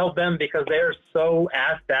state to help them because they're so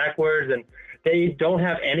ass backwards and they don't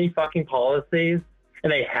have any fucking policies,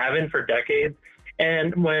 and they haven't for decades.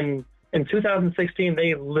 And when in 2016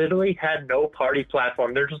 they literally had no party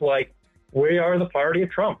platform, they're just like, we are the party of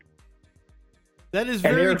Trump. That is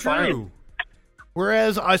very true. Fine.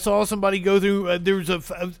 Whereas I saw somebody go through, there was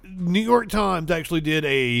a New York Times actually did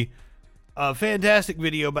a fantastic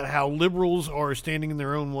video about how liberals are standing in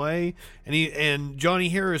their own way, and Johnny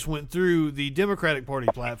Harris went through the Democratic Party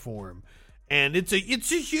platform, and it's a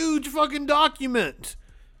huge fucking document.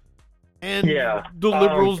 And the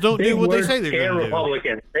liberals don't do what they say they're going to do.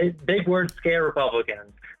 Republicans. Big words scare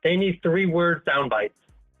Republicans. They need 3-word sound bites.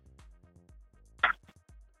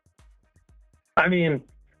 I mean,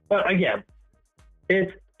 but again,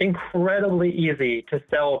 it's incredibly easy to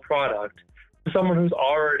sell a product to someone who's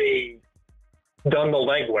already done the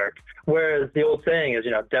legwork. Whereas the old saying is,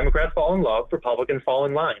 Democrats fall in love, Republicans fall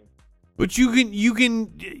in line. But you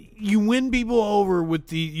win people over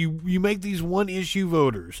with you make these one issue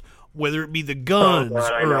voters, whether it be the guns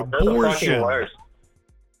or abortion.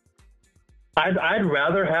 I'd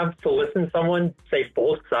rather have to listen to someone say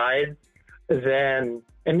both sides than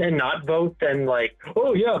and not vote than like,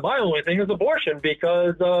 oh yeah, my only thing is abortion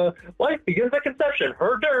because life begins at conception.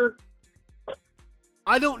 Herder.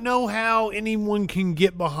 I don't know how anyone can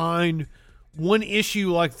get behind one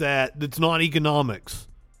issue like that that's not economics.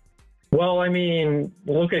 Well, I mean,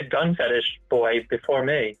 look at Gun Fetish Boy before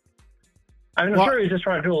me. I'm sure he's just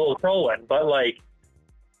trying to do a little trolling, but like,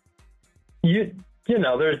 you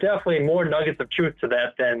know, there's definitely more nuggets of truth to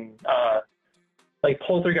that than like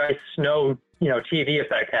Poltergeist Snow, TV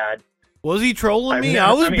effect had. Was he trolling me?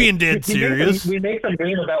 I was being dead serious. We make some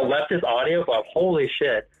meme about leftist audio, but holy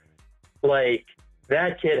shit, like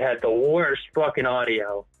that kid had the worst fucking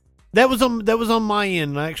audio. That was on my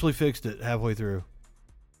end, and I actually fixed it halfway through.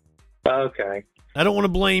 Okay. I don't want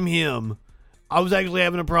to blame him. I was actually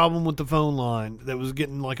having a problem with the phone line that was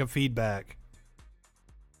getting like a feedback.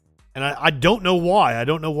 And I don't know why. I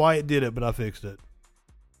don't know why it did it, but I fixed it.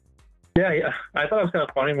 Yeah. I thought it was kind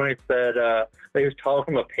of funny when he said that he was calling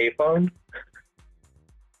from a payphone.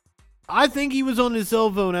 I think he was on his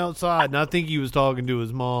cell phone outside, and I think he was talking to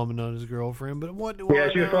his mom and not his girlfriend. But what? Yeah,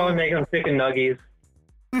 she was probably making him chicken nuggies.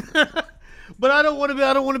 But I don't want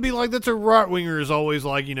to be like that's a right winger is always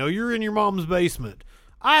like, you're in your mom's basement.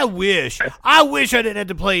 I wish I didn't have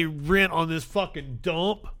to pay rent on this fucking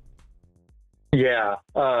dump. Yeah,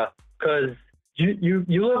 because you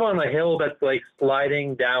live on a hill that's like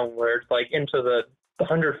sliding downwards, like into the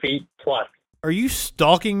 100 feet plus. Are you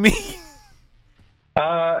stalking me?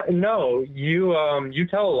 No, you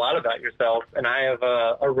tell a lot about yourself, and I have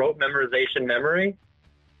a rote memorization memory.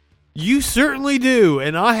 You certainly do,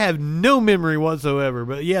 and I have no memory whatsoever.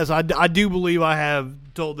 But yes, I do believe I have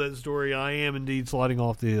told that story. I am indeed sliding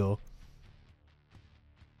off the hill.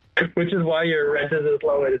 Which is why your rent is as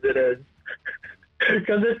low as it is.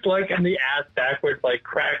 Because it's like in the ass backwards, like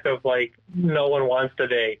crack of like no one wants to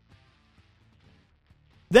be.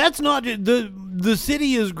 That's not the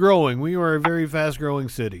city is growing. We are a very fast growing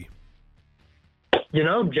city.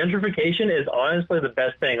 Gentrification is honestly the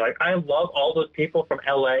best thing. Like, I love all those people from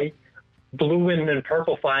LA blue and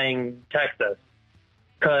purplefying Texas.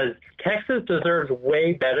 Because Texas deserves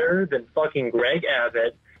way better than fucking Greg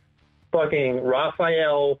Abbott, fucking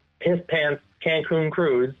Rafael Piss Pants Cancun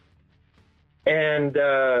Cruz, and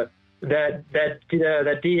that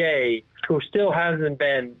DA who still hasn't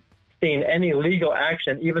been seen any legal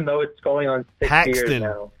action, even though it's going on 6 years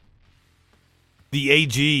now. The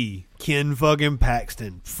AG, Ken fucking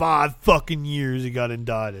Paxton. 5 fucking years he got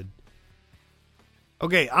indicted.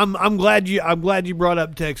 Okay, I'm glad you brought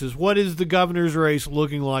up Texas. What is the governor's race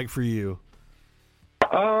looking like for you?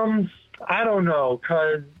 I don't know,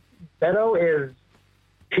 because Beto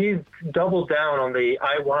he's doubled down on the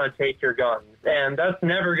I want to take your guns, and that's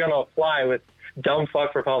never going to apply with dumb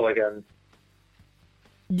fuck Republicans.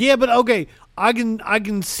 Yeah, but okay, I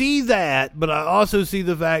can see that, but I also see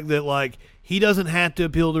the fact that like he doesn't have to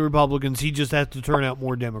appeal to Republicans; he just has to turn out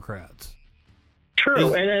more Democrats.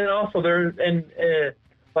 True, and then also there's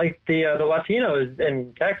like the Latinos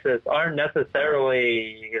in Texas aren't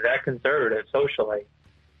necessarily that conservative socially.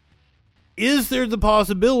 Is there the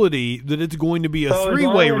possibility that it's going to be a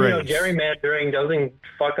three-way race? Gerrymandering doesn't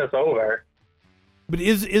fuck us over. But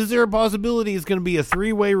is there a possibility it's going to be a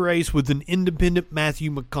three-way race with an independent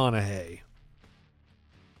Matthew McConaughey?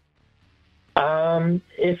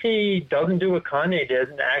 If he doesn't do what Kanye did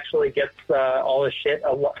and actually gets all the shit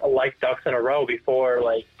like ducks in a row before,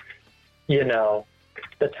 like, you know,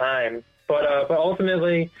 the time. But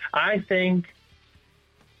ultimately, I think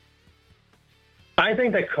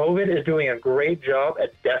that COVID is doing a great job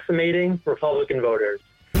at decimating Republican voters.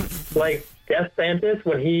 Like DeSantis,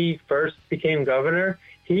 when he first became governor,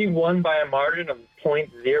 he won by a margin of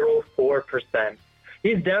 0.04%.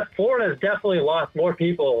 Florida's definitely lost more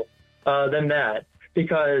people than that,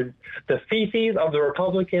 because the feces of the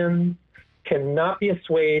Republicans cannot be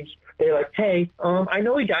assuaged. They're like, hey, I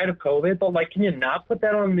know he died of COVID, but like, can you not put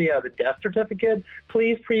that on the death certificate,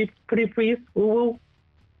 please, pretty please, ooh.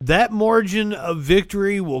 That margin of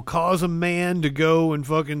victory will cause a man to go and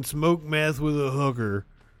fucking smoke meth with a hooker.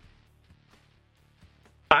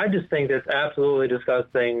 I just think it's absolutely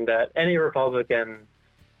disgusting that any Republican,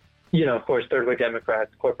 you know, of course, third-way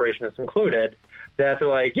Democrats, corporations included, that they're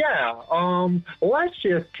like, let's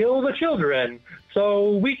just kill the children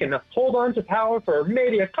so we can hold on to power for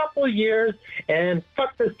maybe a couple of years and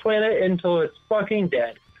fuck this planet until it's fucking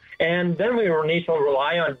dead. And then we will need to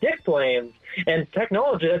rely on dick planes and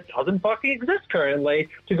technology that doesn't fucking exist currently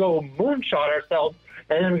to go moonshot ourselves,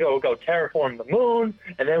 and then we go terraform the moon,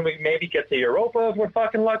 and then we maybe get to Europa if we're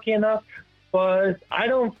fucking lucky enough. But I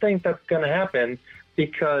don't think that's going to happen,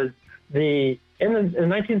 because in the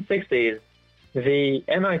 1960s, the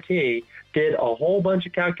MIT did a whole bunch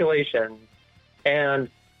of calculations, and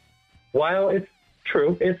while it's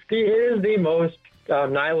true, it is the most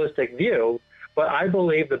nihilistic view, but I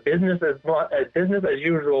believe the business as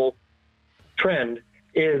usual trend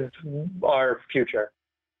is our future.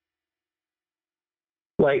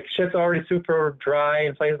 Like, shit's already super dry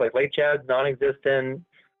in places like Lake Chad's non-existent.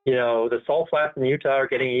 You know, the salt flats in Utah are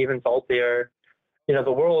getting even saltier. You know,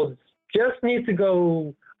 the world just needs to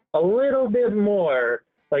go a little bit more.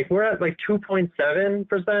 Like, we're at like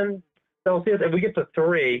 2.7% Celsius. If we get to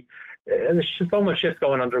 3, there's so much shit's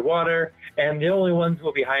going underwater, and the only ones who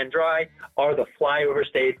will be high and dry are the flyover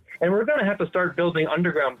states. And we're going to have to start building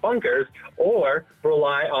underground bunkers or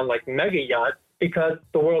rely on like mega yachts, because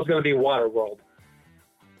the world's going to be water world.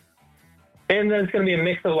 And then it's going to be a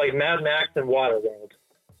mix of like Mad Max and water world.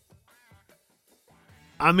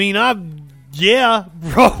 I mean, yeah,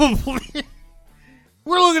 probably.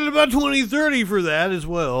 We're looking at about 2030 for that as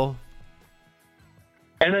well.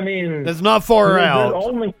 And I mean, that's not far out.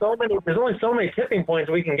 There's only so many tipping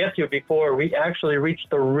points we can get to before we actually reach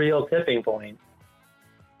the real tipping point.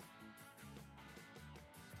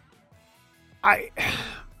 But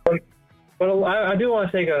I do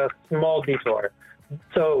want to take a small detour.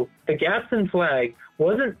 So the Gadsden flag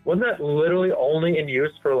wasn't that literally only in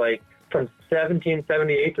use for like from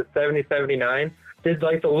 1778 to 1779? Did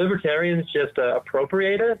like the libertarians just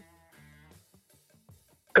appropriate it?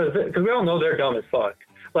 Because we all know they're dumb as fuck.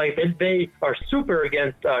 Like they are super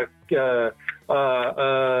against consent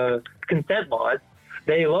laws.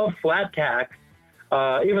 They love flat tax,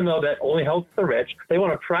 even though that only helps the rich. They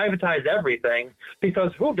want to privatize everything,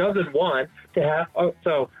 because who doesn't want to have?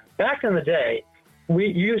 So back in the day, you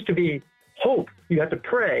used to be hope. You had to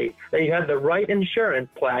pray that you had the right insurance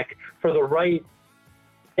plaque for the right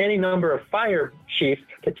any number of fire chiefs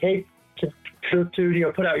to take to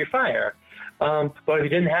put out your fire. But if you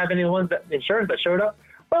didn't have any ones that insurance that showed up,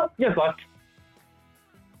 well, you're fucked.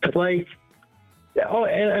 Like,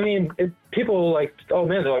 and I mean, people like, oh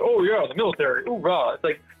man, they're like, oh yeah, the military, ooh rah. It's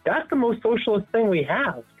like, that's the most socialist thing we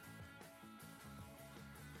have.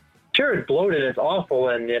 Sure, it's bloated, it's awful,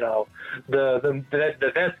 and you know, the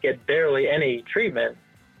vets get barely any treatment.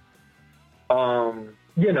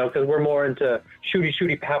 You know, because we're more into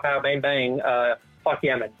shooty, pow, pow, bang, bang, fuck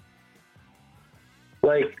Yemen.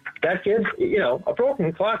 Like, that kid, you know, a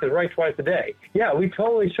broken clock is right twice a day. Yeah, we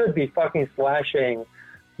totally should be fucking slashing,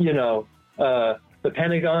 you know, the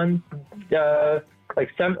Pentagon, like,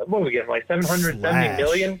 what are we getting, like 770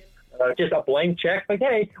 million? Just a blank check. Like,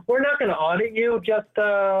 hey, we're not going to audit you, just,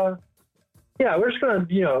 yeah, we're just going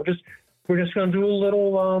to, you know, we're just going to do a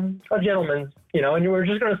little, a gentleman's, you know, and we're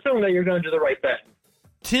just going to assume that you're going to do the right thing.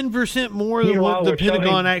 10% more than what the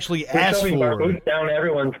Pentagon actually asked for. We're boots down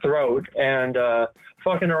everyone's throat and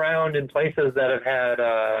fucking around in places that have had,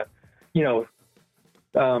 you know,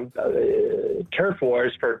 turf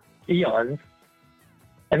wars for eons.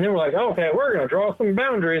 And then we're like, okay, we're going to draw some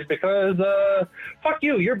boundaries because, fuck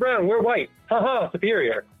you, you're brown, we're white. Haha,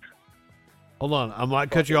 superior. Hold on, I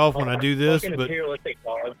might cut you off when I do this, Fucking but imperialistic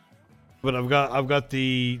dogs. I've got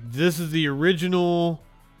this is the original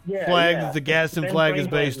flag that the Gadsden Ben flag is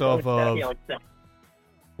Franklin based off of. you know,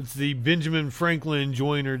 It's the Benjamin Franklin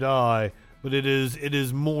Join or Die, but it is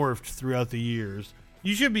morphed throughout the years.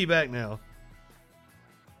 You should be back now.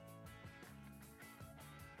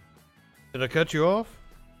 Did I cut you off?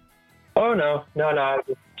 Oh, no, I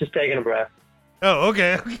was just taking a breath. Oh,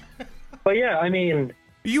 okay. But yeah, I mean...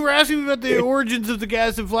 You were asking me about the origins of the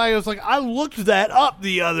Gadsden flag. I was like, I looked that up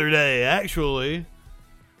the other day, actually.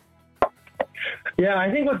 Yeah,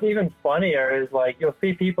 I think what's even funnier is, like, you'll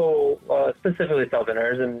see people, specifically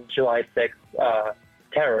Southerners and July 6th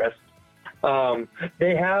terrorists,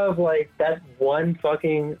 they have, like, that one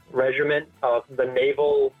fucking regiment of the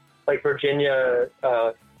naval, like, Virginia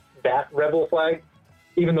bat rebel flag,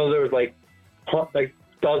 even though there was, like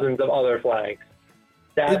dozens of other flags.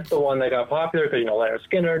 That's the one that got popular because, you know, Leonard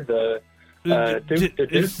Skinner,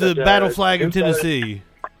 it's the battle flag of Tennessee.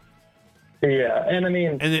 Yeah, and I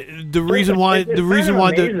mean, and the reason why it's the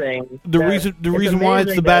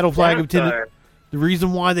battle flag of Tennessee. The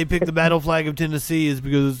reason why they picked the battle flag of Tennessee is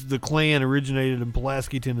because the Klan originated in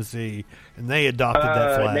Pulaski, Tennessee, and they adopted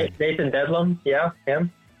that flag. Nathan Bedlam, yeah,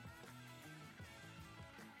 him.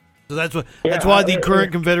 So that's why the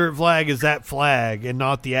current Confederate flag is that flag and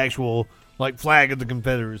not the actual like flag of the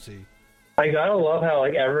Confederacy. I gotta love how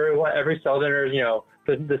like every Southerner, you know,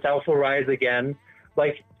 the South will rise again.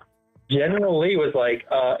 Like General Lee was like,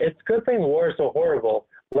 it's a good thing war is so horrible,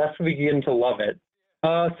 lest we begin to love it.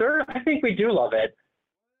 Sir, I think we do love it.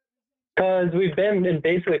 Because we've been in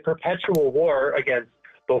basically perpetual war against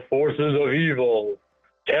the forces of evil,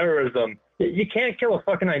 terrorism. You can't kill a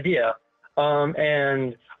fucking idea.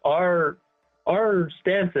 And our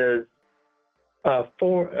stances,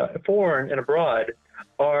 foreign and abroad,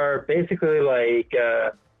 are basically like,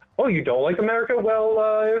 oh, you don't like America? Well,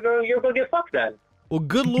 you're going to get fucked then. Well,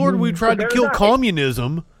 good Lord, we've tried to kill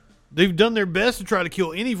communism. They've done their best to try to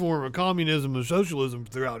kill any form of communism or socialism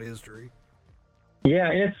throughout history. Yeah,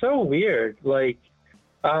 and it's so weird. Like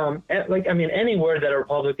I mean, any word that a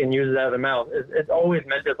Republican uses out of their mouth, it's always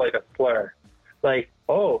meant as like a slur. Like,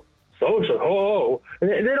 oh, social, oh.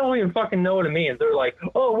 They don't even fucking know what it means. They're like,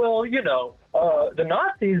 oh, well, you know, the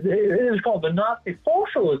Nazis, it is called the Nazi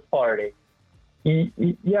Socialist Party.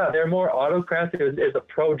 Yeah, they're more autocrats. It was a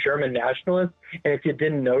pro-German nationalist. And if you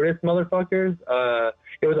didn't notice, motherfuckers,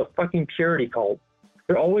 it was a fucking purity cult.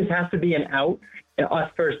 There always has to be an out, and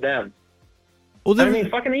us first them. Well, I mean,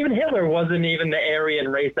 fucking even Hitler wasn't even the Aryan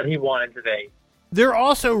race that he wanted to be. They're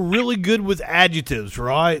also really good with adjectives,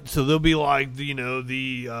 right? So they'll be like, you know,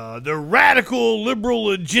 the radical liberal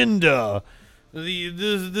agenda,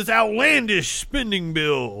 this outlandish spending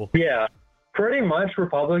bill. Yeah, pretty much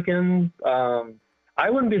Republicans. I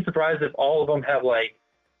wouldn't be surprised if all of them have like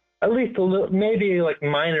at least a little, maybe like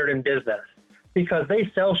minored in business, because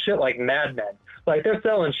they sell shit like madmen. Like they're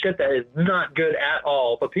selling shit that is not good at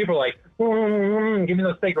all, but people are like, give me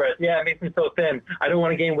those cigarettes. Yeah, it makes me so thin. I don't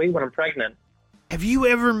want to gain weight when I'm pregnant. Have you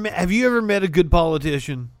ever met a good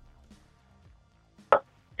politician?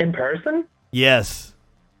 In person? Yes.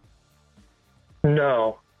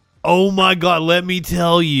 No. Oh my God! Let me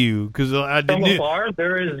tell you, because I did. From afar,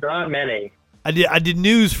 there is not many. I did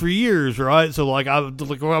news for years, right? So like I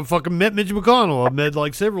fucking met Mitch McConnell. I've met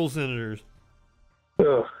like several senators.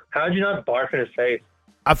 Ugh. How'd you not barf in his face?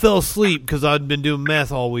 I fell asleep because I'd been doing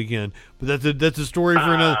meth all weekend. But that's a story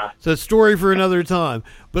for another. It's a story for another time.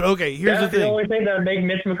 But okay, here's the thing. That's the only thing that would make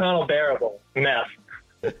Mitch McConnell bearable. Meth.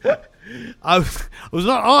 I was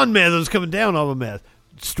not on meth. I was coming down off of meth.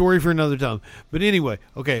 Story for another time. But anyway,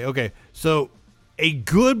 okay. So a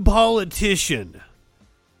good politician,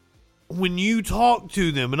 when you talk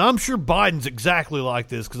to them, and I'm sure Biden's exactly like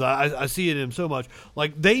this because I see it in him so much.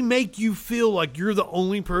 Like they make you feel like you're the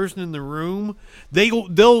only person in the room. They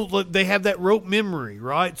have that rote memory,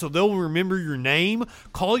 right? So they'll remember your name,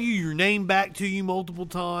 call your name back to you multiple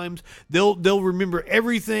times. They'll remember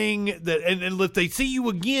everything that, and if they see you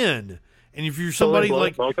again, and if you're somebody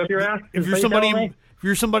if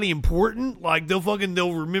you're somebody important, like they'll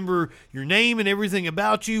remember your name and everything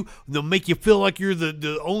about you. They'll make you feel like you're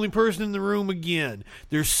the only person in the room again.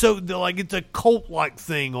 They're like it's a cult-like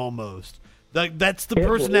thing almost. Like that's the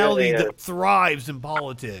personality that thrives in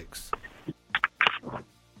politics.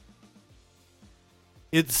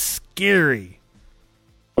 It's scary.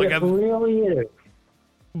 Like it really is.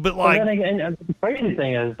 But like, and the crazy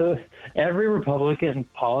thing is, every Republican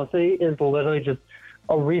policy is literally just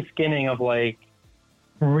a reskinning of like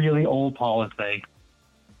really old policy.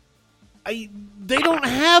 they don't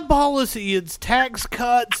have policy. It's tax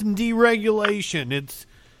cuts and deregulation.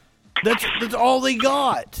 That's all they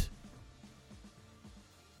got.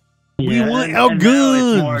 We want our and guns.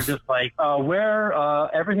 Now it's more just like we're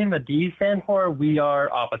everything the D stand for. We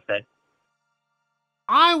are opposite.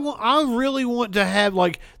 I really want to have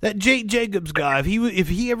like that Jake Jacobs guy. If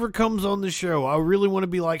he ever comes on the show, I really want to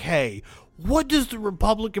be like, hey, what does the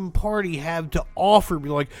Republican Party have to offer me?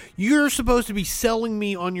 Like, you're supposed to be selling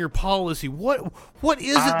me on your policy. What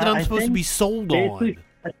is it that I'm supposed to be sold on?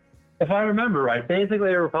 If I remember right, basically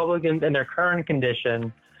the Republicans in their current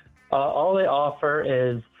condition, all they offer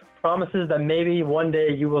is promises that maybe one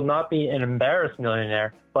day you will not be an embarrassed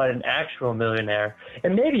millionaire, but an actual millionaire.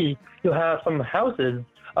 And maybe you'll have some houses,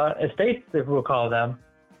 estates, if we'll call them,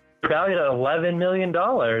 valued at $11 million.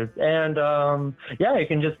 And, you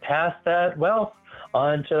can just pass that wealth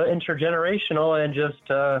on to intergenerational and just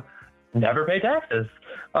never pay taxes.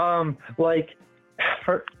 We're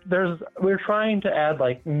trying to add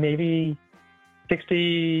like maybe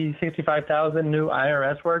 65,000 new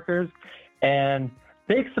IRS workers, and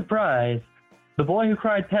big surprise, the boy who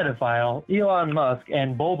cried pedophile, Elon Musk,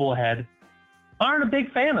 and Bobblehead aren't a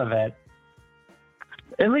big fan of it.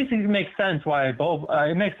 At least it makes sense why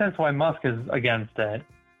Musk is against it.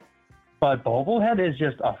 But Bobblehead is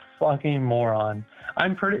just a fucking moron.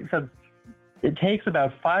 Because it takes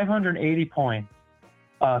about 580 points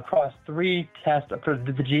across 3 tests for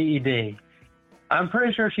the GED. I'm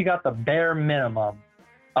pretty sure she got the bare minimum.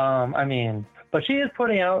 But she is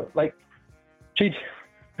putting out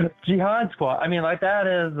Jihad Squad. That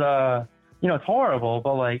is, it's horrible.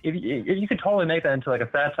 But if you could totally make that into a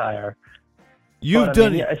satire. You've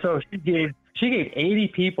done it. Yeah, so she gave 80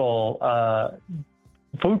 people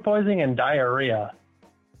food poisoning and diarrhea.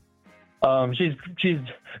 She's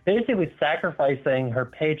basically sacrificing her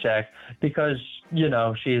paycheck because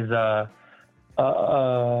she's a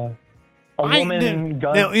woman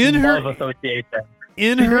gun love association.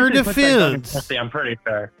 In her defense, I'm pretty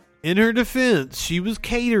sure. In her defense, she was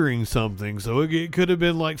catering something, so it could have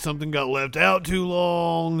been like something got left out too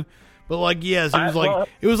long. But yes, it was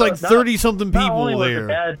like 30-something people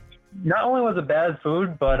there. Not only was it bad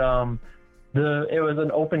food, but it was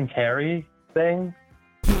an open carry thing.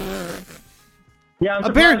 Yeah,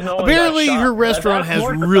 apparently her restaurant has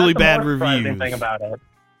really bad reviews. Thing about it.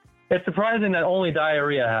 It's surprising that only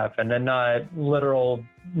diarrhea happened and not literal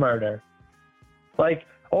murder. Could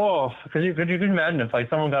you imagine if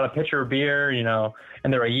someone got a pitcher of beer, and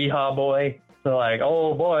they're a yeehaw boy? They're like,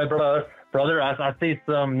 oh boy, brother, I see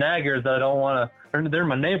some naggers that I don't want to. They're in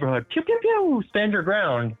my neighborhood. Pew pew pew. Stand your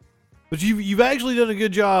ground. But you've actually done a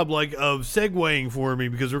good job, of segueing for me,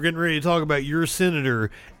 because we're getting ready to talk about your senator,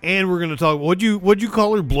 and we're going to talk. What'd you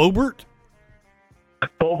call her? Blobert?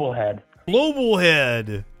 Bobblehead.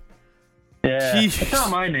 Bloblehead. Yeah, it's not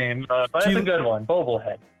my name, but it's a good one.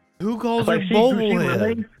 Bobblehead. Who calls her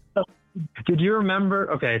Bobblehead? Did you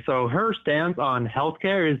remember? Okay, so her stance on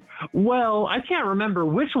healthcare is, well, I can't remember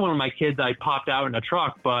which one of my kids I popped out in a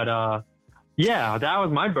truck, but that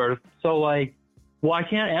was my birth. So why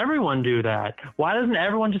can't everyone do that? Why doesn't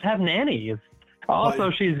everyone just have nannies?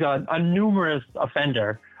 Also, she's got a numerous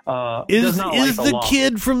offender. Is the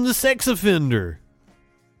kid from the sex offender?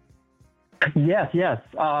 Yes.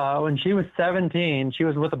 When she was 17, she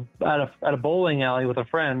was at a bowling alley with a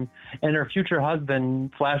friend, and her future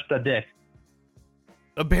husband flashed a dick.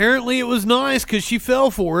 Apparently, it was nice because she fell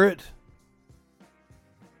for it.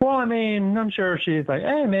 Well, I'm sure she's like,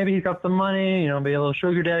 hey, maybe he's got some money, be a little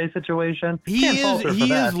sugar daddy situation. He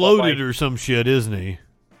is loaded or some shit, isn't he?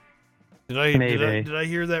 Did I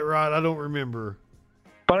hear that right? I don't remember.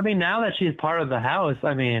 But now that she's part of the house,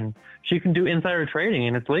 she can do insider trading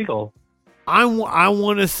and it's legal. I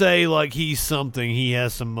want to say he's something. He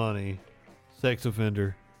has some money. Sex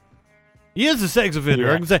offender. He is a sex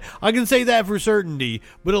offender. Yeah. I can say that for certainty.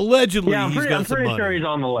 But allegedly, he's got some money. I'm pretty sure he's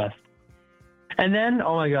on the list. And then,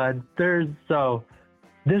 oh my God, this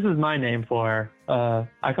is my name for her.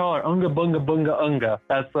 I call her Unga Bunga Bunga Unga.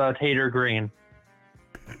 That's Tater Green.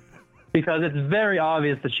 Because it's very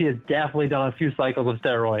obvious that she has definitely done a few cycles of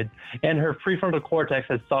steroids, and her prefrontal cortex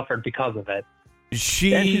has suffered because of it. And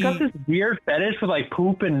she's got this weird fetish with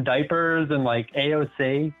poop and diapers and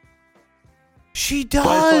AOC. She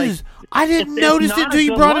does. I didn't notice it until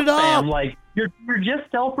you brought it up. You're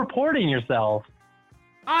just self-reporting yourself.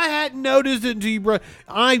 I hadn't noticed it until you brought.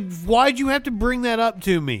 Why'd you have to bring that up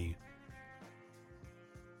to me?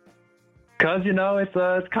 Because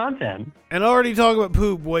it's content. And I already talk about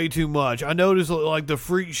poop way too much. I noticed the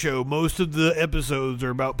Freak Show, most of the episodes are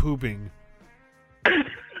about pooping.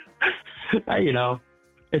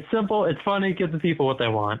 It's simple, it's funny, it gives the people what they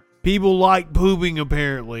want. People like pooping,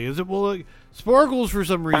 apparently. Is it? Well, like, Sparkles, for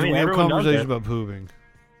some reason, we have everyone does conversations it. about pooping.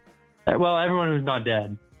 Well, everyone who's not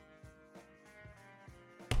dead.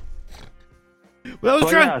 Well, I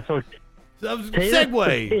was trying. Yeah, so That was a Taylor-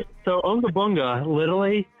 segue. So Unga Bunga,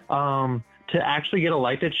 literally, to actually get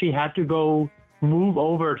elected, she had to go move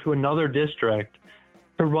over to another district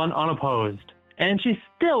to run unopposed, and she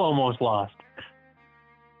still almost lost.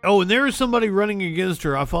 Oh, and there is somebody running against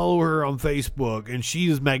her. I follow her on Facebook, and she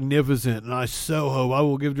is magnificent, and I so hope I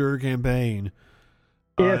will give to her campaign.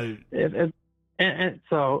 And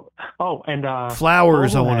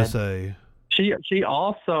Flowers, I want Overhead, to say. She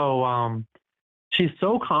also she's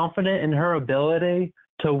so confident in her ability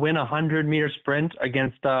to win a 100-meter sprint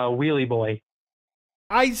against Wheelie Boy.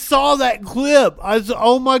 I saw that clip.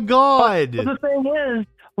 Oh my God. But the thing is,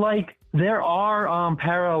 like, there are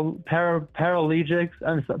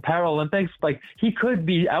Paralympics, like, he could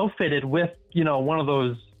be outfitted with, one of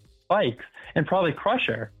those bikes and probably crush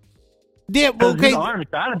her. Yeah, okay. His arms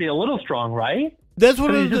gotta be a little strong, right? That's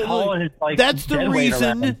what He's it just is. hauling his, like, That's the dead weight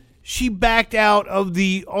reason around. she backed out of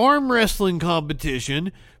the arm wrestling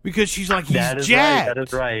competition, because she's like, he's That is jacked. right. That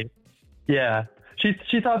is right. Yeah.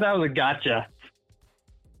 She thought that was a gotcha.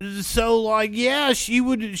 So, like, yeah, she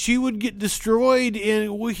would get destroyed,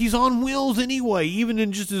 and he's on wheels anyway. Even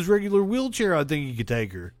in just his regular wheelchair, I think he could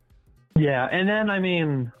take her. Yeah, and then, I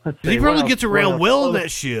mean, let's see. He probably what gets else- around what else? well in Oh, that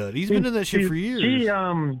shit. He's been in that shit for years. She,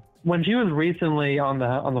 when she was recently on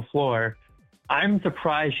the floor, I'm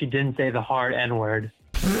surprised she didn't say the hard N-word.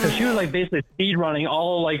 Because she was, like, basically speed running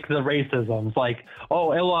all, like, the racisms. Like, oh,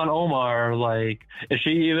 Ilhan Omar, like, is she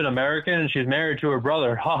even American? She's married to her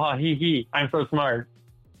brother. Ha ha, he he. I'm so smart.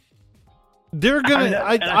 They're gonna.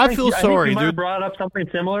 I think feel you- I think sorry. you might They're- have brought up something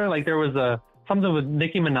similar. Like, there was something with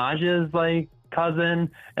Nicki Minaj's, like,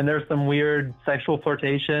 cousin, and there's some weird sexual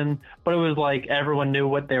flirtation, but it was like everyone knew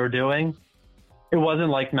what they were doing. It wasn't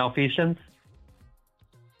like malfeasance.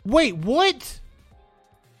 Wait, what?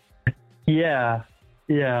 Yeah.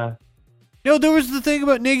 No, there was the thing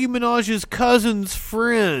about Nicki Minaj's cousin's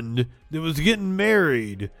friend that was getting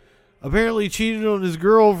married. Apparently cheated on his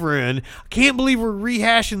girlfriend. I can't believe we're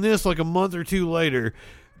rehashing this like a month or two later.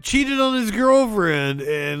 Cheated on his girlfriend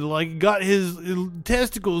and, like, got his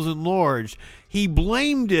testicles enlarged. He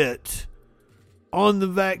blamed it on the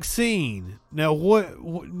vaccine. Now, what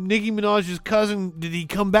Nicki Minaj's cousin, did he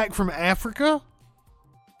come back from Africa?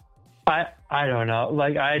 I don't know.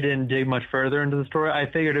 Like, I didn't dig much further into the story.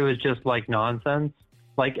 I figured it was just, like, nonsense.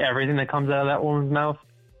 Like, everything that comes out of that woman's mouth.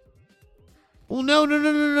 Well,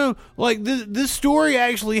 no. Like, this story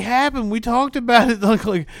actually happened. We talked about it.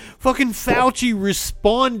 Like fucking Fauci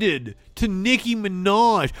responded to Nicki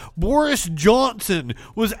Minaj. Boris Johnson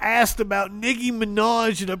was asked about Nicki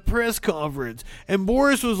Minaj at a press conference, and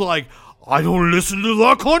Boris was like, I don't listen to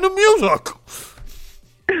that kind of music.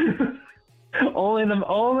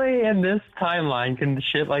 Only in this timeline can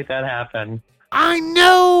shit like that happen. I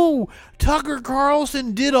know! Tucker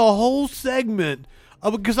Carlson did a whole segment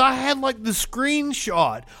because I had, like, the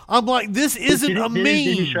screenshot. I'm like, this isn't a meme.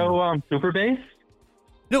 Did he show Super Bass?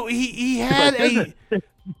 No, he had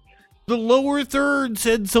the lower third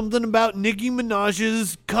said something about Nicki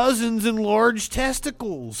Minaj's cousin's enlarged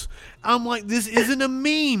testicles. I'm like, this isn't a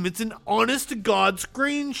meme. It's an honest-to-God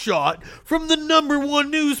screenshot from the #1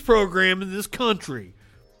 news program in this country.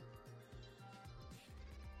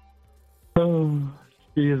 Oh,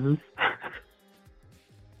 Jesus.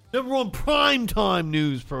 #1 primetime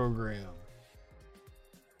news program.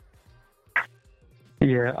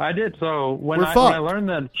 Yeah, I did. So when I learned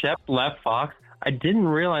that Shep left Fox, I didn't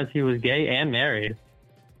realize he was gay and married.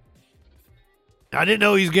 I didn't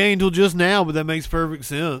know he's gay until just now, but that makes perfect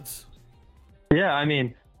sense. Yeah, I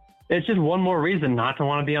mean, it's just one more reason not to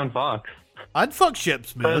want to be on Fox. I'd fuck Shep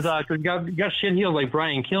Smith. Because you got shit heels like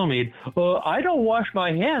Brian Kilmeade. I don't wash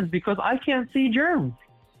my hands because I can't see germs.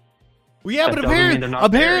 Well, yeah, That but doesn't mean they're not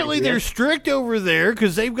apparently married, they're yeah. strict over there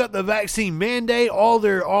because they've got the vaccine mandate. All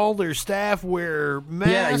their staff wear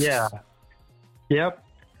masks. Yeah. Yep.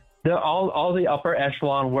 All the upper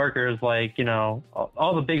echelon workers, like,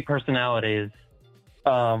 all the big personalities,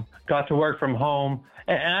 got to work from home,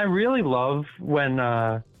 and I really love when.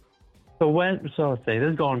 Let's say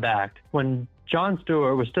this is going back when Jon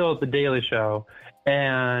Stewart was still at the Daily Show,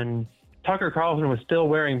 and Tucker Carlson was still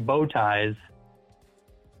wearing bow ties.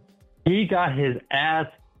 He got his ass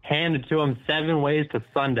handed to him 7 ways to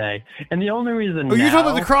Sunday, and the only reason. Oh, you're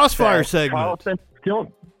talking about the Crossfire that segment. Carlson,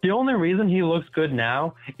 the only reason he looks good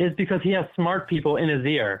now is because he has smart people in his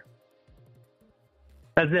ear.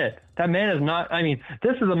 That's it. That man is not. I mean,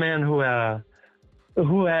 this is a man who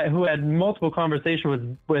had multiple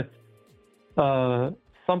conversations with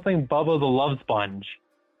something Bubba the Love Sponge.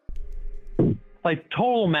 Like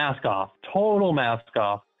total mask off.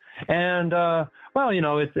 And well, you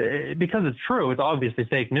know, it's because it's true. It's obviously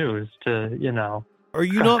fake news. To you know. Are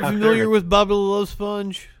you not familiar with Bubba the Love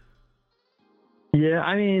Sponge? Yeah,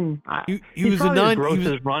 I mean, he was a gross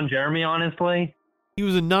as Ron Jeremy, honestly. He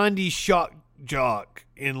was a 90s shock jock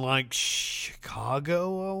in like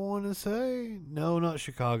Chicago, I want to say. No, not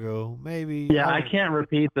Chicago. Maybe. Yeah, I can't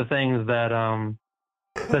repeat the things that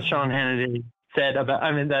Sean Hannity said about.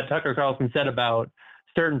 I mean, that Tucker Carlson said about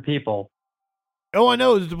certain people. Oh, I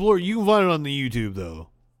know. It's deplorable. You can find it on the YouTube, though.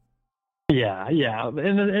 Yeah,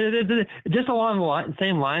 and it just along the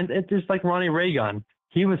same lines. It's just like Ronnie Reagan.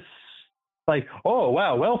 He was like, "Oh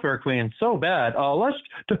wow, welfare queen, so bad. Let's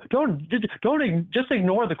don't just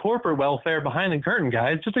ignore the corporate welfare behind the curtain,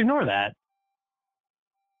 guys. Just ignore that."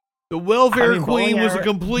 The welfare queen was a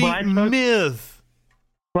complete myth.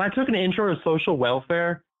 When I took an intro to social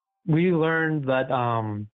welfare, we learned that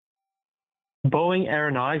Boeing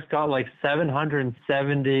Aeronautics got like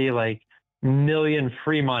 770 million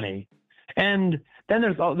free money. And then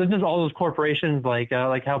there's all those corporations like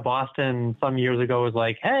how Boston some years ago was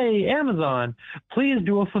like, hey, Amazon, please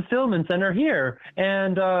do a fulfillment center here.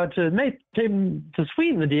 And to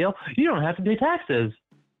sweeten the deal, you don't have to pay taxes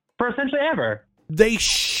for essentially ever. They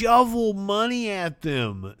shovel money at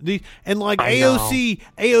them. AOC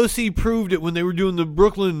proved it when they were doing the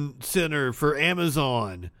Brooklyn Center for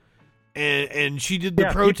Amazon. And she did the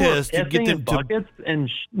protest to get them buckets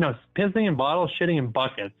pissing in bottles, shitting in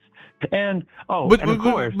buckets. And of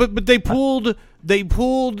course, but they pulled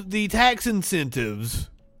the tax incentives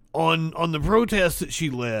on the protests that she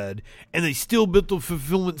led, and they still built the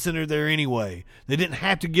fulfillment center there anyway. They didn't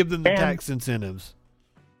have to give them the tax incentives.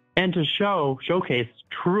 And to showcase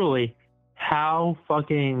truly how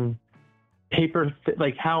fucking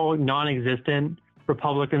how non-existent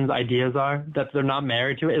Republicans' ideas are, that they're not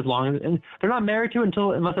married to it and they're not married to it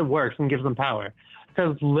unless it works and gives them power.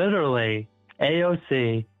 Because literally,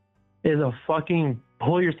 AOC is a fucking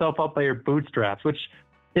pull yourself up by your bootstraps, which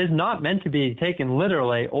is not meant to be taken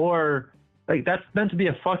literally, or that's meant to be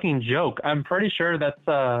a fucking joke. I'm pretty sure that's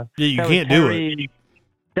you can't do it.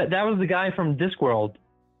 That was the guy from Discworld,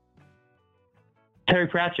 Terry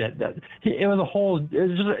Pratchett. It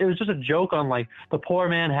was just a joke on like the poor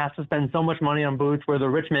man has to spend so much money on boots where the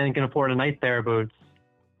rich man can afford a nice pair of boots.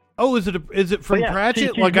 Oh, is it from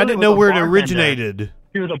Pratchett? I didn't know where it originated.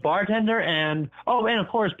 She was a bartender, and of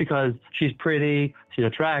course, because she's pretty, she's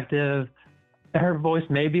attractive, her voice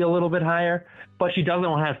may be a little bit higher, but she doesn't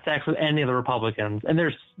want to have sex with any of the Republicans, and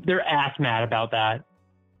they're ass mad about that.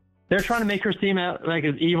 They're trying to make her seem like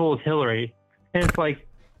as evil as Hillary, and it's like,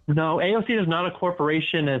 no, AOC is not a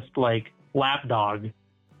corporationist lapdog.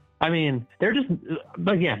 I mean, they're just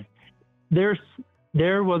again, there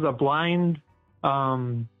was a blind,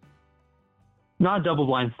 not a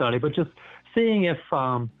double-blind study, but just seeing if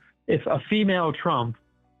a female Trump,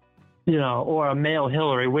 or a male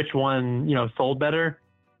Hillary, which one, sold better.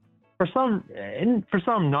 For some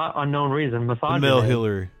not unknown reason, misogyny. Male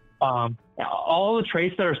Hillary. All the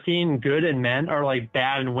traits that are seen good in men are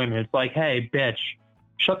bad in women. It's like, hey, bitch,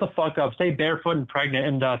 shut the fuck up, stay barefoot and pregnant,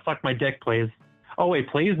 and suck my dick, please. Oh wait,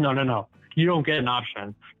 please? No. You don't get an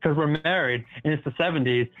option because we're married and it's the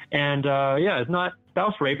 70s, and it's not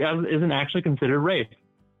spouse rape isn't actually considered rape.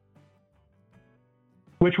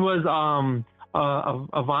 Which was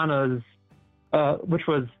Ivana's, which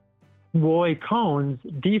was Roy Cohn's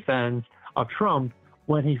defense of Trump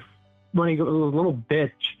when he was a little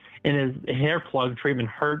bitch and his hair plug treatment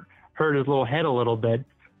hurt his little head a little bit,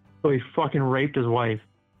 so he fucking raped his wife.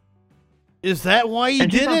 Is that why he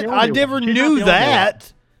did it? I never knew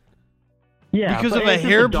that. Yeah, because of a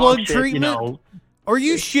hair plug treatment. Are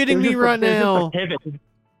you shitting me right now?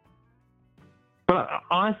 But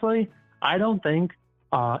honestly, I don't think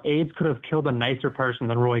AIDS could have killed a nicer person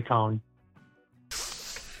than Roy Cohn.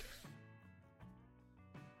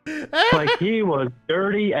 He was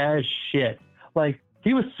dirty as shit.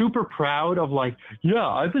 He was super proud of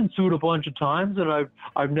I've been sued a bunch of times and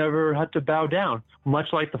I've never had to bow down.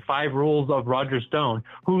 Much like the 5 rules of Roger Stone,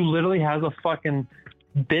 who literally has a fucking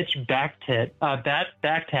bitch back tat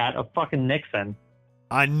of fucking Nixon.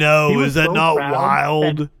 I know. Is that not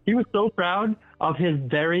wild? He was so proud of his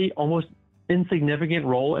very almost insignificant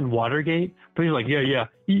role in Watergate, but he's like, yeah.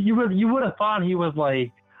 You would have thought he was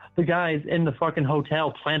like the guys in the fucking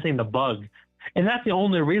hotel planting the bug, and that's the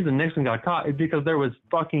only reason Nixon got caught is because there was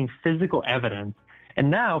fucking physical evidence.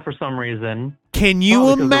 And now, for some reason, can you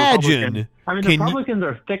imagine? The Republicans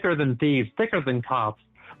are thicker than thieves, thicker than cops.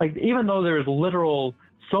 Even though there's literal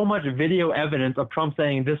so much video evidence of Trump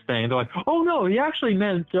saying this thing. They're like, oh no, he actually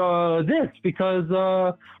meant this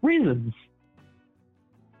because reasons.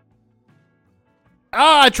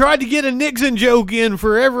 I tried to get a Nixon joke in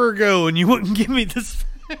forever ago, and you wouldn't give me this.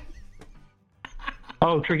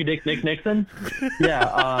 Oh, Tricky Dick Nick Nixon?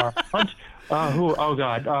 Yeah. Who? Oh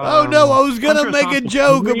God. Oh no, I was gonna Hunter make a Thompson.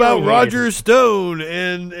 joke Really about weird. Roger Stone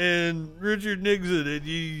and Richard Nixon, and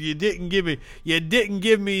you didn't give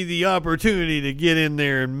me the opportunity to get in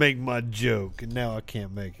there and make my joke, and now I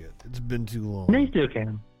can't make it. It's been too long. No, you still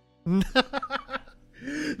can. No.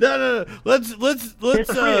 Let's.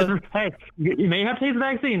 Hey, you may have to take the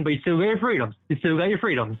vaccine, but you still got your freedoms. You still got your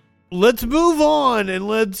freedoms. Let's move on and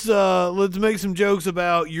let's make some jokes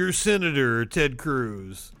about your senator Ted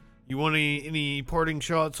Cruz. You want any parting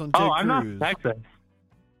shots on Ted Cruz? I'm not Texas.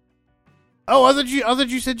 Oh, I thought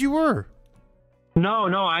you said you were. No,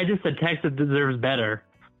 I just said Texas deserves better.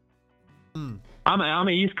 I'm a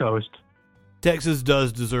East Coast. Texas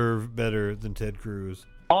does deserve better than Ted Cruz.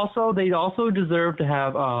 Also, they also deserve to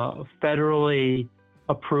have federally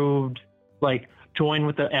approved, like, join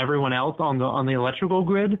with everyone else on the electrical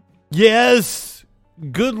grid. Yes.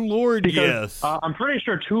 Good Lord, because, yes. I'm pretty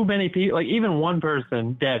sure too many people, like even one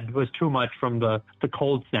person dead, was too much from the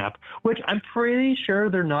cold snap, which I'm pretty sure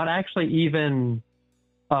they're not actually even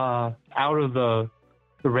out of the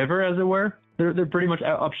river, as it were. They're pretty much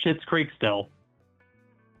up Schitt's Creek still.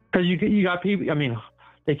 Because you got people, I mean,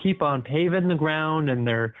 they keep on paving the ground, and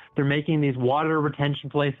they're making these water retention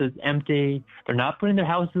places empty. They're not putting their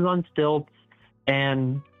houses on stilts,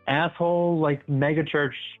 and asshole like mega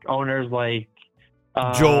church owners like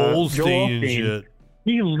Joel Osteen and shit.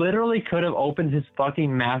 He literally could have opened his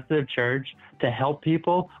fucking massive church to help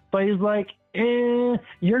people, but he's like, you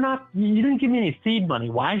didn't give me any seed money.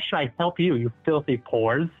 Why should I help you, you filthy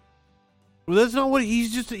pores? Well, that's not what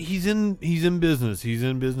he's in business. He's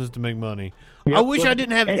in business to make money. Yep. I wish I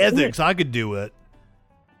didn't have ethics. I could do it.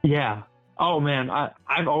 Yeah. Oh man,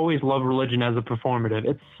 I've always loved religion as a performative.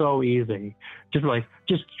 It's so easy. Just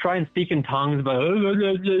try and speak in tongues, but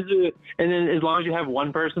and then as long as you have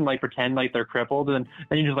one person like pretend like they're crippled, and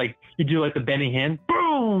then you just like you do like the Benny Hinn,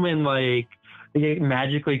 boom, and like they get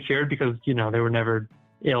magically cured because they were never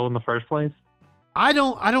ill in the first place. I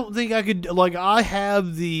don't think I could, like, I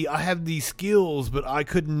have the skills, but I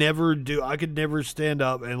could never stand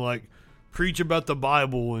up and like preach about the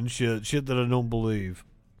Bible and shit that I don't believe.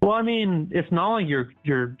 Well, I mean, it's not like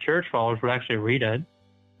your church followers would actually read it.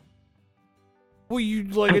 Well, you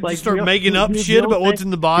just start making up shit about what's in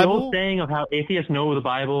the Bible? The old saying of how atheists know the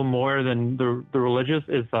Bible more than the religious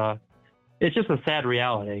is, it's just a sad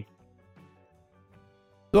reality.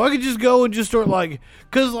 So I could just go and just start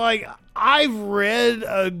because I've read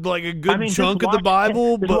a good chunk of the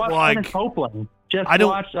Bible, but like Dennis Copeland.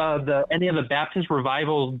 Watch any of the Baptist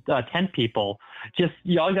revival tent people. Just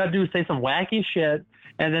all you gotta do is say some wacky shit,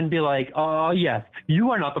 and then be like, "Oh yes,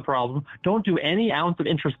 you are not the problem. Don't do any ounce of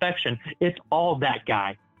introspection. It's all that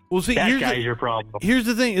guy. Well, see, that guy is your problem." Here's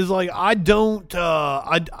the thing: is like I don't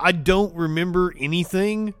remember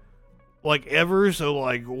anything. Like ever, so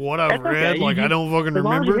like what I've read, I don't fucking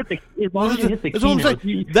remember. As long as you hit the That's what I'm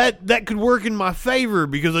keynote, saying. That could work in my favor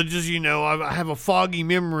because I just I have a foggy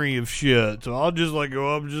memory of shit, so I'll just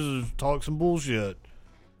go up and just talk some bullshit.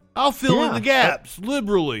 I'll fill in the gaps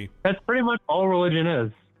liberally. That's pretty much all religion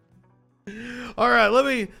is. All right, let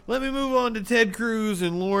me move on to Ted Cruz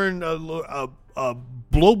and Lauren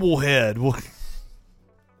Blobelhead.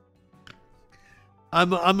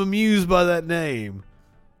 I'm amused by that name.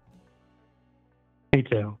 Me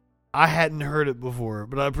too. I hadn't heard it before,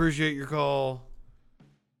 but I appreciate your call.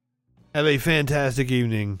 Have a fantastic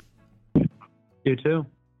evening. You too.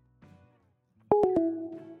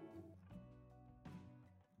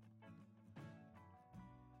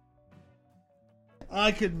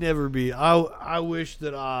 I could never be. I wish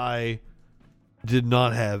that I did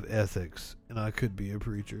not have ethics and I could be a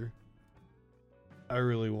preacher. I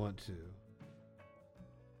really want to.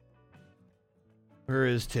 Where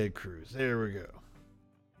is Ted Cruz? There we go.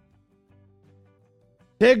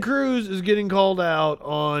 Ted Cruz is getting called out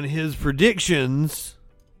on his predictions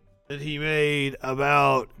that he made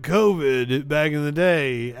about COVID back in the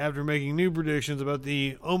day after making new predictions about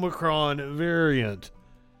the Omicron variant.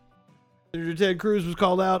 Senator Ted Cruz was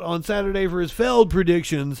called out on Saturday for his failed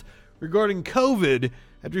predictions regarding COVID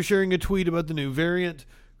after sharing a tweet about the new variant.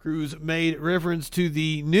 Cruz made reference to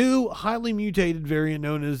the new highly mutated variant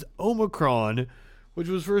known as Omicron, which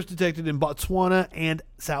was first detected in Botswana and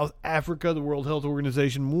South Africa. The World Health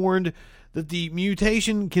Organization warned that the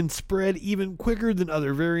mutation can spread even quicker than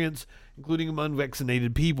other variants, including among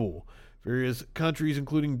vaccinated people. Various countries,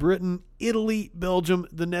 including Britain, Italy, Belgium,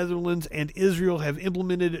 the Netherlands, and Israel, have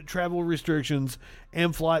implemented travel restrictions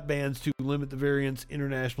and flight bans to limit the variant's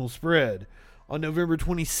international spread. On November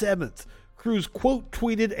 27th, Cruz quote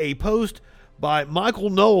tweeted a post by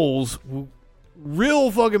Michael Knowles,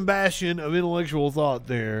 real fucking bastion of intellectual thought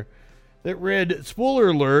there, that read, spoiler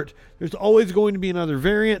alert, there's always going to be another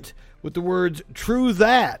variant, with the words, true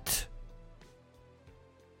that.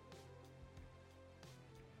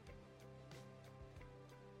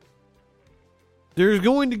 There's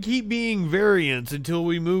going to keep being variants until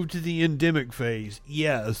we move to the endemic phase.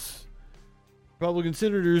 Yes. Republican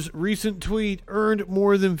Senator's recent tweet earned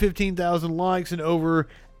more than 15,000 likes and over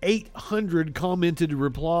 800 commented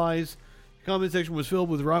replies. The comment section was filled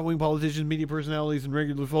with right-wing politicians, media personalities, and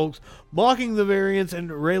regular folks mocking the variants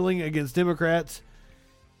and railing against Democrats.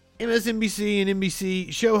 MSNBC and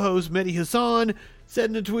NBC show host Mehdi Hasan said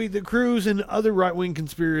in a tweet that Cruz and other right-wing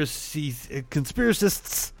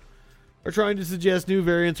conspiracists are trying to suggest new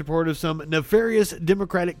variants are part of some nefarious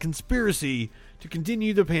Democratic conspiracy to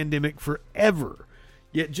continue the pandemic forever.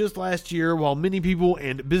 Yet just last year, while many people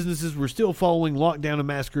and businesses were still following lockdown and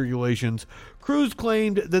mask regulations, Cruz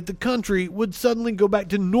claimed that the country would suddenly go back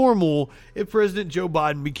to normal if President Joe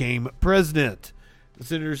Biden became president. The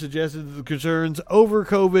senator suggested that the concerns over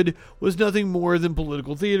COVID was nothing more than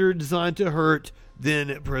political theater designed to hurt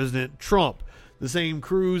then President Trump. The same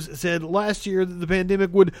Cruz said last year that the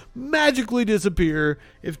pandemic would magically disappear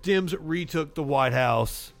if Dems retook the White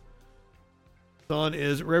House. Son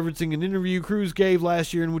is referencing an interview Cruz gave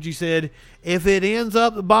last year in which he said, if it ends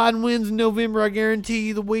up that Biden wins in November, I guarantee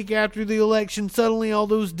you the week after the election, suddenly all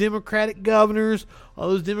those Democratic governors, all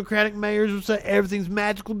those Democratic mayors will say everything's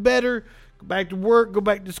magically better, go back to work, go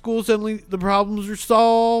back to school, suddenly the problems are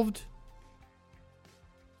solved.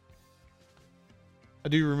 I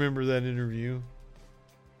do remember that interview.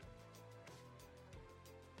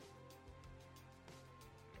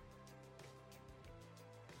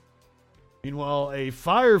 Meanwhile, a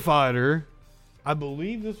firefighter, I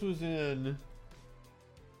believe this was in...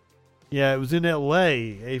 Yeah, it was in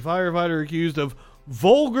L.A. A firefighter accused of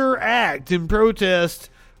vulgar act in protest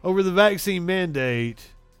over the vaccine mandate.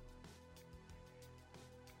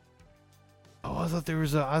 Oh, I thought there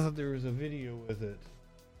was a video with it.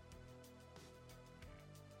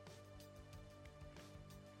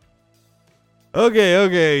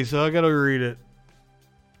 Okay, so I gotta read it.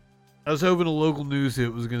 I was hoping a local news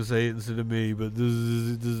hit was going to say it instead of me, but this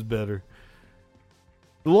is better.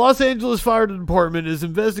 The Los Angeles Fire Department is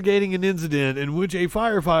investigating an incident in which a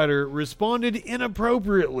firefighter responded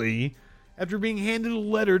inappropriately after being handed a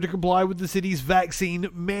letter to comply with the city's vaccine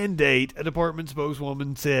mandate, a department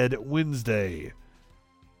spokeswoman said Wednesday.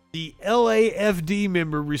 The LAFD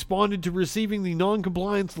member responded to receiving the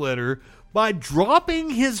non-compliance letter by dropping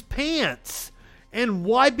his pants and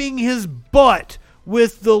wiping his butt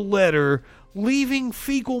with the letter, leaving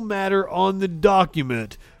fecal matter on the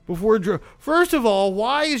document before. First of all,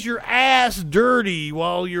 why is your ass dirty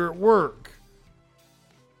while you're at work?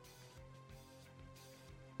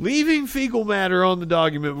 Leaving fecal matter on the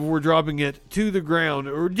document before dropping it to the ground,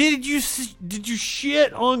 or did you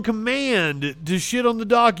shit on command to shit on the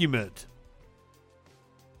document?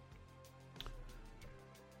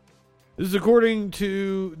 This is according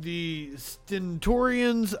to the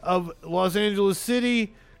Stentorians of Los Angeles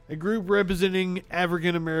City, a group representing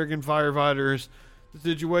African American firefighters. The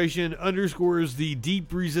situation underscores the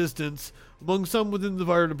deep resistance among some within the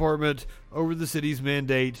fire department over the city's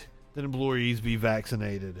mandate that employees be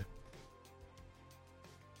vaccinated.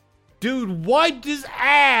 Dude, wipe his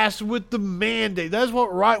ass with the mandate. That's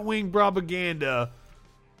what right-wing propaganda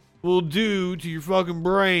will do to your fucking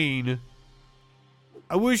brain.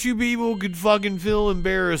 I wish you people could fucking feel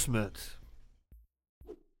embarrassment.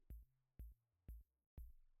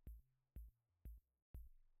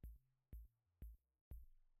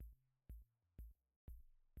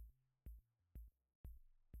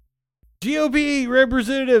 GOP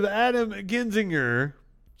Representative Adam Kinzinger.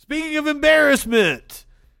 Speaking of embarrassment,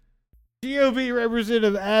 GOP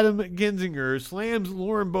Representative Adam Kinzinger slams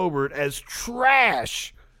Lauren Boebert as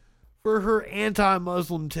trash for her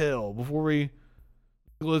anti-Muslim tale. Before we...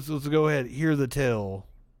 Let's go ahead. Hear the tell.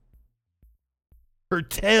 Her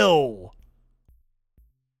tell.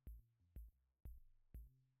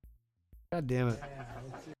 God damn it.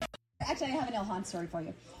 Actually, I have an Ilhan story for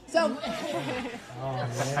you. So,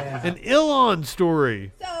 an Ilhan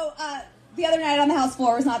story. So, the other night on the House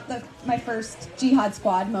floor was not my first Jihad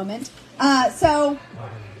Squad moment. So,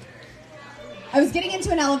 I was getting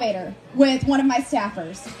into an elevator with one of my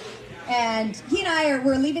staffers. And he and I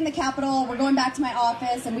we're leaving the Capitol. We're going back to my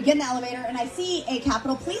office, and we get in the elevator, and I see a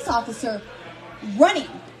Capitol police officer running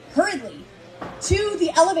hurriedly to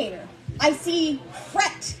the elevator. I see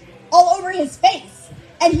fret all over his face,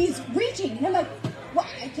 and he's reaching, and I'm like, what?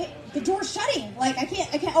 The door's shutting. Like, I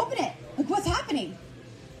can't open it. Like, what's happening?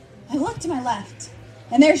 I look to my left,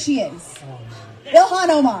 and there she is. Ilhan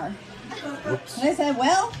Omar. Oops. And I said,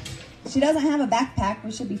 well, she doesn't have a backpack.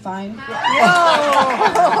 We should be fine.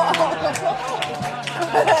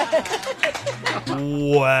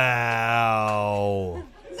 Wow.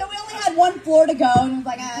 So we only had one floor to go, and I was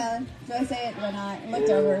like, do I say it or not? I looked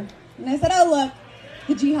over, and I said, oh, look,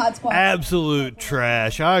 the Jihad Squad. Absolute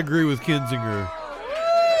trash. I agree with Kinzinger.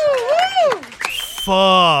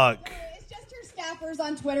 Fuck. It's just her staffers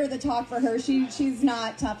on Twitter that talk for her. She's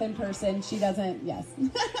not tough in person. She doesn't, yes.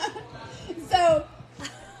 So...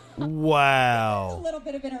 Wow. A little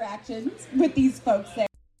bit of interaction with these folks there.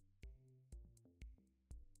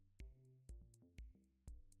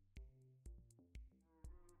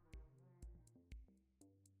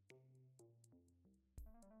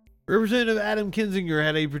 Representative Adam Kinzinger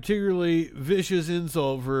had a particularly vicious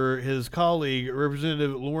insult for his colleague,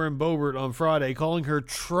 Representative Lauren Boebert, on Friday, calling her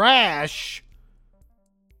trash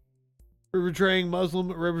for portraying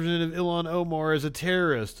Muslim Representative Ilhan Omar as a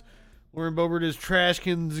terrorist. Lauren Boebert is trash,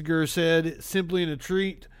 Kinzinger said, simply in a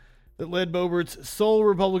tweet that led Boebert's sole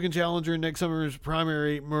Republican challenger in next summer's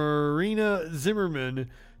primary, Marina Zimmerman,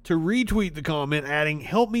 to retweet the comment, adding,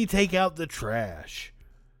 "Help me take out the trash.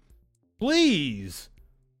 Please."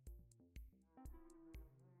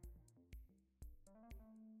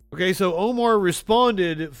 Okay, so Omar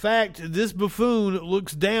responded, "In fact, this buffoon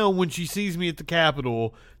looks down when she sees me at the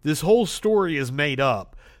Capitol. This whole story is made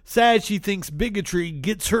up. Sad she thinks bigotry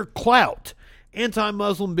gets her clout.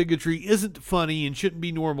 Anti-Muslim bigotry isn't funny and shouldn't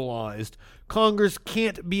be normalized. Congress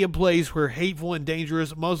can't be a place where hateful and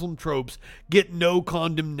dangerous Muslim tropes get no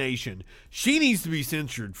condemnation." She needs to be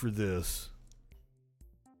censured for this.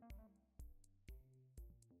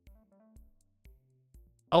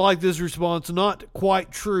 I like this response. Not quite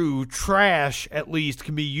true. Trash, at least,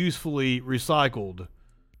 can be usefully recycled.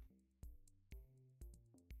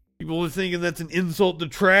 People are thinking that's an insult to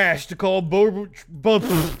trash to call Boebert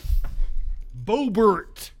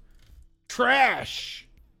trash.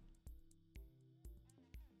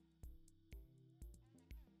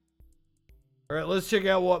 All right, let's check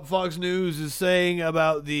out what Fox News is saying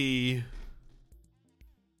about the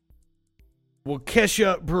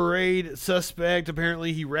Waukesha parade suspect.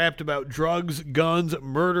 Apparently he rapped about drugs, guns,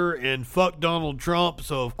 murder, and fuck Donald Trump.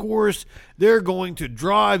 So, of course, they're going to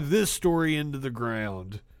drive this story into the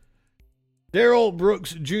ground. Darrell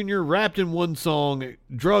Brooks Jr. rapped in one song,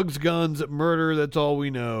 drugs, guns, murder, that's all we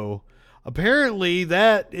know. Apparently,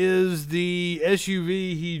 that is the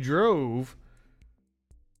SUV he drove.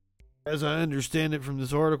 As I understand it from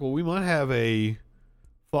this article, we might have a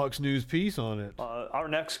Fox News piece on it. Our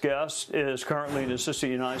next guest is currently an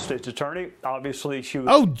assistant United States attorney. Obviously, she was...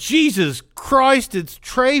 Oh, Jesus Christ, it's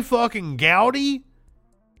Trey fucking Gowdy?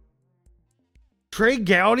 Trey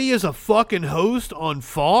Gowdy is a fucking host on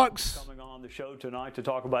Fox? Coming on the show tonight to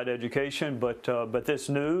talk about education, but this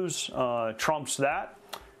news trumps that.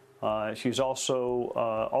 She's also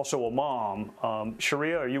a mom.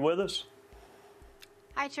 Sharia, are you with us?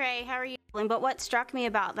 Hi, Trey. How are you doing? But what struck me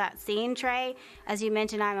about that scene, Trey, as you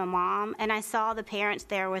mentioned, I'm a mom, and I saw the parents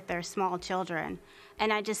there with their small children,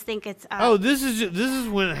 and I just think it's... this is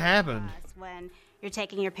when it happened. When you're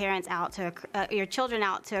taking your parents out to your children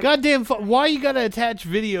out to... Goddamn, why you gotta attach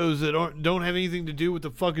videos that don't have anything to do with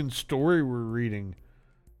the fucking story we're reading?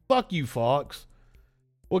 Fuck you, Fox.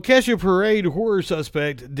 Waukesha parade horror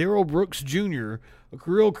suspect Darrell Brooks Jr.,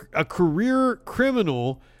 a career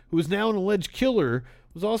criminal who is now an alleged killer,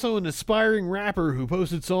 was also an aspiring rapper who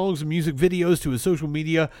posted songs and music videos to his social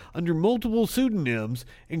media under multiple pseudonyms,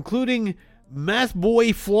 including Math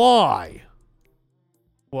Boy Fly.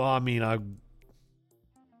 Well, I mean, I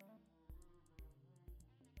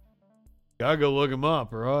gotta go look him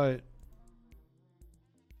up, right?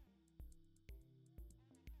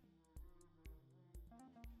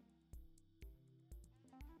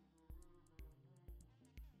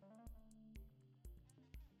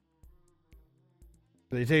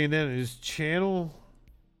 Are they taking down his channel?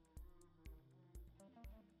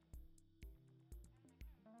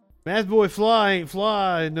 Math Boy Fly ain't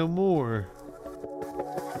fly no more.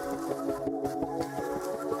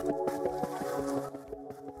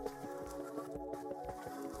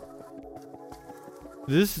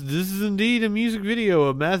 This is indeed a music video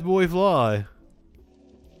of Math Boy Fly.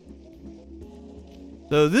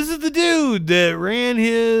 So this is the dude that ran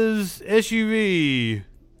his SUV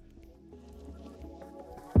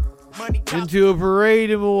into a parade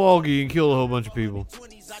in Milwaukee and killed a whole bunch of people.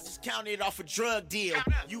 I just counted off a drug deal.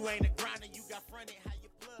 You ain't a grinder, you got fronted, how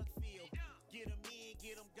your plug feel. Get them in,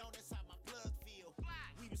 get them gone, that's how my plug feel.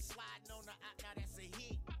 We was sliding on the out, now that's a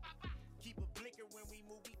hit. Keep a blicker when we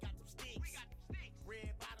move, we got them sticks.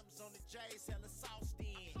 Red bottoms on the J's, hella sauced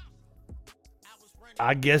in.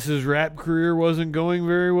 I guess his rap career wasn't going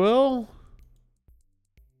very well.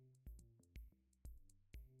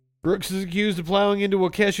 Brooks is accused of plowing into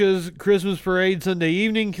Waukesha's Christmas parade Sunday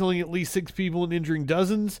evening, killing at least 6 people and injuring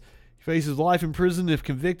dozens. He faces life in prison if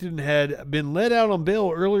convicted and had been let out on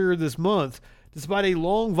bail earlier this month, despite a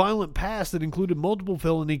long, violent past that included multiple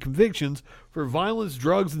felony convictions for violence,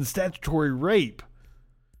 drugs, and statutory rape.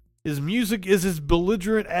 His music is as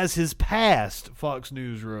belligerent as his past, Fox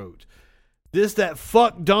News wrote. This, that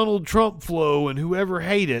fuck Donald Trump flow and whoever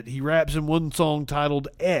hate it, he raps in one song titled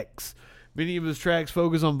X. Many of his tracks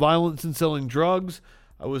focus on violence and selling drugs.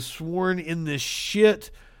 I was sworn in this shit.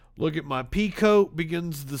 Look at my peacoat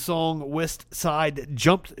begins the song West Side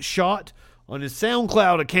Jumped Shot on his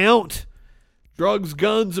SoundCloud account. Drugs,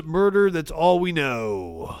 guns, murder, that's all we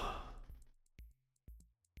know.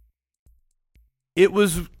 It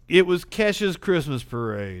was Kesha's Christmas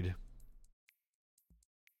parade.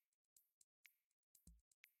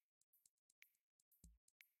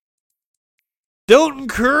 Don't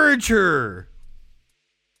encourage her.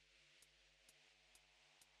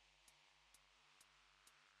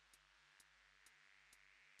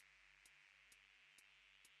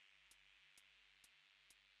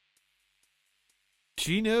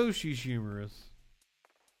 She knows she's humorous.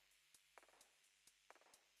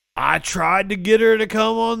 I tried to get her to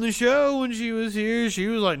come on the show when she was here. She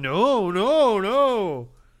was like, no.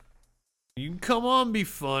 You can come on and be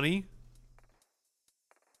funny.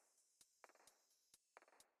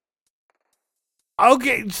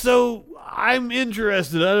 Okay, so I'm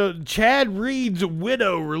interested. Chad Reed's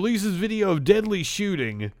widow releases video of deadly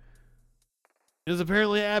shooting. It has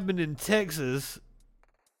apparently happened in Texas.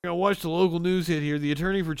 We're going to watch the local news hit here. The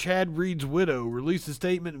attorney for Chad Reed's widow released a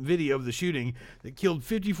statement and video of the shooting that killed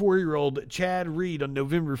 54-year-old Chad Reed on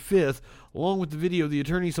November 5th. Along with the video, the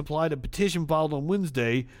attorney supplied a petition filed on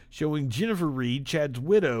Wednesday showing Jennifer Reed, Chad's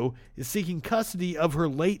widow, is seeking custody of her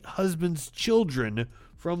late husband's children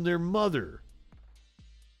from their mother.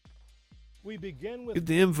 We begin with get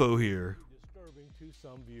the info here. Disturbing to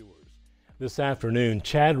some viewers. This afternoon,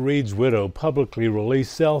 Chad Reed's widow publicly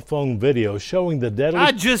released cell phone video showing the deadly...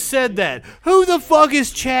 I just said that. Who the fuck is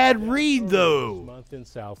Chad Reed, though? ...month in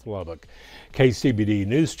South Lubbock. KCBD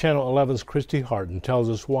News Channel 11's Christy Harden tells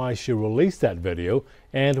us why she released that video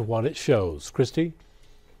and what it shows. Christy?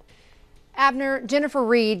 Abner, Jennifer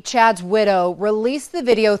Reed, Chad's widow, released the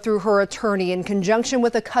video through her attorney in conjunction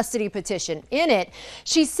with a custody petition. In it,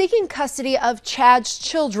 she's seeking custody of Chad's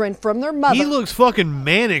children from their mother. He looks fucking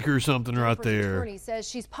manic or something right there. The attorney says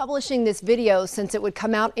she's publishing this video since it would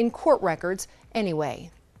come out in court records anyway.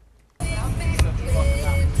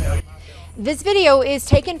 This video is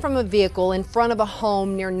taken from a vehicle in front of a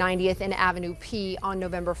home near 90th and Avenue P on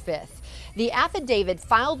November 5th. The affidavit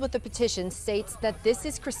filed with the petition states that this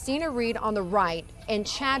is Christina Reed on the right and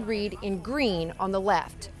Chad Reed in green on the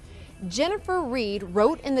left. Jennifer Reed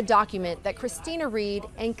wrote in the document that Christina Reed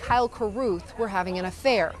and Kyle Carruth were having an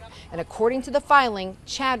affair. And according to the filing,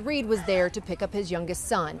 Chad Reed was there to pick up his youngest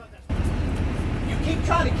son. You keep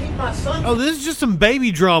trying to keep my son. Oh, this is just some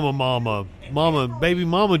baby drama baby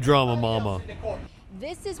mama drama.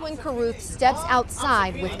 This is when Carruth steps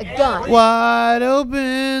outside with a gun. Wide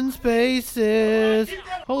open spaces.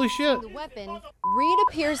 Holy shit. The weapon, Reed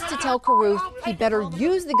appears to tell Carruth he better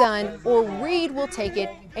use the gun or Reed will take it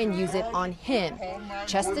and use it on him.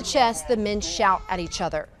 Chest to chest, the men shout at each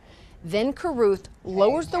other. Then Carruth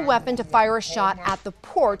lowers the weapon to fire a shot at the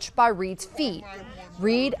porch by Reed's feet.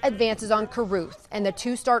 Reed advances on Carruth and the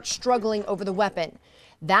two start struggling over the weapon.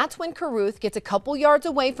 That's when Carruth gets a couple yards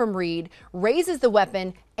away from Reed, raises the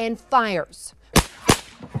weapon, and fires.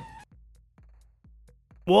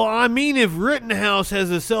 Well, I mean, if Rittenhouse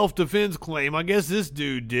has a self-defense claim, I guess this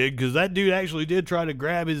dude did, because that dude actually did try to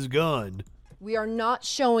grab his gun. We are not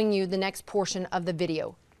showing you the next portion of the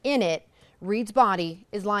video. In it, Reed's body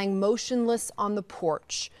is lying motionless on the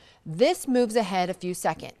porch. This moves ahead a few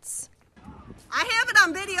seconds. I have it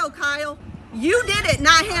on video, Kyle. You did it,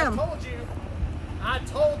 not him. I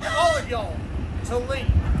told all of y'all to leave.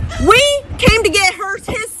 We came to get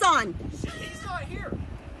his son. He's not here.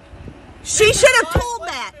 She should have told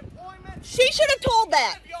that. She should have told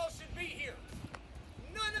that. None of y'all should be here.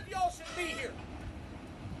 None of y'all should be here.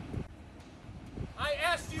 I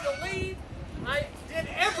asked you to leave. I did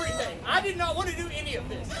everything. I did not want to do any of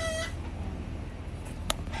this.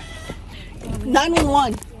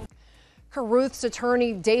 911. Caruth's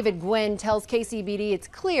attorney, David Gwynn, tells KCBD it's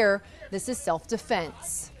clear this is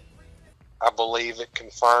self-defense. I believe it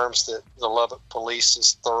confirms that the Lubbock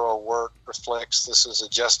Police's thorough work reflects this is a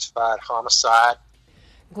justified homicide.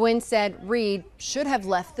 Gwynn said Reed should have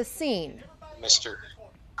left the scene. Mr.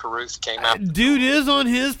 Caruth came out. Dude is on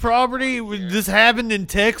his property. This happened in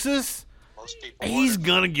Texas. He's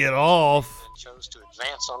gonna get off. Chose to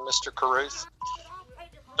advance on Mr. Caruth.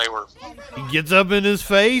 He gets up in his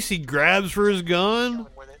face. He grabs for his gun.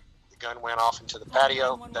 The gun went off into the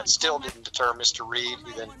patio. That still didn't deter Mr. Reed,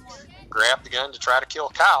 who then grabbed the gun to try to kill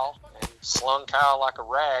Kyle and slung Kyle like a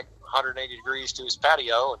rag 180 degrees to his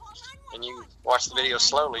patio. And you watch the video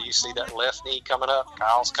slowly, you see that left knee coming up.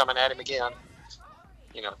 Kyle's coming at him again.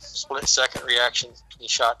 You know, split second reaction. He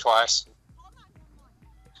shot twice.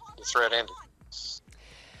 The threat ended.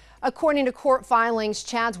 According to court filings,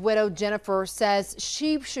 Chad's widow, Jennifer, says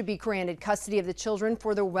she should be granted custody of the children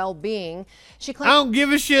for their well-being. She claims, I don't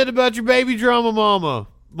give a shit about your baby drama mama.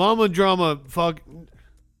 Mama drama, fuck.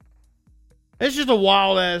 It's just a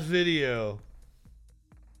wild-ass video.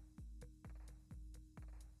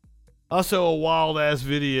 Also a wild-ass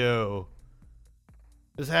video.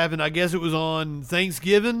 This happened, I guess it was on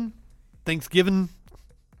Thanksgiving.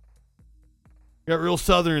 Got real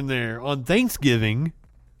southern there. On Thanksgiving,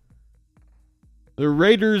 the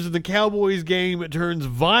Raiders and the Cowboys game turns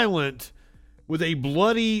violent with a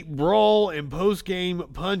bloody brawl and post-game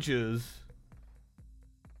punches.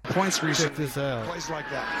 Points recently. Check this out. Plays like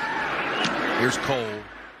that. Here's Cole,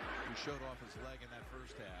 who showed off his leg in that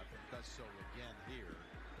first half and does so again here.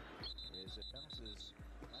 As it bounces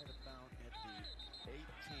right about at the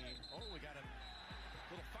 18. Oh, we got a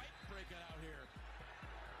little fight breaking out here.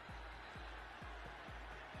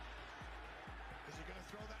 Is he going to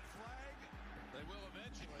throw that flag? They will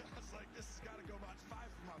eventually. It's like this has got to go about 5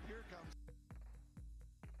 from up. Here comes.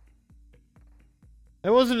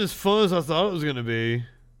 That wasn't as fun as I thought it was going to be.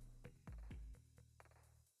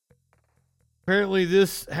 Apparently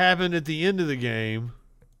this happened at the end of the game.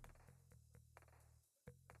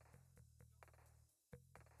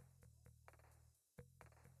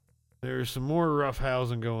 There's some more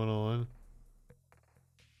roughhousing going on.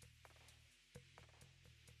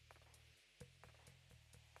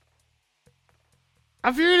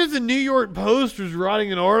 I figured if the New York Post was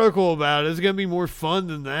writing an article about it, it's going to be more fun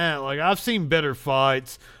than that. Like, I've seen better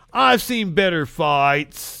fights.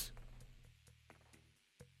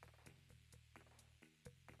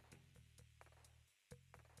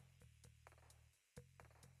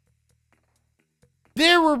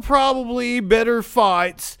 There were probably better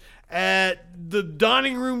fights at the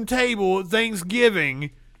dining room table at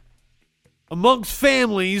Thanksgiving amongst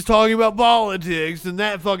families talking about politics than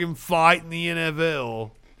that fucking fight in the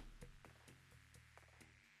NFL.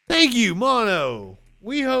 Thank you, Mono.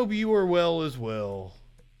 We hope you are well as well.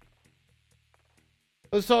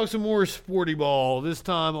 Let's talk some more sporty ball. This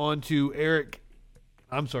time on to Enes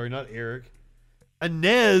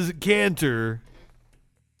Kanter.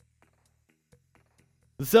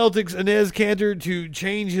 The Celtics' Enes Kanter to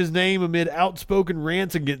change his name amid outspoken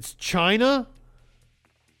rants against China.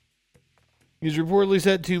 He's reportedly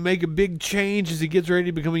set to make a big change as he gets ready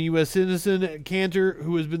to become a U.S. citizen. Kanter,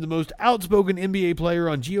 who has been the most outspoken NBA player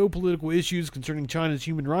on geopolitical issues concerning China's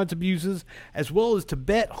human rights abuses, as well as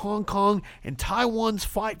Tibet, Hong Kong, and Taiwan's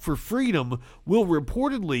fight for freedom, will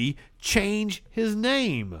reportedly change his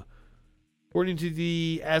name. According to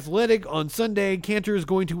The Athletic, on Sunday, Kanter is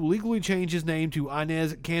going to legally change his name to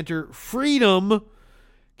Enes Kanter Freedom.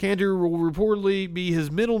 Kanter will reportedly be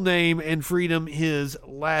his middle name and Freedom his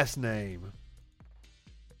last name.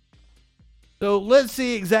 So let's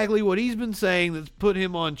see exactly what he's been saying that's put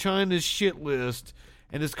him on China's shit list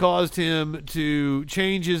and has caused him to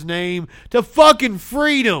change his name to fucking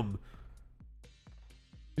Freedom.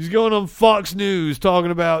 He's going on Fox News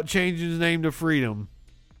talking about changing his name to Freedom.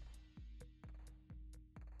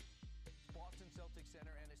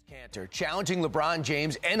 Challenging LeBron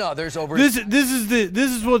James and others over this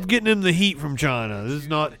is what's getting him the heat from China. This is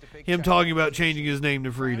not him talking about changing his name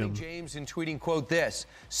to Freedom. James and tweeting, quote, this: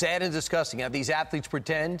 sad and disgusting. Have these athletes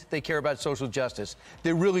pretend they care about social justice.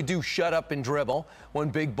 They really do shut up and dribble when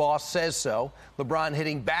Big Boss says so. LeBron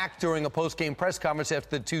hitting back during a post-game press conference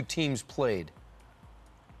after the two teams played.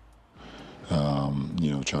 Trying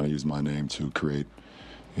to use my name to create,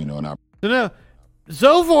 an opportunity.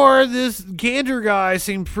 So far, this Kanter guy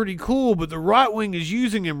seemed pretty cool, but the right wing is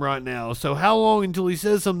using him right now. So how long until he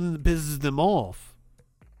says something that pisses them off?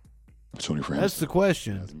 That's the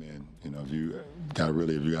question. Man, if you got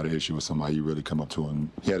an issue with somebody, you really come up to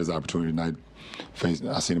him. He had his opportunity tonight.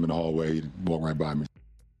 I seen him in the hallway. He walked right by me.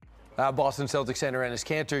 Boston Celtics center Enes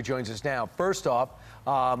Kanter joins us now. First off,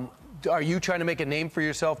 are you trying to make a name for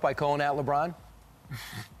yourself by calling out LeBron?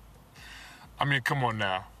 I mean, come on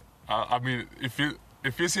now. I mean, if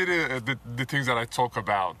you see the things that I talk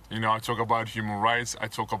about, I talk about human rights, I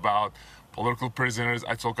talk about political prisoners,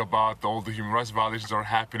 I talk about all the human rights violations that are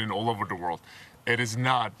happening all over the world. It is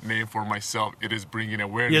not named for myself. It is bringing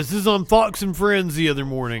awareness. Yes, this is on Fox and Friends the other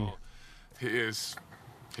morning. He is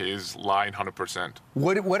lying 100%.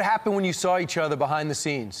 What happened when you saw each other behind the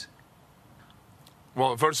scenes?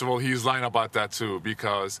 Well, first of all, he's lying about that too,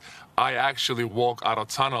 because I actually walked out of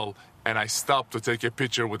tunnel and I stopped to take a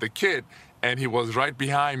picture with a kid, and he was right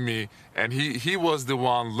behind me, and he was the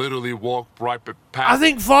one literally walked right past. I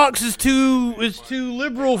think Fox is too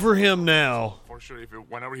liberal for him now. For sure,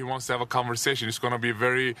 whenever he wants to have a conversation, it's going to be a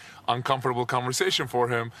very uncomfortable conversation for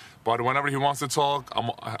him. But whenever he wants to talk,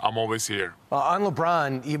 I'm always here. On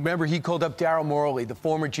LeBron, you remember he called up Daryl Morey, the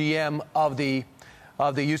former GM of the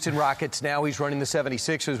Houston Rockets. Now he's running the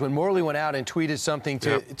 76ers. When Morley went out and tweeted something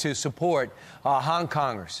to support Hong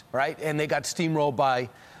Kongers, right? And they got steamrolled by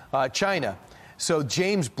China. So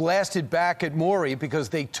James blasted back at Morey because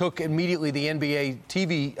they took immediately the NBA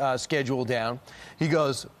TV schedule down. He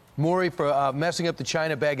goes, Morey for messing up the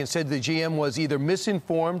China bag, and said the GM was either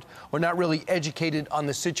misinformed or not really educated on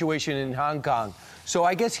the situation in Hong Kong. So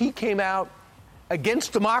I guess he came out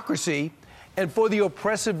against democracy and for the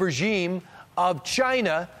oppressive regime of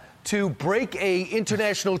China to break a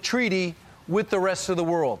international treaty with the rest of the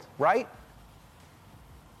world, right?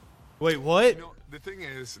 Wait, what? The thing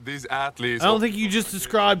is, these athletes... I don't think you just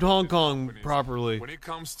described Hong Kong properly. When it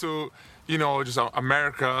comes to, just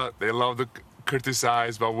America, they love to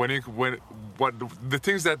criticize, but the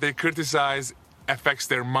things that they criticize affects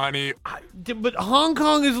their money. But Hong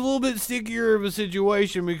Kong is a little bit stickier of a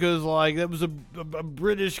situation because, that was a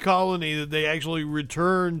British colony that they actually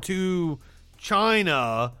returned to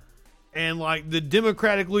China, and, the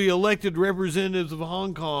democratically elected representatives of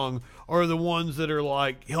Hong Kong are the ones that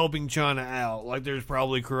are, helping China out. There's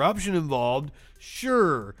probably corruption involved,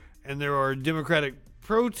 sure, and there are democratic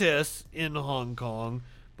protests in Hong Kong,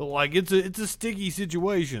 but, it's a sticky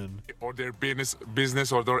situation. Or their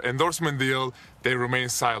business or their endorsement deal, they remain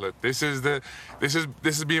silent. This is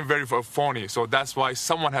being very phony. So that's why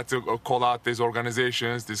someone had to call out these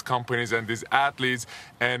organizations, these companies, and these athletes,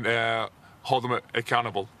 and hold them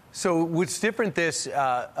accountable. So what's different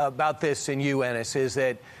about this in you, Enes, is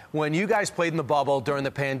that when you guys played in the bubble during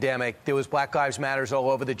the pandemic, there was Black Lives Matters all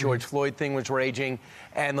over. The George Floyd thing was raging,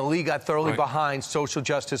 and the league got thoroughly behind social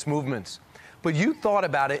justice movements. But you thought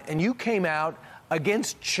about it, and you came out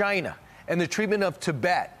against China and the treatment of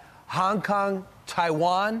Tibet, Hong Kong,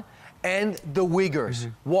 Taiwan, and the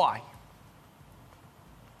Uyghurs. Why?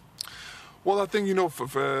 Well, I think,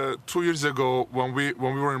 2 years ago when we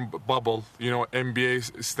were in bubble,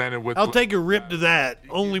 NBA standing with... I'll take a rip to that.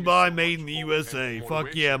 Only buy made in the USA.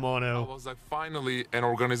 Fuck yeah, Mono. I was finally an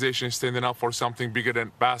organization standing up for something bigger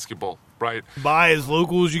than basketball, right? Buy as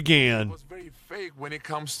local as you can. It was very fake when it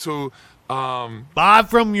comes to... buy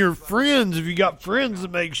from your friends if you got friends that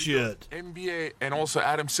make shit. NBA and also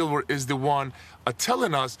Adam Silver is the one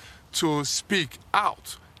telling us to speak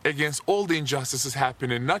out against all the injustices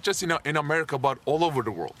happening, not just in America, but all over the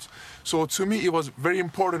world. So to me, it was very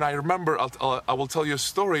important. I remember, I will tell you a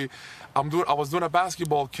story. I was doing a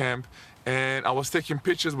basketball camp, and I was taking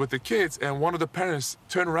pictures with the kids, and one of the parents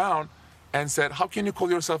turned around and said, how can you call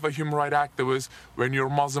yourself a human rights activist when your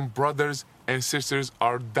Muslim brothers and sisters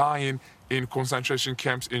are dying in concentration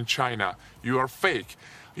camps in China? You are fake.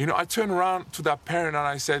 I turned around to that parent and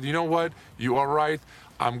I said, you know what? You are right.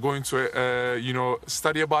 I'm going to,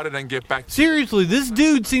 study about it and get back to you. Seriously, this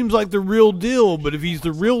dude seems like the real deal, but if he's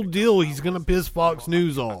the real deal, he's going to piss Fox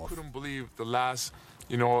News off. I couldn't believe the last,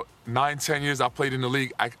 9-10 years I played in the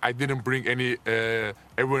league, I didn't bring any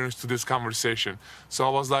awareness to this conversation. So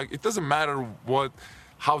I was like, it doesn't matter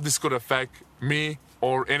how this could affect me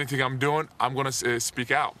or anything I'm doing, I'm going to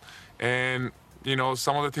speak out. And,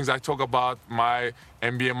 some of the things I talk about, my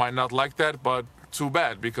NBA might not like that, but too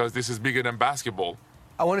bad, because this is bigger than basketball.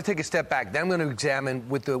 I want to take a step back. Then I'm going to examine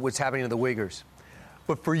what's happening to the Uyghurs.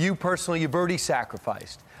 But for you personally, you've already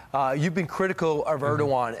sacrificed. You've been critical of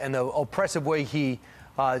Erdogan and the oppressive way he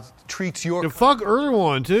treats your... Fuck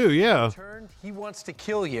Erdogan, too, yeah. He wants to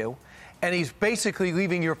kill you, and he's basically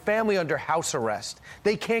leaving your family under house arrest.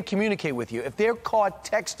 They can't communicate with you. If they're caught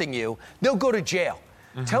texting you, they'll go to jail.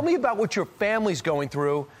 Tell me about what your family's going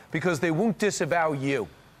through, because they won't disavow you.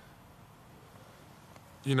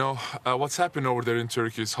 You know, what's happened over there in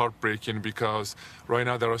Turkey is heartbreaking because right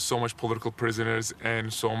now there are so much political prisoners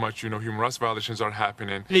and so much, human rights violations are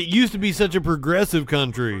happening. It used to be such a progressive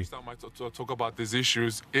country. First time I talk about these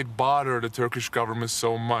issues, it bothered the Turkish government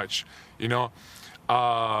so much.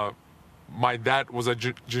 My dad was a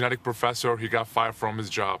genetic professor. He got fired from his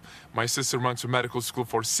job. My sister went to medical school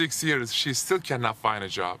for 6 years. She still cannot find a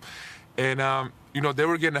job. And, they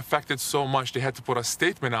were getting affected so much, they had to put a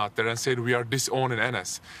statement out there and said, we are disowning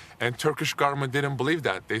Enes. And Turkish government didn't believe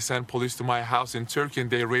that. They sent police to my house in Turkey and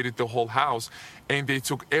they raided the whole house. And they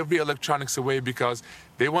took every electronics away because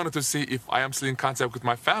they wanted to see if I am still in contact with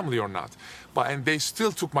my family or not. And they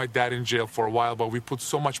still took my dad in jail for a while, but we put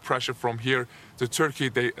so much pressure from here to Turkey,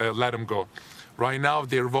 they let him go. Right now,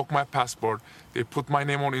 they revoked my passport. They put my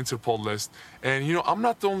name on Interpol list. And, I'm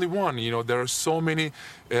not the only one. There are so many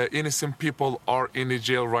innocent people are in the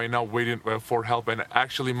jail right now waiting for help. And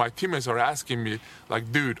actually, my teammates are asking me,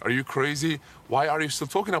 like, dude, are you crazy? Why are you still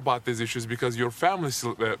talking about these issues? Because your family's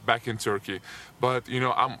still back in Turkey. But,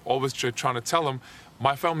 I'm always trying to tell them,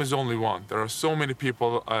 my family is only one. There are so many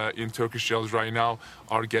people in Turkish jails right now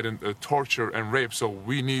are getting tortured and raped. So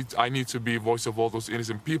I need to be voice of all those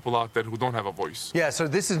innocent people out there who don't have a voice. Yeah, so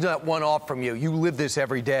this is not one off from you. You live this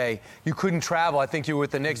every day. You couldn't travel. I think you were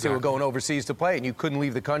with the Knicks. They were going overseas to play, and you couldn't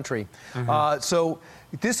leave the country. Mm-hmm. So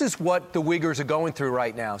this is what the Uyghurs are going through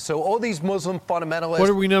right now. So all these Muslim fundamentalists. What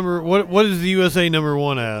are we what is the USA number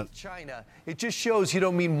one at? China. It just shows you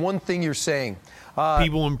don't mean one thing you're saying.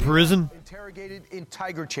 People in prison? Interrogated in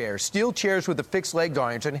tiger chairs, steel chairs with affixed leg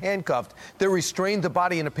irons, and handcuffed. They're restrained the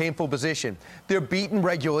body in a painful position. They're beaten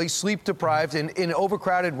regularly, sleep deprived, and in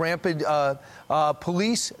overcrowded, rampant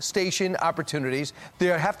police station opportunities. They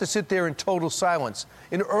have to sit there in total silence.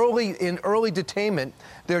 In early detainment,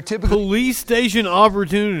 they're typically police station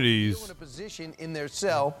opportunities. In a position in their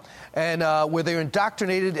cell, and where they're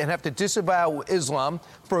indoctrinated and have to disavow Islam,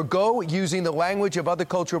 forgo using the language of other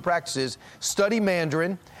cultural practices, study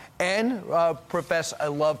Mandarin, and profess a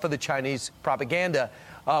love for the Chinese propaganda.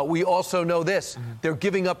 We also know this. They're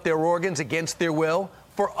giving up their organs against their will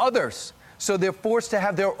for others. So they're forced to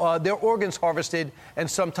have their organs harvested and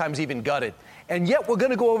sometimes even gutted. And yet we're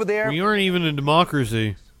going to go over there. We aren't even a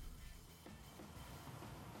democracy.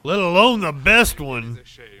 Let alone the best one.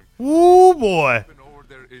 Woo, boy. Over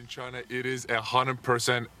there in China, it is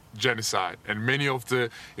 100% genocide, and many of the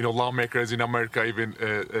lawmakers in America even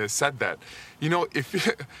said that.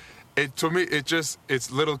 To me it's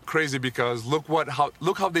a little crazy because look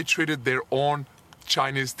how they treated their own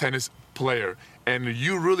Chinese tennis player, and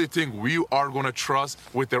you really think we are going to trust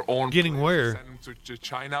with their own getting players, where send them to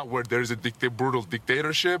China where there's a brutal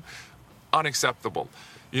dictatorship? Unacceptable.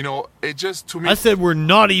 It just, to me, I said we're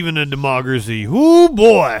not even a democracy. Whoo,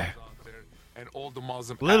 boy. And all the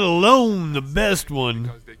Muslim, let alone the best one,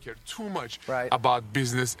 because they care too much about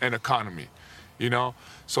business and economy.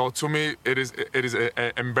 So to me, it is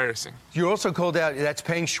embarrassing. You also called out, that's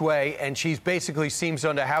Peng Shuai, and she's basically seems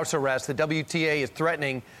under house arrest. The WTA is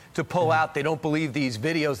threatening to pull out. They don't believe these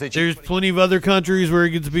videos that there's plenty of other countries where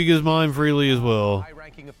he can speak his mind freely as well.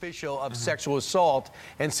 High-ranking official of sexual assault,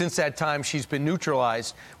 and since that time she's been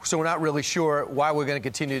neutralized, so we're not really sure why we're going to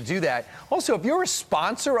continue to do that. Also, if you're a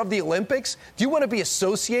sponsor of the Olympics, do you want to be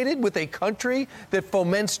associated with a country that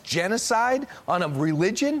foments genocide on a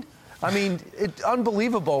religion? I mean, it's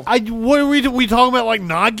unbelievable. What are we talking about, like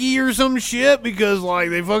Nike or some shit? Because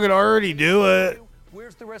they fucking already do it.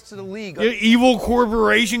 Where's the rest of the league? Evil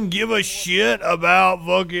corporation give a shit about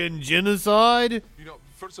fucking genocide?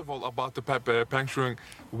 First of all, about the Peng Shuai,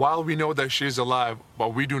 while we know that she's alive,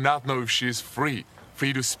 but we do not know if she's free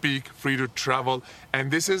to speak, free to travel, and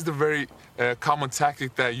this is the very common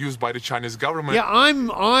tactic that used by the Chinese government. Yeah, I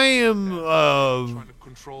am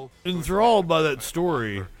enthralled by that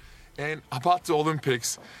story. And about the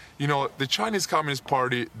Olympics, the Chinese Communist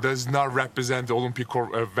Party does not represent the Olympic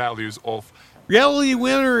values of. Reality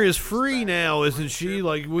Winner is free now, isn't she?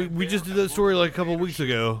 We just did that story a couple weeks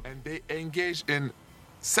ago. And they engage in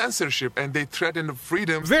censorship and they threaten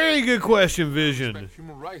freedom. Very good question, Vision.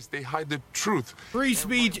 Human rights, they hide the truth. Free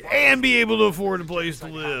speech and be able to afford a place to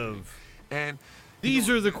live. And these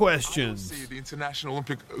are the questions. The International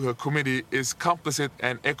Olympic Committee is complicit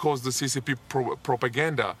and echoes the CCP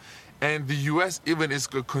propaganda. And the U.S. even is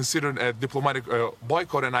considering a diplomatic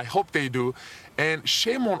boycott, and I hope they do. And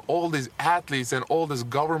shame on all these athletes and all these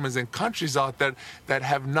governments and countries out there that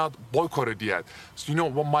have not boycotted yet. So,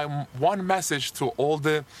 my one message to all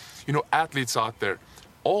the, athletes out there,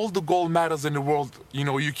 all the gold medals in the world,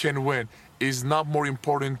 you can win. is not more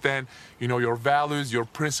important than, your values, your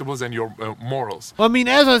principles, and your morals. I mean,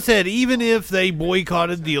 as I said, even if they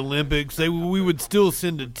boycotted the Olympics, we would still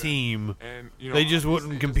send a team. And, they just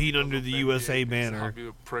wouldn't compete under the USA banner.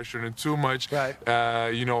 Pressuring too much. Right.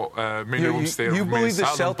 Many of them stay You believe the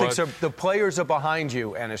silent, Celtics the players are behind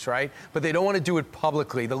you, Ennis, right? But they don't want to do it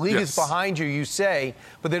publicly. The league is behind you, you say,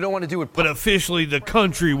 but they don't want to do it publicly. But officially, the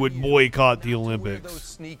country would boycott the Olympics. Those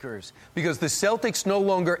sneakers, because the Celtics no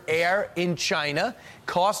longer air in China,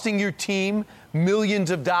 costing your team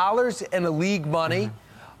millions of dollars and a league money.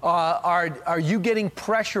 Are you getting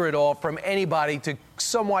pressure at all from anybody to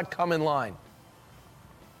somewhat come in line?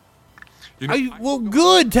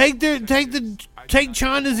 Good. Take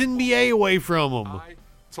China's NBA away from them.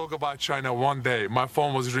 Talk about China one day. My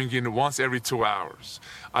phone was ringing once every 2 hours.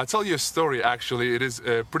 I'll tell you a story, actually. It is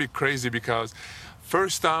pretty crazy because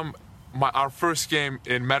first time, our first game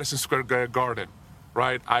in Madison Square Garden,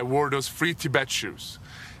 right? I wore those free Tibet shoes.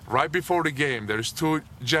 Right before the game, there's two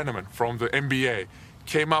gentlemen from the NBA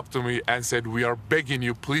came up to me and said, "We are begging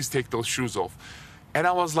you, please take those shoes off." And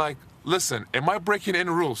I was like, "Listen, am I breaking any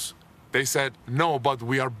rules?" They said, "No, but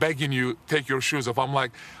we are begging you, take your shoes off." I'm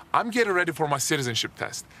like, I'm getting ready for my citizenship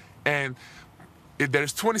test. And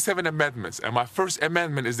there's 27 amendments, and my first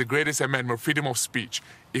amendment is the greatest amendment, freedom of speech.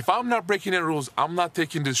 If I'm not breaking any rules, I'm not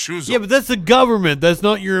taking the shoes off. Yeah, but that's the government. That's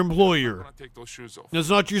not your employer. I'm not take those shoes off. That's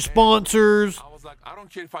not your sponsors. I was like, I don't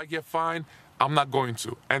care if I get fined. I'm not going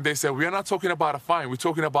to. And they said, we are not talking about a fine. We're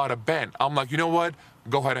talking about a ban. I'm like, you know what?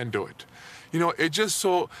 Go ahead and do it. It's just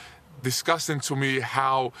so disgusting to me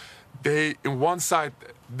how they, in one side,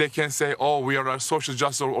 they can say, "Oh, we are a social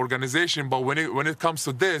justice organization," but when it comes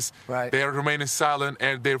to this, they are remaining silent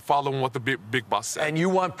and they're following what the big boss said. And you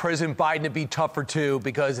want President Biden to be tougher too,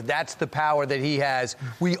 because that's the power that he has.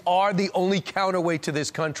 We are the only counterweight to this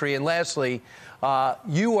country. And lastly,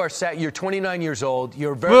 you're 29 years old.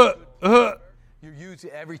 You're very.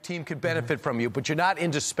 Every team could benefit from you, but you're not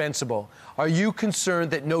indispensable. Are you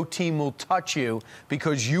concerned that no team will touch you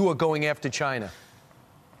because you are going after China?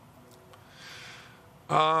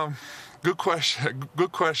 Good question.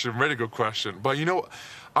 Good question. Very good question. But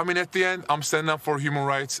at the end, I'm standing up for human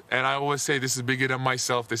rights, and I always say this is bigger than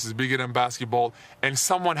myself. This is bigger than basketball, and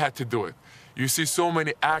someone had to do it. You see so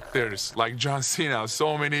many actors like John Cena,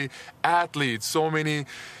 so many athletes, so many,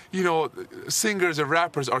 singers and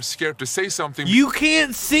rappers are scared to say something. You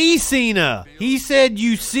can't see Cena. He said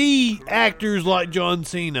you see actors like John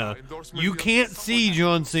Cena. You can't see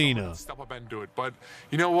John Cena. Step up and do it. But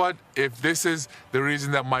you know what? If this is the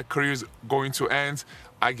reason that my career is going to end,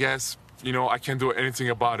 I guess, I can't do anything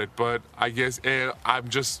about it. But I guess I'm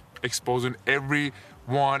just exposing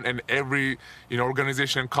everyone and every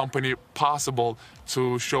organization and company possible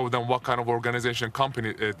to show them what kind of organization and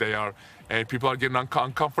company they are. And people are getting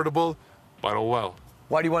uncomfortable, but oh well.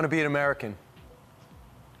 Why do you want to be an American?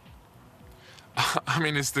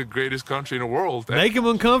 It's the greatest country in the world. Make them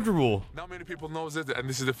uncomfortable. Not many people know it, and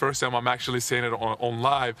this is the first time I'm actually saying it on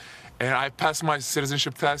live. And I passed my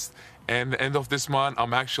citizenship test, and the end of this month,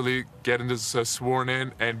 I'm actually getting this sworn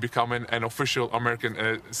in and becoming an official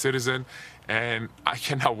American citizen, and I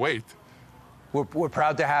cannot wait. We're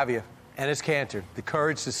proud to have you. Ennis Cantor, the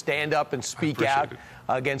courage to stand up and speak out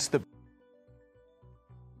against the...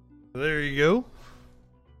 There you go.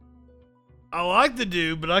 I like the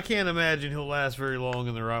dude, but I can't imagine he'll last very long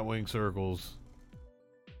in the right-wing circles.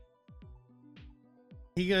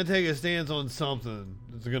 He's going to take a stance on something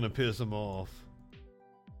that's going to piss him off.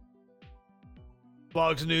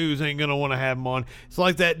 Fox News ain't going to want to have him on. It's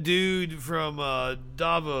like that dude from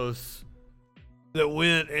Davos that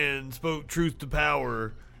went and spoke truth to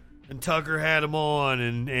power, and Tucker had him on,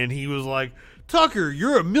 and he was like, "Tucker,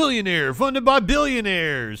 you're a millionaire funded by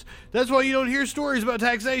billionaires. That's why you don't hear stories about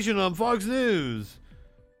taxation on Fox News."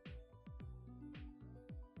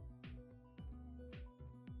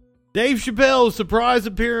 Dave Chappelle's surprise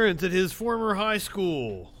appearance at his former high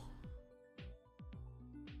school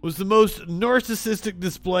was the most narcissistic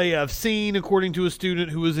display I've seen, according to a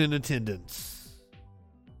student who was in attendance.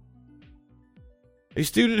 A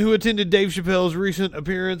student who attended Dave Chappelle's recent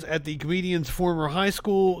appearance at the comedian's former high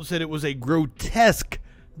school said it was a grotesque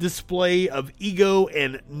display of ego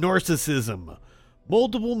and narcissism.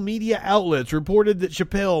 Multiple media outlets reported that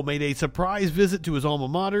Chappelle made a surprise visit to his alma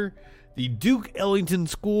mater, the Duke Ellington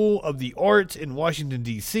School of the Arts in Washington,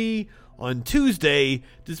 D.C., on Tuesday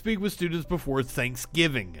to speak with students before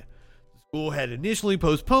Thanksgiving. The school had initially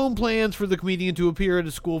postponed plans for the comedian to appear at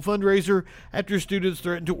a school fundraiser after students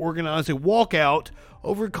threatened to organize a walkout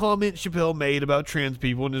over comments Chappelle made about trans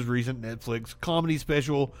people in his recent Netflix comedy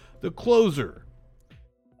special, The Closer.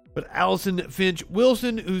 But Allison Finch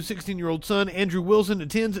Wilson, whose 16-year-old son, Andrew Wilson,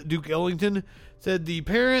 attends at Duke Ellington, said the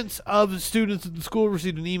parents of students at the school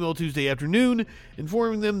received an email Tuesday afternoon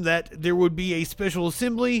informing them that there would be a special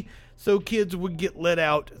assembly so kids would get let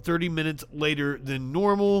out 30 minutes later than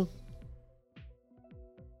normal.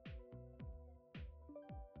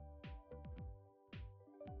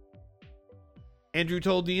 Andrew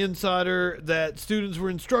told the Insider that students were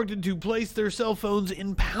instructed to place their cell phones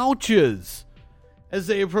in pouches as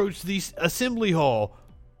they approached the assembly hall.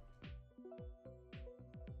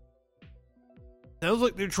 Sounds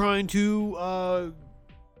like they're trying to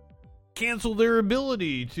cancel their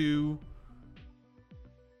ability to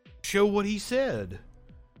show what he said.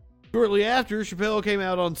 Shortly after, Chappelle came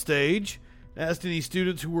out on stage, asked any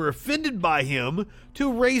students who were offended by him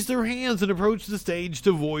to raise their hands and approach the stage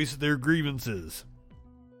to voice their grievances.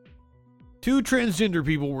 2 transgender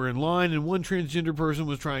people were in line, and one transgender person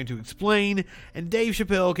was trying to explain, and Dave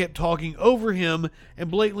Chappelle kept talking over him and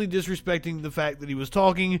blatantly disrespecting the fact that he was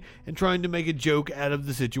talking and trying to make a joke out of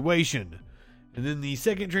the situation. And then the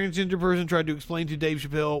second transgender person tried to explain to Dave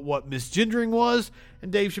Chappelle what misgendering was,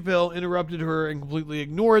 and Dave Chappelle interrupted her and completely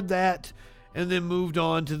ignored that, and then moved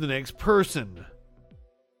on to the next person.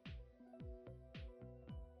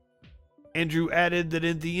 Andrew added that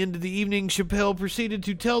at the end of the evening, Chappelle proceeded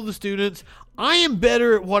to tell the students, "I am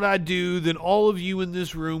better at what I do than all of you in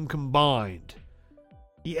this room combined."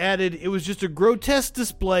 He added, "It was just a grotesque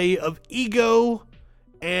display of ego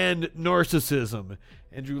and narcissism."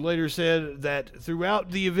 Andrew later said that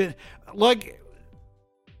throughout the event,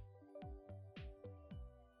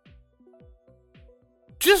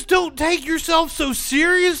 just don't take yourself so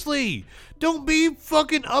seriously. Don't be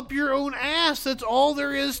fucking up your own ass. That's all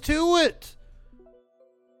there is to it.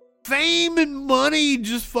 Fame and money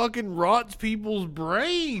just fucking rots people's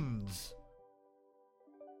brains.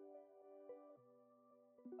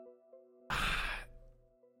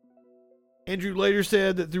 Andrew later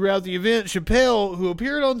said that throughout the event, Chappelle, who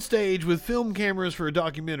appeared on stage with film cameras for a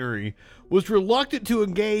documentary, was reluctant to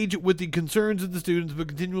engage with the concerns of the students, but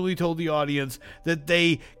continually told the audience that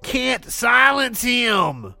they can't silence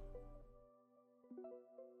him.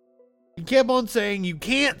 He kept on saying, "You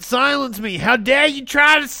can't silence me. How dare you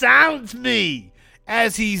try to silence me?"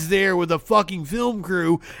 As he's there with a fucking film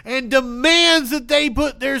crew and demands that they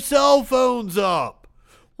put their cell phones up.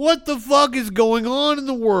 What the fuck is going on in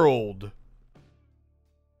the world?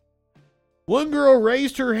 One girl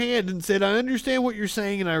raised her hand and said, "I understand what you're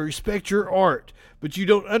saying and I respect your art, but you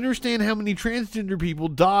don't understand how many transgender people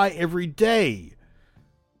die every day."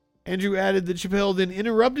 Andrew added that Chappelle then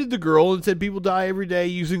interrupted the girl and said people die every day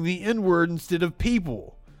using the N-word instead of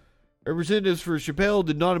people. Representatives for Chappelle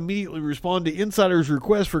did not immediately respond to Insider's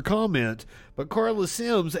request for comment, but Carla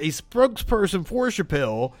Sims, a spokesperson for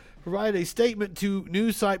Chappelle, provided a statement to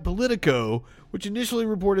news site Politico, which initially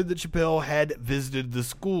reported that Chappelle had visited the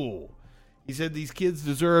school. He said these kids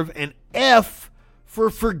deserve an F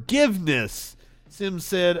for forgiveness. Sims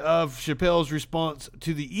said of Chappelle's response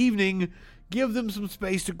to the evening, "Give them some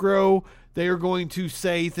space to grow. They are going to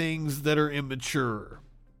say things that are immature."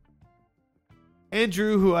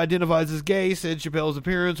 Andrew, who identifies as gay, said Chappelle's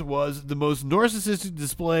appearance was the most narcissistic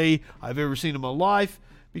display I've ever seen in my life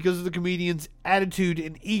because of the comedian's attitude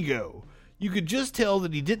and ego. You could just tell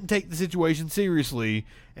that he didn't take the situation seriously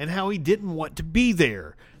and how he didn't want to be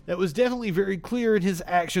there. That was definitely very clear in his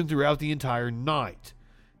action throughout the entire night.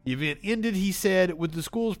 The event ended, he said, with the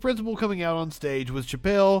school's principal coming out on stage with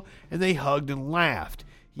Chappelle, and they hugged and laughed.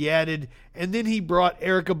 He added, and then he brought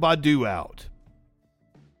Erykah Badu out.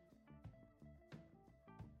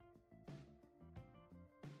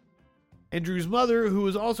 Andrew's mother, who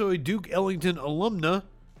was also a Duke Ellington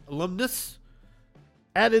alumnus,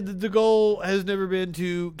 added that the goal has never been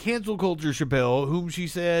to cancel culture Chappelle, whom she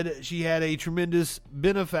said she had a tremendous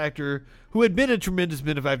benefactor, who had been a tremendous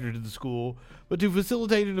benefactor to the school, but to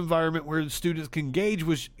facilitate an environment where students can engage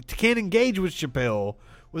with Chappelle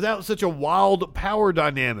without such a wild power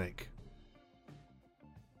dynamic.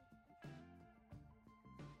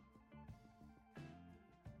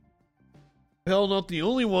 Chappelle not the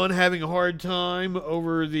only one having a hard time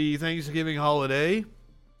over the Thanksgiving holiday.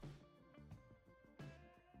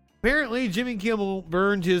 Apparently, Jimmy Kimmel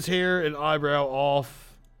burned his hair and eyebrow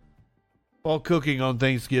off while cooking on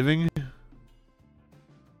Thanksgiving.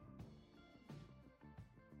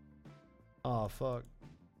 Oh, fuck.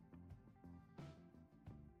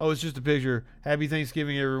 Oh, it's just a picture. Happy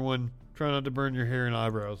Thanksgiving, everyone. Try not to burn your hair and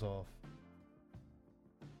eyebrows off.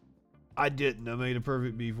 I didn't. I made a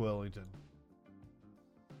perfect beef Wellington.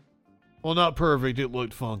 Well, not perfect. It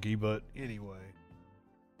looked funky, but anyway.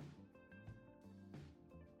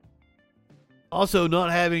 Also,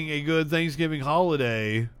 not having a good Thanksgiving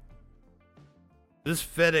holiday. This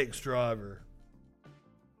FedEx driver.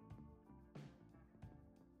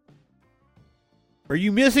 Are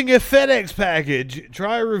you missing a FedEx package?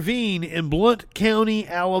 Try a ravine in Blount County,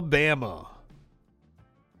 Alabama.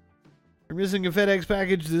 You're missing a FedEx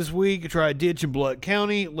package this week. Try a ditch in Blount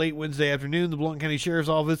County. Late Wednesday afternoon, the Blount County Sheriff's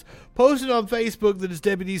Office posted on Facebook that its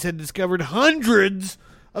deputies had discovered hundreds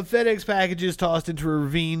of FedEx packages tossed into a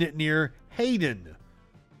ravine near Hayden.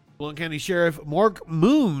 Blount County Sheriff Mark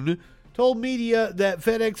Moon told media that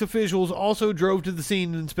FedEx officials also drove to the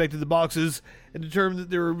scene and inspected the boxes and determined that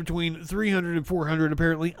there were between 300 and 400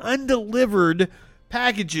 apparently undelivered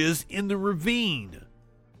packages in the ravine.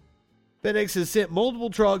 FedEx has sent multiple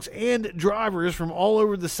trucks and drivers from all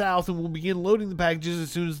over the South and will begin loading the packages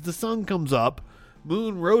as soon as the sun comes up.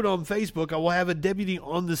 Moon wrote on Facebook, "I will have a deputy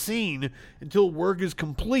on the scene until work is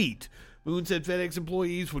complete." Moon said FedEx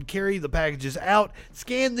employees would carry the packages out,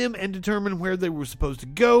 scan them, and determine where they were supposed to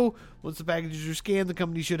go. Once the packages are scanned, the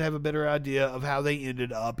company should have a better idea of how they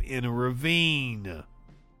ended up in a ravine.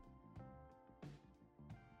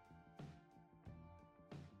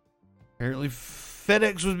 Apparently,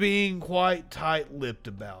 FedEx was being quite tight-lipped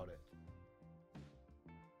about it.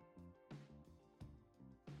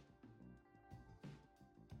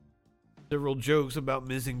 Several jokes about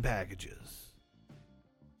missing packages.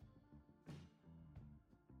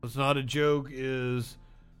 What's not a joke is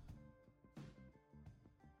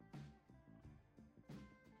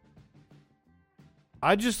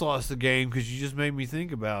I just lost the game because you just made me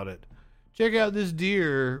think about it. Check out this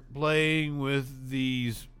deer playing with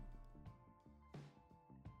these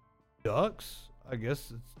ducks. I guess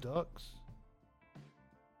it's ducks.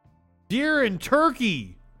 Deer and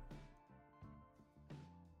turkey.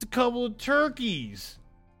 It's a couple of turkeys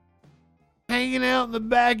hanging out in the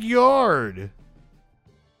backyard.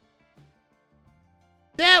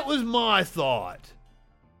 That was my thought.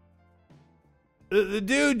 The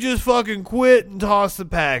dude just fucking quit and tossed the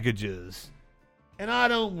packages. And I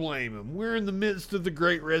don't blame him. We're in the midst of the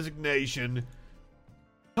Great Resignation.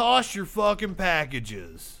 Toss your fucking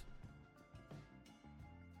packages.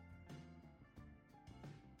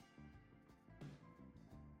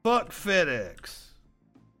 Fuck FedEx.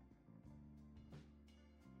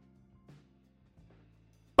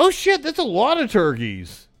 Oh shit, that's a lot of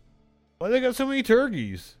turkeys. Why they got so many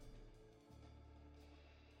turkeys?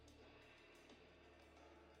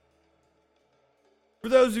 For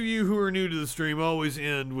those of you who are new to the stream, I always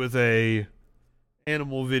end with a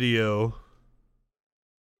animal video.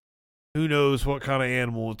 Who knows what kind of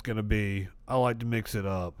animal it's going to be. I like to mix it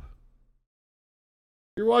up.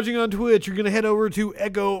 If you're watching on Twitch, you're going to head over to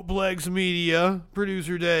Echoplex Media.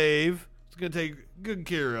 Producer Dave is going to take good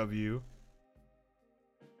care of you.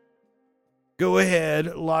 Go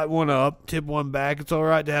ahead, light one up, tip one back. It's all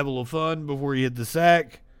right to have a little fun before you hit the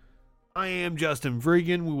sack. I am Justin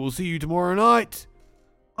Freakin. We will see you tomorrow night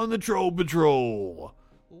on the Troll Patrol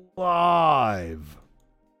live.